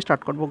 এখান থেকে আমি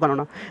স্টার্ট করবো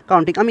গণনা,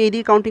 কাউন্টিং, আমি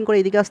এইদিকে কাউন্টিং করে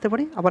এইদিকে আসতে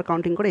পারি, আবার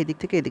কাউন্টিং করে এইদিক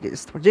থেকে এইদিকে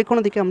আসতে পারি, যে কোনো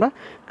দিকে আমরা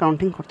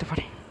কাউন্টিং করতে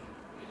পারি।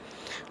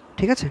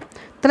 ঠিক আছে,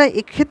 তাহলে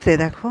এক্ষেত্রে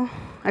দেখো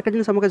একটা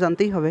জিনিস আমাকে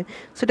জানতেই হবে,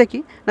 সেটা কি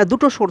না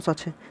দুটো সোর্স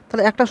আছে,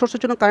 তাহলে একটা সোর্সের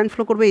জন্য কারেন্ট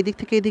ফ্লো করবে এই দিক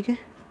থেকে এইদিকে,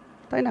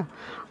 তাই না,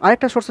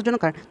 আরেকটা সোর্সের জন্য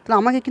কারেন্ট, তাহলে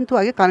আমাকে কিন্তু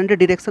আগে কারেন্টের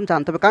ডিরেকশন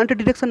জানতে হবে। কারেন্টের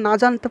ডিরেকশন না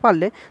জানতে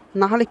পারলে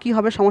না হলে কী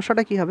হবে,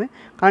 সমস্যাটা কী হবে,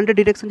 কারেন্টের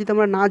ডিরেকশন যদি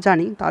আমরা না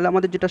জানি তাহলে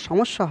আমাদের যেটা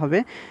সমস্যা হবে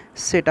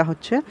সেটা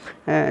হচ্ছে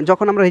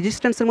যখন আমরা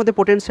রেজিস্ট্যান্সের মধ্যে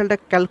পোটেনশিয়ালটা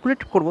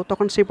ক্যালকুলেট করব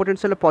তখন সেই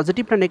পোটেনশিয়ালটা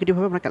পজিটিভ না নেগেটিভ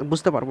হবে আমরা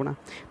বুঝতে পারবো না।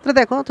 তাহলে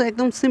দেখো তো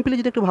একদম সিম্পলি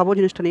যদি একটু ভাবো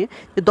জিনিসটা নিয়ে,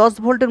 যে 10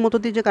 ভোল্টের মতো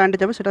দিয়ে যে কারেন্টে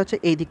যাবে সেটা হচ্ছে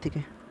এই দিক থেকে,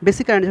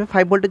 বেশি কারেন্ট যাবে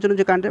 5 ভোল্টের জন্য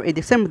যে কারেন্ট যাবে এই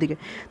দিক সেম দিকে,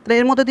 তাহলে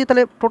এর মধ্যে দিয়ে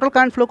তাহলে টোটাল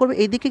কারেন্ট ফ্লো করবে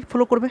এই দিকেই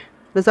ফ্লো করবে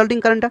রেজাল্টিং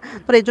কারেন্টটা,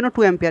 তাহলে এর জন্য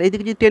 2 অ্যাম্পিয়ার,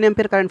 এইদিকে যদি 10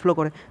 অ্যাম্পিয়ার কারেন্ট ফ্লো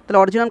করে তাহলে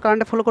অরিজিনাল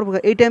কারেন্টটা ফ্লো করবে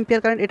 8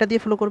 অ্যাম্পিয়ার কারেন্ট, এটা দিয়ে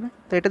ফ্লো করবে,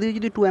 তো এটা দিয়ে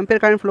যদি 2 অ্যাম্পিয়ার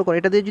কারেন্ট ফ্লো করে,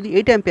 এটা দিয়ে যদি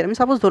 8 অ্যাম্পিয়ার, আমি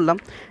সাপোজ ধরলাম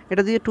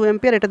এটা দিয়ে 2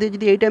 অ্যাম্পিয়ার, এটা দিয়ে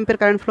যদি 8 অ্যাম্পিয়ার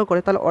কারেন্ট ফ্লো করে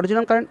তাহলে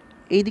অরিজিনাল কারেন্ট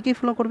এই দিকেই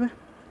ফ্লো করবে,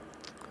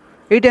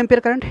 8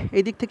 অ্যাম্পিয়ার কারেন্ট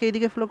এই দিক থেকে এই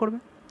দিকে ফ্লো করবে,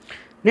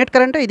 নেট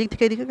কারেন্টটা এই দিক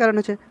থেকে এই দিকে কারেন্ট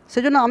হচ্ছে,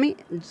 সেজন্য আমি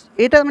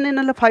এটা মানে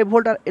নাহলে 5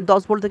 ভোল্ট আর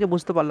 10 ভোল্ট থেকে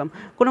বুঝতে পারলাম,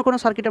 কোনো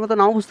সার্কিটের মতো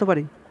নাও বুঝতে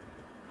পারি,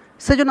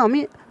 সেজন্য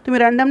তুমি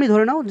র্যান্ডামলি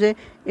ধরে নাও যে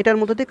এটার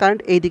মধ্যে দিয়ে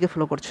কারেন্ট এই দিকে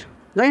ফ্লো করছে,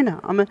 জানি না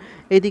আমি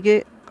এইদিকে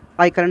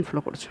আই কারেন্ট ফ্লো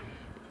করছে,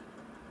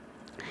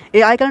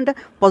 এই আই কারেন্টটা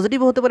পজিটিভ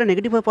হতে পারে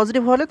নেগেটিভ হয়,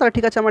 পজিটিভ হলে তাহলে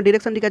ঠিক আছে আমার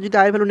ডিরেকশন ঠিক আছে, যদি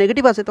আই ভ্যালু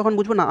নেগেটিভ আছে তখন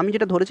বুঝবো না আমি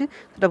যেটা ধরেছি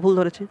সেটা ভুল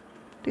ধরেছি।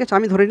 ঠিক আছে,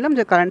 আমি ধরে নিলাম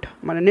যে কারেন্ট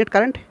মানে নেট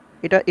কারেন্ট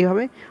এটা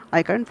এভাবে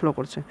আই কারেন্ট ফ্লো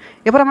করছে।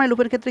 এবার আমরা এই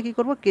লুপের ক্ষেত্রে কী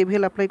করবো,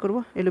 কেভিএল অ্যাপ্লাই করবো,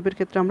 এই লুপের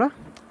ক্ষেত্রে আমরা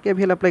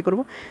কেভিএল অ্যাপ্লাই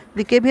করবো।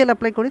 যদি কেভিএল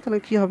অ্যাপ্লাই করি তাহলে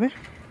কী হবে,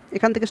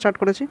 এখান থেকে স্টার্ট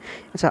করেছি,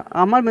 আচ্ছা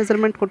আমার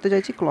মেজারমেন্ট করতে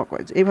চাইছি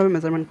ক্লকওয়াইজ, এইভাবে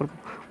মেজারমেন্ট করবো,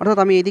 অর্থাৎ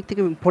আমি এই দিক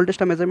থেকে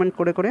ভোল্টেজটা মেজারমেন্ট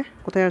করে করে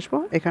কোথায় আসবো,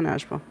 এখানে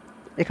আসবো,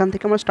 এখান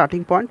থেকে আমার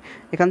স্টার্টিং পয়েন্ট,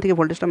 এখান থেকে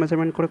ভোল্টেজটা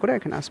মেজারমেন্ট করে করে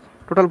এখানে আসবো,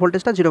 টোটাল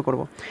ভোল্টেজটা 0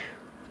 করবো।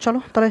 চলো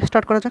তাহলে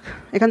স্টার্ট করা যাক,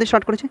 এখান থেকে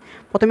স্টার্ট করেছি,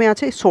 প্রথমে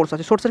আছে সোর্স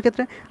আছে, সোর্সের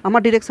ক্ষেত্রে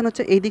আমার ডিরেকশন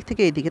হচ্ছে এই দিক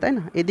থেকে এই দিকে, তাই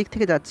না, এই দিক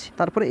থেকে যাচ্ছি,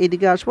 তারপরে এই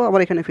দিকে আসবো আবার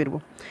এখানে ফিরবো,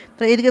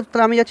 তাহলে এই দিকে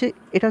তাহলে আমি যাচ্ছি,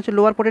 এটা হচ্ছে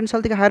লোয়ার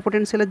পোটেনশিয়াল থেকে হায়ার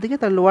পোটেনশিয়ালের দিকে,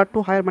 তাহলে লোয়ার টু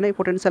হায়ার মানে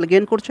পোটেনশিয়াল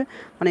গেইন করছে,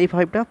 মানে এই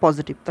 5টা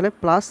পজিটিভ, তাহলে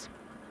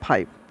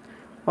 +5।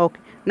 ওকে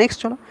নেক্সট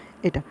চলো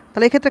এটা,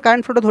 তাহলে এক্ষেত্রে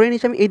কারেন্ট ফ্লোটা ধরে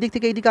নিচ্ছি আমি এই দিক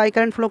থেকে এই দিকে আই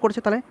কারেন্ট ফ্লো করছে,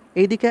 তাহলে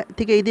এই দিকে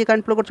থেকে এই দিকে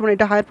কারেন্ট ফ্লো করছে মানে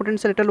এটা হায়ার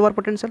পোটেনশিয়াল এটা লোয়ার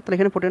পোটেনশিয়াল, তাহলে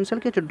এখানে পোটেনশিয়াল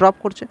কি হচ্ছে ড্রপ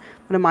করছে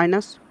মানে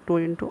 -2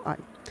 × I,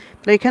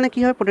 তাহলে এখানে কী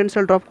হয়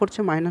পোটেনশিয়াল ড্রপ করছে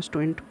 -2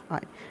 ×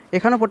 I,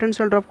 এখানেও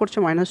পোটেনশিয়াল ড্রপ করছে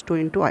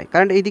 -2 × I,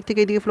 কারেন্ট এই দিক থেকে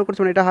এই দিকে ফ্লো করছে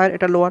মানে এটা হায়ার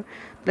এটা লোয়ার,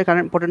 তাহলে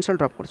কারেন্ট পোটেনশিয়াল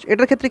ড্রপ করছে।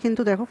 এটার ক্ষেত্রে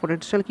কিন্তু দেখো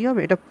পোটেনশিয়াল কী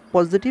হবে, এটা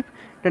পজিটিভ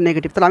এটা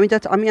নেগেটিভ, তাহলে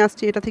আমি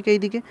আসছি এটা থেকে এই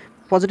দিকে,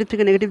 পজিটিভ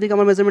থেকে নেগেটিভ দিকে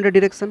আমার মেজারমেন্টের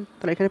ডিরেকশন,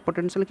 তাহলে এখানে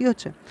পোটেনশিয়াল কী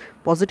হচ্ছে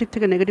পজিটিভ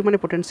থেকে নেগেটিভ মানে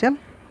পোটেনশিয়াল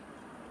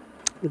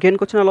গেন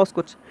করছে না লস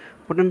করছে,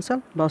 পোটেনশিয়াল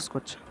লস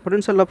করছে,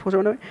 পোটেনশিয়াল লস করছে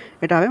মানে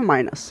এটা হবে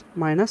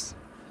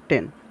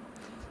 -10।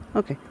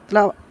 ওকে,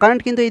 তাহলে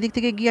কারেন্ট কিন্তু এই দিক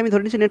থেকে গিয়ে আমি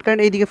ধরে নিচ্ছি নেট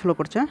কারেন্ট এই দিকে ফ্লো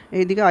করছে,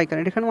 এই দিকে আই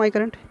কারেন্ট, এখানেও আই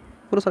কারেন্ট,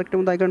 পুরো সার্কিটের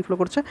মধ্যে আই কারেন্ট ফ্লো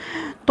করছে,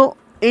 তো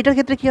এইটার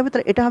ক্ষেত্রে কী হবে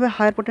তাহলে এটা হবে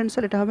হায়ার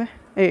পোটেনশিয়াল, এটা হবে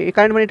এই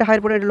কারেন্ট মানে এটা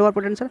হায়ার লোয়ার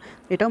পোটেনশিয়াল,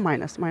 এটাও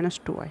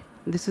 -2I,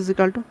 this is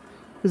equal to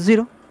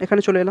 0,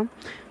 এখানে চলে এলাম,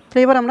 তো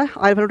এবার আমরা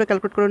আই ভ্যালুটা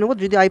ক্যালকুলেট করে নেবো।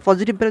 যদি আই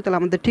পজিটিভ বেরোয় তাহলে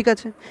আমাদের ঠিক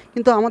আছে,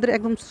 কিন্তু আমাদের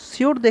একদম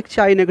শিওর দেখছি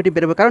আই নেগেটিভ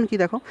বেরোবে। কারণ কি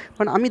দেখো,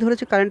 কারণ আমি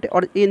ধরেছি কারেন্ট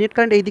এই নেট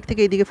কারেন্ট এই দিক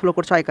থেকে এই দিকে ফ্লো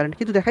করছে আই কারেন্ট,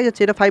 কিন্তু দেখা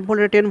যাচ্ছে এটা 5 ভোল্ট,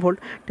 এটা 10 ভোল্ট।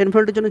 10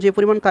 ভোল্টের জন্য যে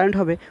পরিমাণ কারেন্ট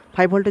হবে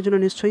 5 ভোল্টের জন্য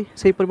নিশ্চয়ই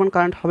সেই পরিমাণ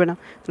কারেন্ট হবে না।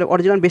 তাহলে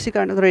অরিজিনাল বেশি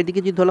কারেন্ট ধরো এইদিকে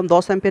যদি ধরলাম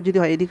 10 অ্যাম্পিয়ার যদি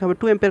হয়, এইদিকে হবে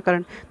 2 অ্যাম্পিয়ার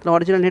কারেন্ট, তাহলে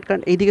অরিজিনাল নেট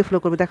কারেন্ট এইদিকে ফ্লো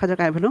করবে। দেখা যাক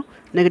আই ভ্যালু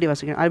নেগেটিভ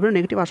আসে কিনা। আই ভ্যালু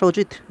নেগেটিভ আসা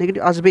উচিত,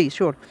 নেগেটিভ আসবেই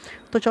শিওর।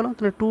 তো চলো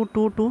তাহলে 2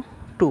 2 2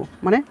 2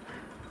 মানে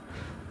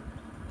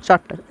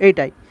 4টা,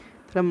 এইটাই।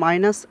 তাহলে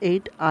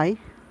 -8i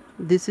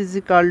this is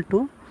equal to,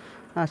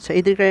 আচ্ছা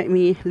এইদিকে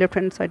আমি লেফট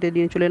হ্যান্ড সাইডে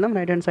নিয়ে চলে এলাম,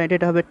 রাইট হ্যান্ড সাইডে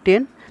এটা হবে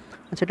 10,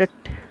 আচ্ছা এটা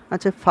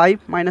আচ্ছা 5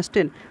 -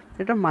 10,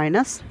 এটা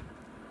মাইনাস,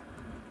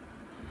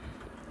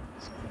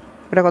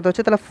 এটা কত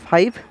হচ্ছে তাহলে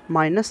 5 -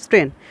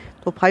 10।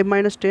 তো 5 -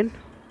 10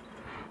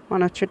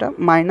 মানে হচ্ছে এটা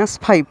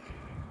 -5,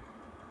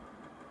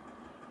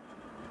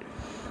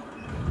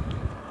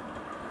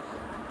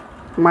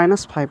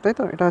 -5 তাই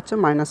তো, এটা হচ্ছে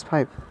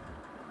 -5।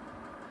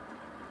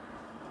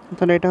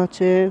 তাহলে এটা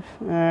হচ্ছে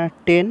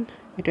 10,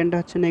 এই 10টা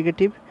হচ্ছে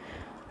নেগেটিভ,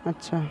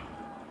 আচ্ছা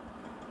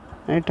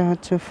এটা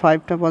হচ্ছে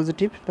 5টা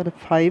পজিটিভ, তাহলে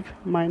 5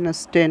 -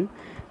 10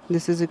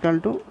 দিস ইজ ইকাল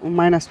টু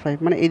 -5,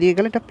 মানে এদিকে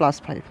গেলে এটা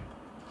 +5।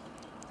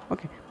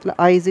 ওকে, তাহলে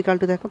আই ইজ ইকাল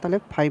টু দেখো তাহলে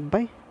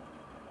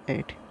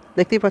 5/8,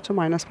 দেখতেই পাচ্ছ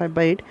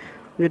 -5/8,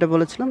 যেটা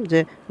বলেছিলাম যে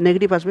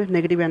নেগেটিভ আসবে,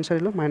 নেগেটিভ অ্যান্সার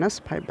এলো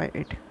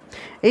 -5/8।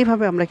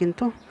 এইভাবে আমরা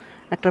কিন্তু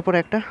একটার পর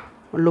একটা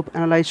লুপ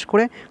অ্যানালাইজ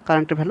করে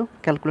কারেন্টের ভ্যালু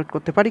ক্যালকুলেট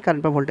করতে পারি,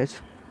 কারেন্ট বা ভোল্টেজ।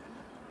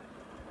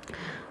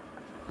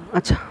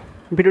 আচ্ছা,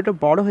 ভিডিওটা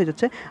বড় হয়ে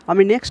যাচ্ছে,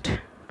 আমি নেক্সট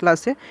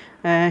ক্লাসে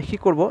কী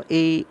করবো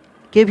এই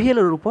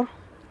কেভিএলের উপর,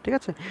 ঠিক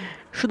আছে,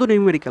 শুধু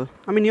নিউমেরিক্যাল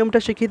আমি নিয়মটা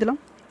শিখিয়ে দিলাম।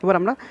 এবার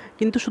আমরা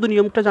কিন্তু শুধু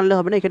নিয়মটা জানলে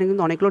হবে না, এখানে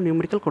কিন্তু অনেকগুলো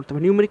নিউমেরিক্যাল করতে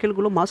হবে।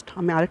 নিউমেরিক্যালগুলো মাস্ট,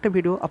 আমি আরেকটা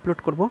ভিডিও আপলোড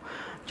করব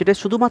যেটা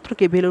শুধুমাত্র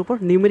কেভিএলের উপর,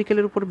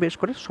 নিউমেরিক্যালের উপর বেস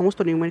করে সমস্ত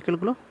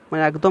নিউমেরিক্যালগুলো,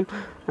 মানে একদম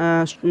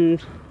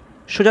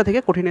সোজা থেকে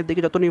কঠিনের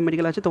দিকে যত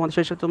নিউমেরিক্যাল আছে তোমাদের,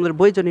 সেই সাথে তোমাদের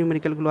বই যে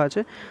নিউমেরিক্যালগুলো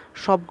আছে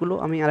সবগুলো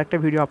আমি আরেকটা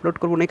ভিডিও আপলোড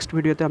করব। নেক্সট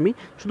ভিডিওতে আমি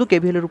শুধু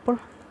কেভিএলের উপর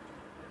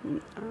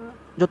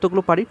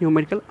যতগুলো পারি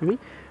নিউমেরিক্যাল আমি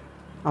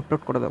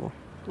আপলোড করে দেবো।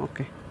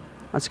 ওকে,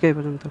 আজকে এই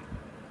পর্যন্ত।